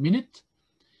 35 per minute,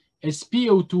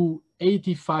 SpO2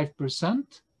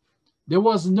 85%. There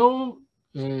was no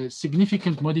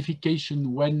significant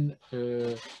modification when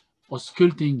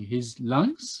ausculting his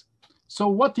lungs. So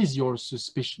what is your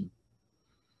suspicion?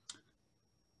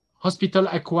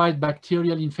 Hospital-acquired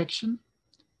bacterial infection,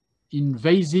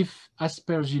 invasive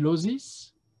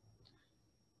aspergillosis,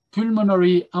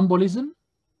 pulmonary embolism,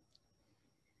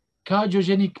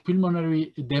 cardiogenic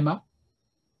pulmonary edema,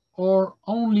 or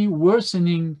only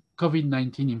worsening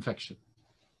COVID-19 infection?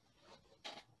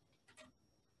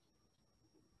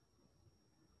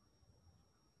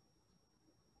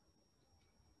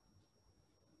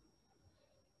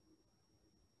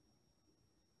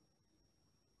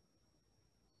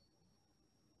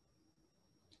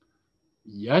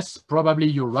 Yes, probably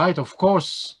you're right. Of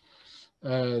course,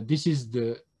 this is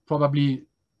probably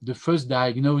the first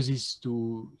diagnosis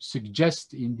to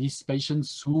suggest in these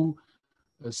patients who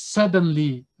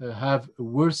suddenly have a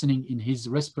worsening in his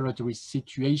respiratory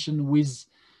situation with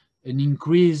an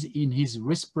increase in his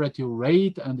respiratory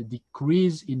rate and a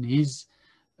decrease in his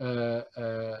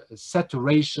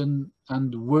saturation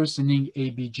and worsening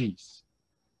ABGs.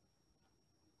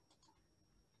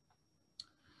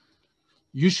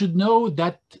 You should know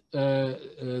that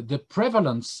the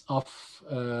prevalence of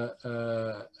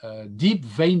deep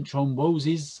vein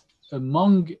thrombosis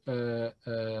among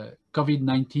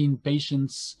COVID-19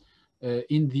 patients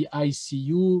in the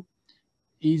ICU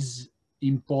is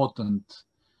important.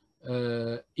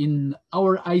 In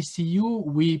our ICU,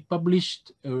 we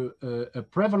published a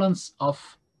prevalence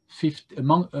of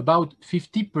among about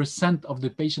 50% of the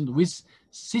patients with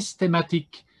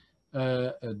systematic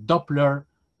Doppler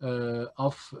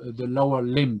of the lower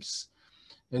limbs.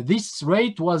 This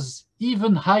rate was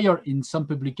even higher in some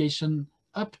publication,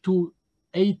 up to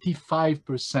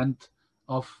 85%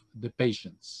 of the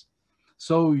patients.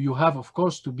 So you have, of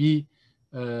course, to be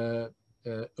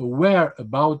aware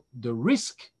about the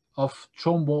risk of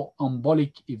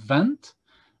thromboembolic event.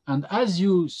 And as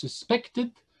you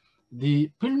suspected,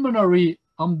 the pulmonary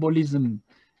embolism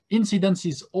incidence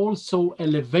is also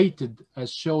elevated,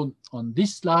 as shown on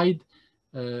this slide.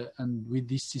 And with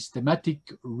this systematic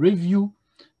review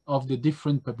of the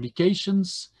different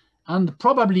publications, and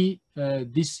probably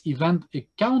this event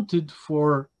accounted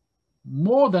for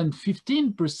more than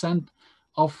 15%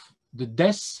 of the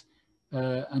deaths,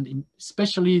 and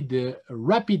especially the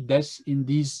rapid deaths in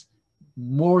these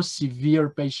more severe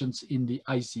patients in the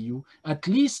ICU, at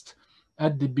least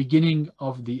at the beginning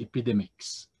of the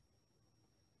epidemics.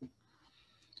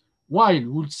 Why,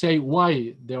 would say,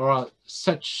 why there are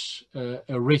such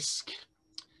a risk?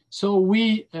 So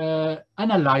we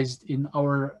analyzed in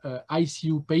our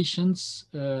ICU patients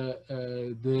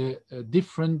the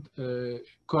different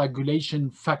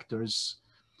coagulation factors.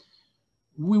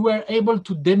 We were able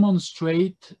to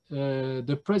demonstrate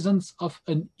the presence of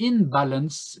an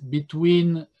imbalance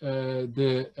between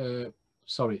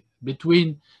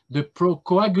between the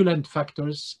procoagulant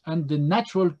factors and the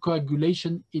natural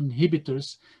coagulation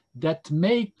inhibitors that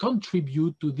may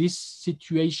contribute to this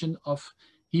situation of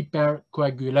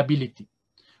hypercoagulability.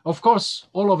 Of course,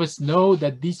 all of us know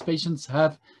that these patients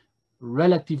have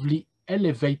relatively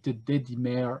elevated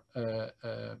D-dimer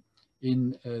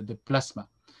in the plasma.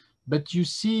 But you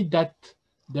see that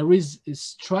there is a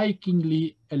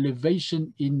strikingly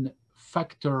elevation in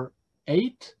factor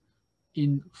 8,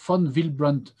 in von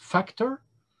Willebrand factor,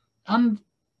 and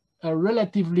a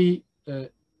relatively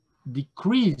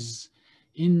decrease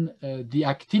in the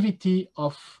activity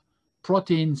of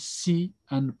protein C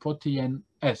and protein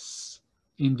S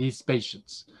in these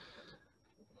patients.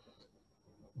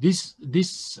 This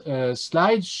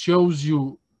slide shows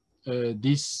you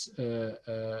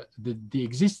the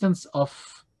existence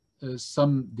of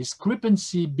some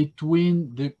discrepancy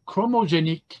between the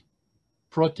chromogenic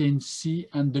protein C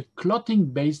and the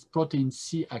clotting-based protein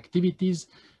C activities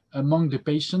among the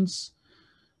patients,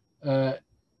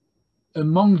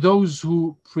 among those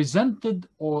who presented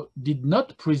or did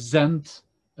not present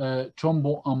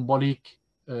thromboembolic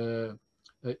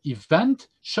event,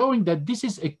 showing that this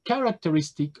is a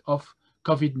characteristic of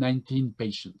COVID-19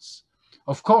 patients.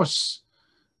 Of course,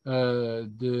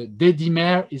 the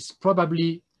D-dimer is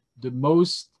probably the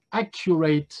most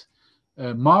accurate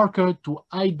marker to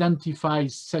identify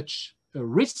such a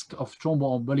risk of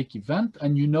thromboembolic event,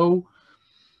 and you know,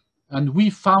 and we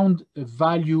found a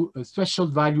value, a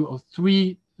threshold value of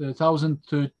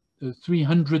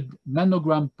 3,300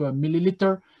 nanogram per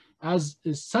milliliter as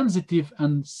a sensitive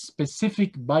and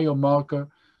specific biomarker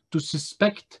to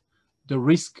suspect the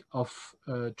risk of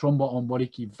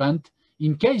thromboembolic event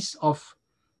in case of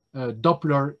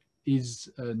Doppler is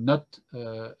not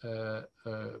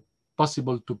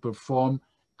possible to perform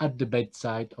at the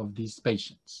bedside of these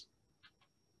patients.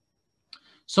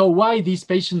 So why these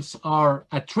patients are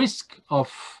at risk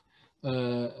of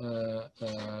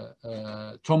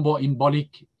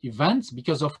thromboembolic events?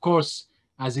 Because of course,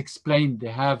 as explained,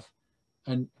 they have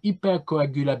an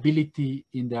hypercoagulability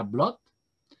in their blood.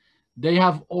 They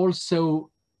have also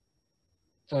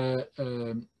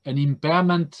an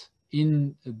impairment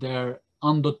in their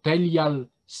endothelial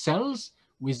cells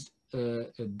with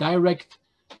direct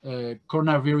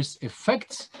coronavirus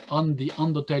effects on the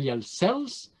endothelial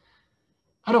cells.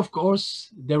 And of course,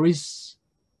 there is,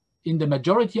 in the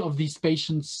majority of these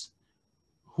patients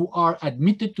who are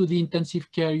admitted to the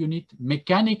intensive care unit,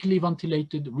 mechanically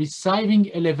ventilated,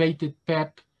 receiving elevated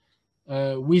PEP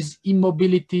with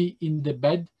immobility in the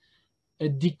bed, a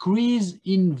decrease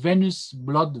in venous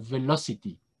blood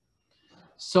velocity.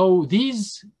 So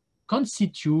these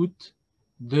constitute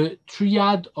the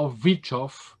triad of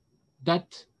Virchow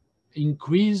that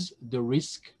increase the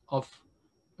risk of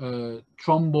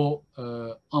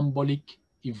thromboembolic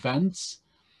events,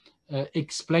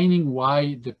 explaining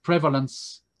why the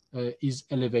prevalence is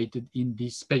elevated in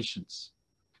these patients.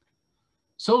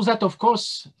 So that, of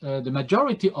course, the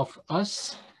majority of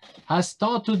us has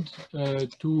started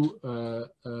to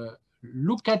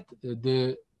look at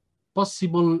the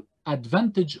possible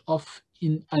advantage of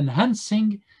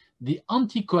enhancing the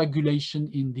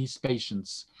anticoagulation in these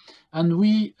patients. And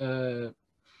we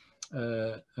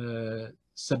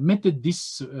submitted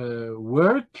this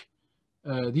work,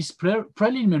 this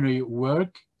preliminary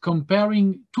work,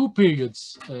 comparing two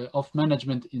periods of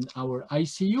management in our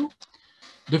ICU.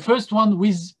 The first one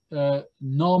with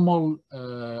normal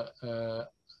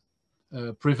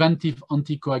preventive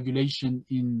anticoagulation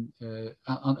in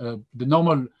the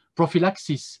normal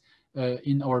prophylaxis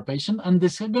in our patient, and the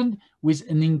second with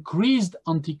an increased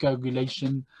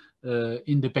anticoagulation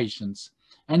in the patients.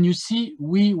 And you see,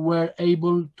 we were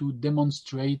able to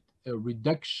demonstrate a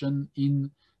reduction in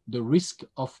the risk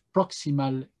of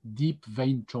proximal deep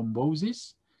vein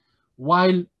thrombosis,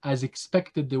 while, as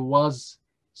expected, there was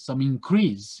some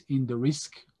increase in the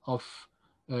risk of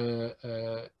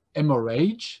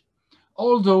hemorrhage,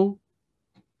 although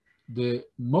the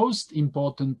most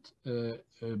important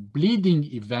bleeding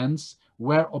events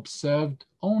were observed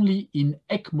only in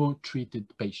ECMO-treated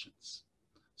patients.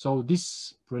 So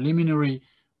this preliminary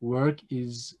work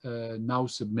is now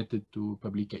submitted to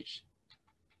publication.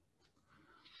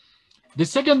 The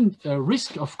second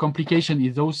risk of complication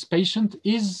in those patients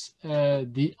is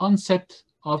the onset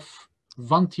of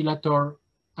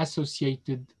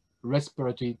ventilator-associated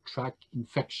respiratory tract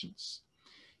infections.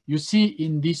 You see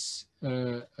in this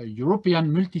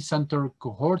European multi-center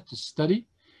cohort study,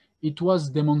 it was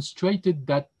demonstrated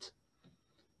that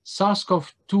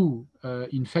SARS-CoV-2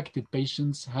 infected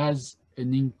patients has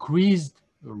an increased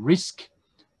risk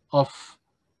of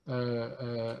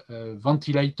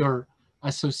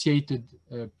ventilator-associated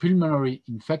pulmonary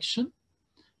infection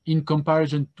in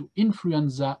comparison to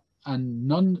influenza and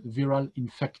non-viral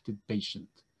infected patient.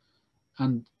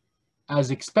 And as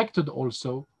expected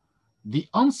also, the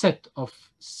onset of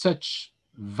such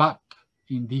VAP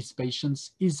in these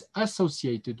patients is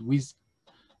associated with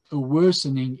a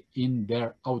worsening in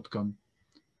their outcome,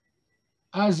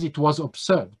 as it was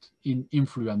observed in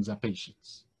influenza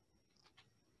patients.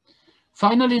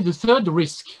 Finally, the third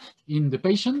risk in the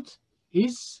patient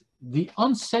is the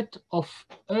onset of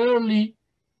early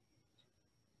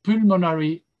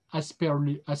pulmonary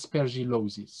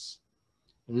aspergillosis,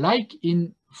 like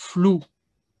in flu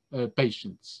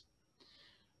patients.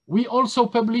 We also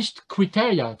published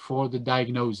criteria for the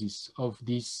diagnosis of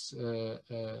this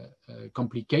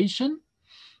complication,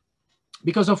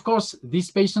 because of course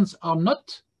these patients are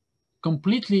not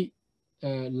completely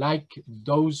like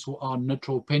those who are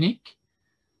neutropenic,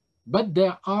 but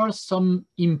there are some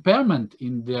impairment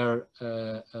in their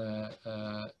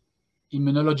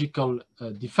immunological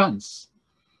defense.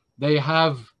 They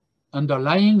have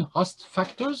underlying host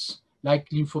factors like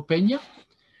lymphopenia.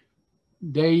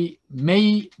 They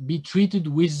may be treated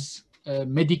with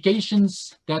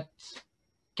medications that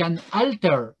can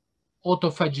alter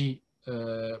autophagy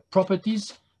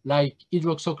properties like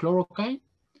hydroxychloroquine.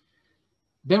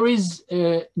 There is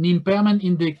an impairment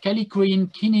in the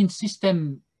kallikrein-kinin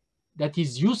system that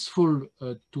is useful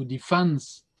to defend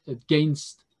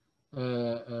against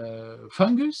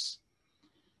fungus.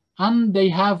 And they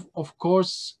have, of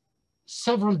course,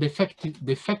 several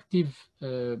defective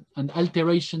and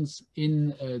alterations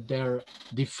in their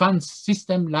defense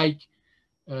system, like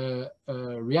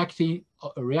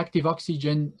reactive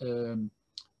oxygen, an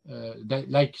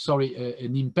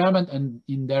impairment and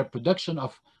in their production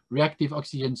of reactive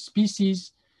oxygen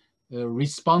species,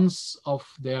 response of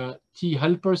their T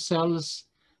helper cells,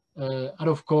 and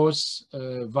of course,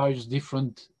 various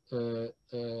different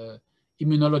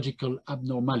immunological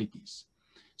abnormalities.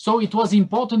 So it was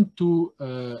important to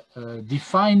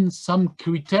define some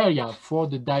criteria for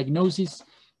the diagnosis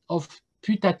of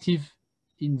putative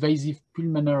invasive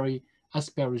pulmonary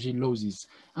aspergillosis.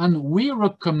 And we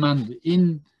recommend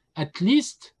in at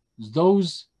least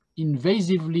those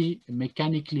invasively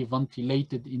mechanically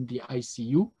ventilated in the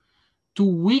ICU to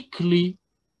weekly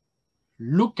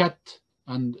look at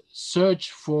and search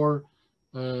for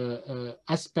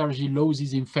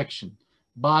aspergillosis infection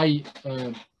by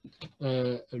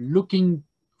looking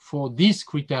for these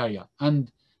criteria,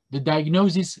 and the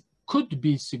diagnosis could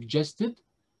be suggested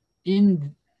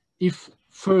if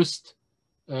first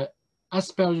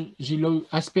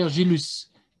aspergillus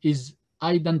is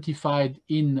identified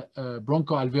in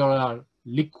bronchoalveolar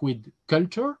liquid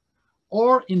culture,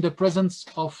 or in the presence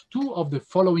of two of the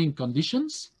following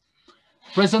conditions: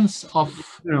 presence of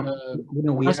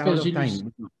aspergillus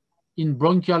in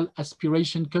bronchial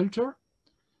aspiration culture,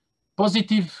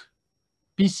 positive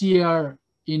PCR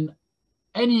in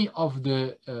any of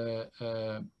the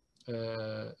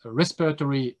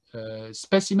respiratory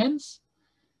specimens,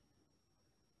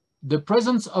 the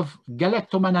presence of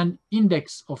galactomannan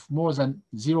index of more than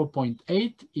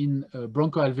 0.8 in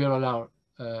bronchoalveolar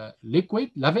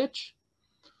liquid lavage,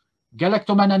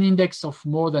 galactomannan index of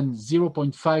more than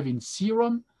 0.5 in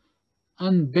serum,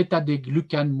 and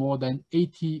beta-glucan more than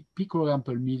 80 picogram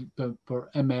per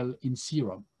ml in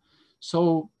serum.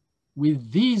 So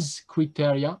with these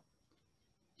criteria,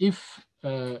 if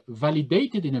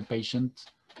validated in a patient,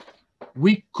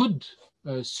 we could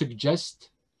suggest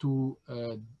to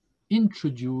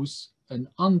introduce an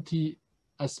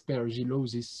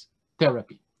anti-aspergillosis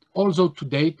therapy. Although to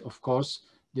date, of course,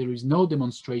 there is no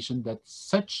demonstration that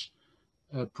such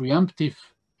preemptive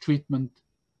treatment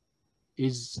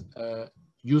is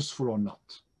useful or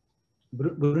not.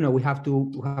 Bruno, we have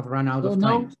run out of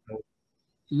time. So.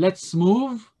 Let's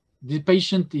move. The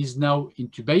patient is now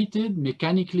intubated,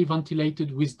 mechanically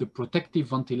ventilated with the protective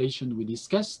ventilation we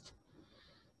discussed.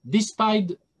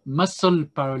 Despite muscle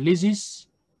paralysis,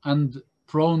 and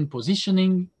prone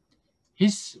positioning,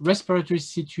 his respiratory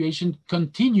situation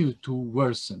continued to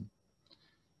worsen,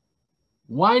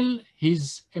 while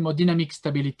his hemodynamic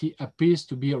stability appears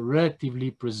to be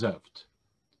relatively preserved.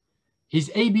 His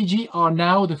ABG are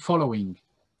now the following: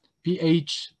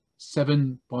 pH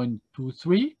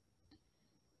 7.23,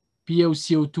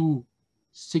 PaCO2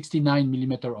 69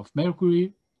 millimeter of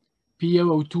mercury,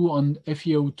 PaO2 on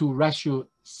FeO2 ratio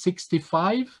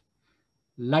 65,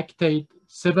 lactate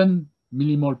 7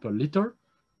 millimole per liter.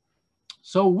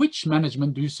 So which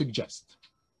management do you suggest?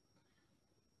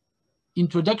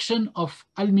 Introduction of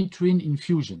almitrine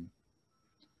infusion,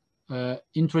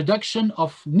 introduction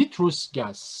of nitrous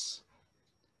gas,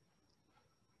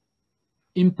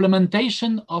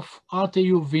 implementation of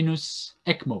arteriovenous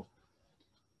ECMO,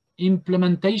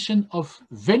 implementation of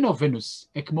veno-venous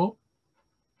ECMO,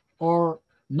 or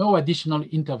no additional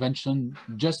intervention,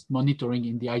 just monitoring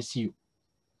in the ICU?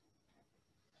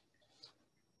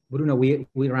 Bruno, we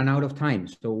ran out of time,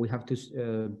 so we have to...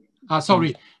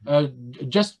 Sorry,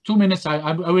 just 2 minutes,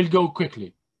 I will go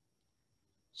quickly.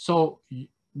 So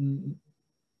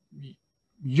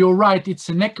you're right, it's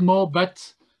an ECMO,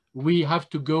 but we have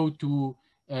to go to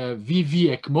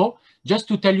VV ECMO. Just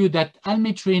to tell you that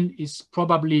almitrine is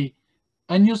probably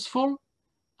unuseful.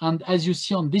 And as you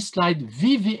see on this slide,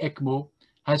 VV ECMO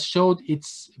has showed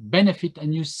its benefit.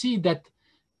 And you see that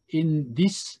in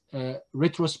this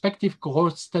retrospective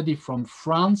cohort study from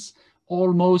France,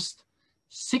 almost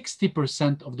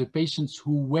 60% of the patients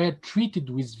who were treated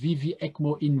with VV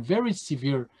ECMO in very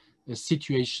severe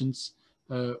situations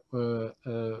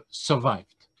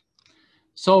survived.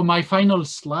 So my final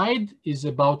slide is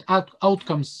about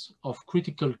outcomes of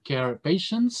critical care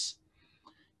patients.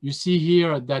 You see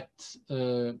here that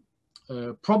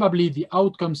probably the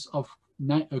outcomes of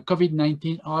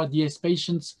COVID-19 RDS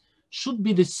patients should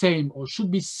be the same or should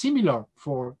be similar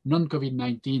for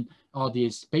non-COVID-19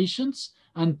 RDS patients,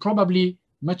 and probably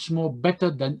much more better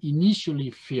than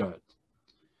initially feared.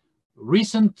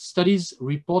 Recent studies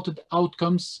reported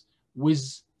outcomes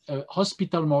with a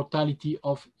hospital mortality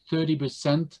of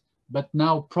 30%, but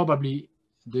now probably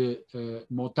the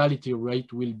mortality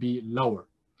rate will be lower.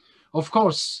 Of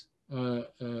course,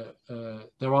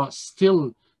 there are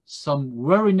still some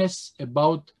wariness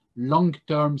about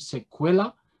long-term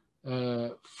sequelae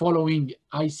following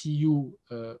ICU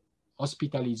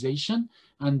hospitalization,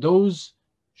 and those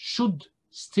should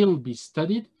still be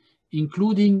studied,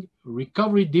 including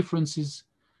recovery differences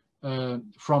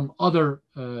from other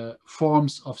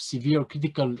forms of severe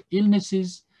critical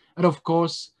illnesses. And of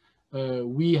course,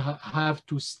 we have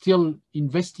to still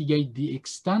investigate the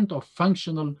extent of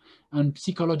functional and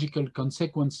psychological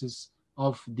consequences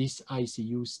of this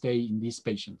ICU stay in these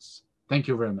patients. Thank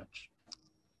you very much.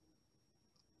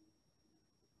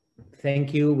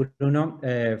 Thank you, Bruno,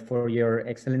 for your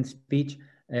excellent speech.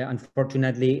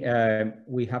 Unfortunately,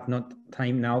 we have not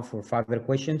time now for further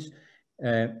questions.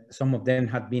 Some of them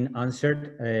have been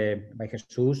answered by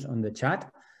Jesus on the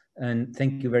chat. And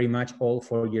thank you very much all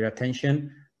for your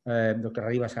attention. Dr.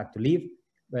 Rivas had to leave,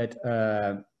 but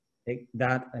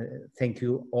thank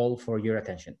you all for your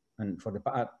attention, and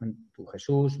and to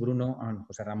Jesus, Bruno, and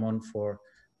Jose Ramon for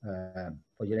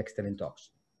your excellent talks.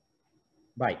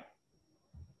 Bye.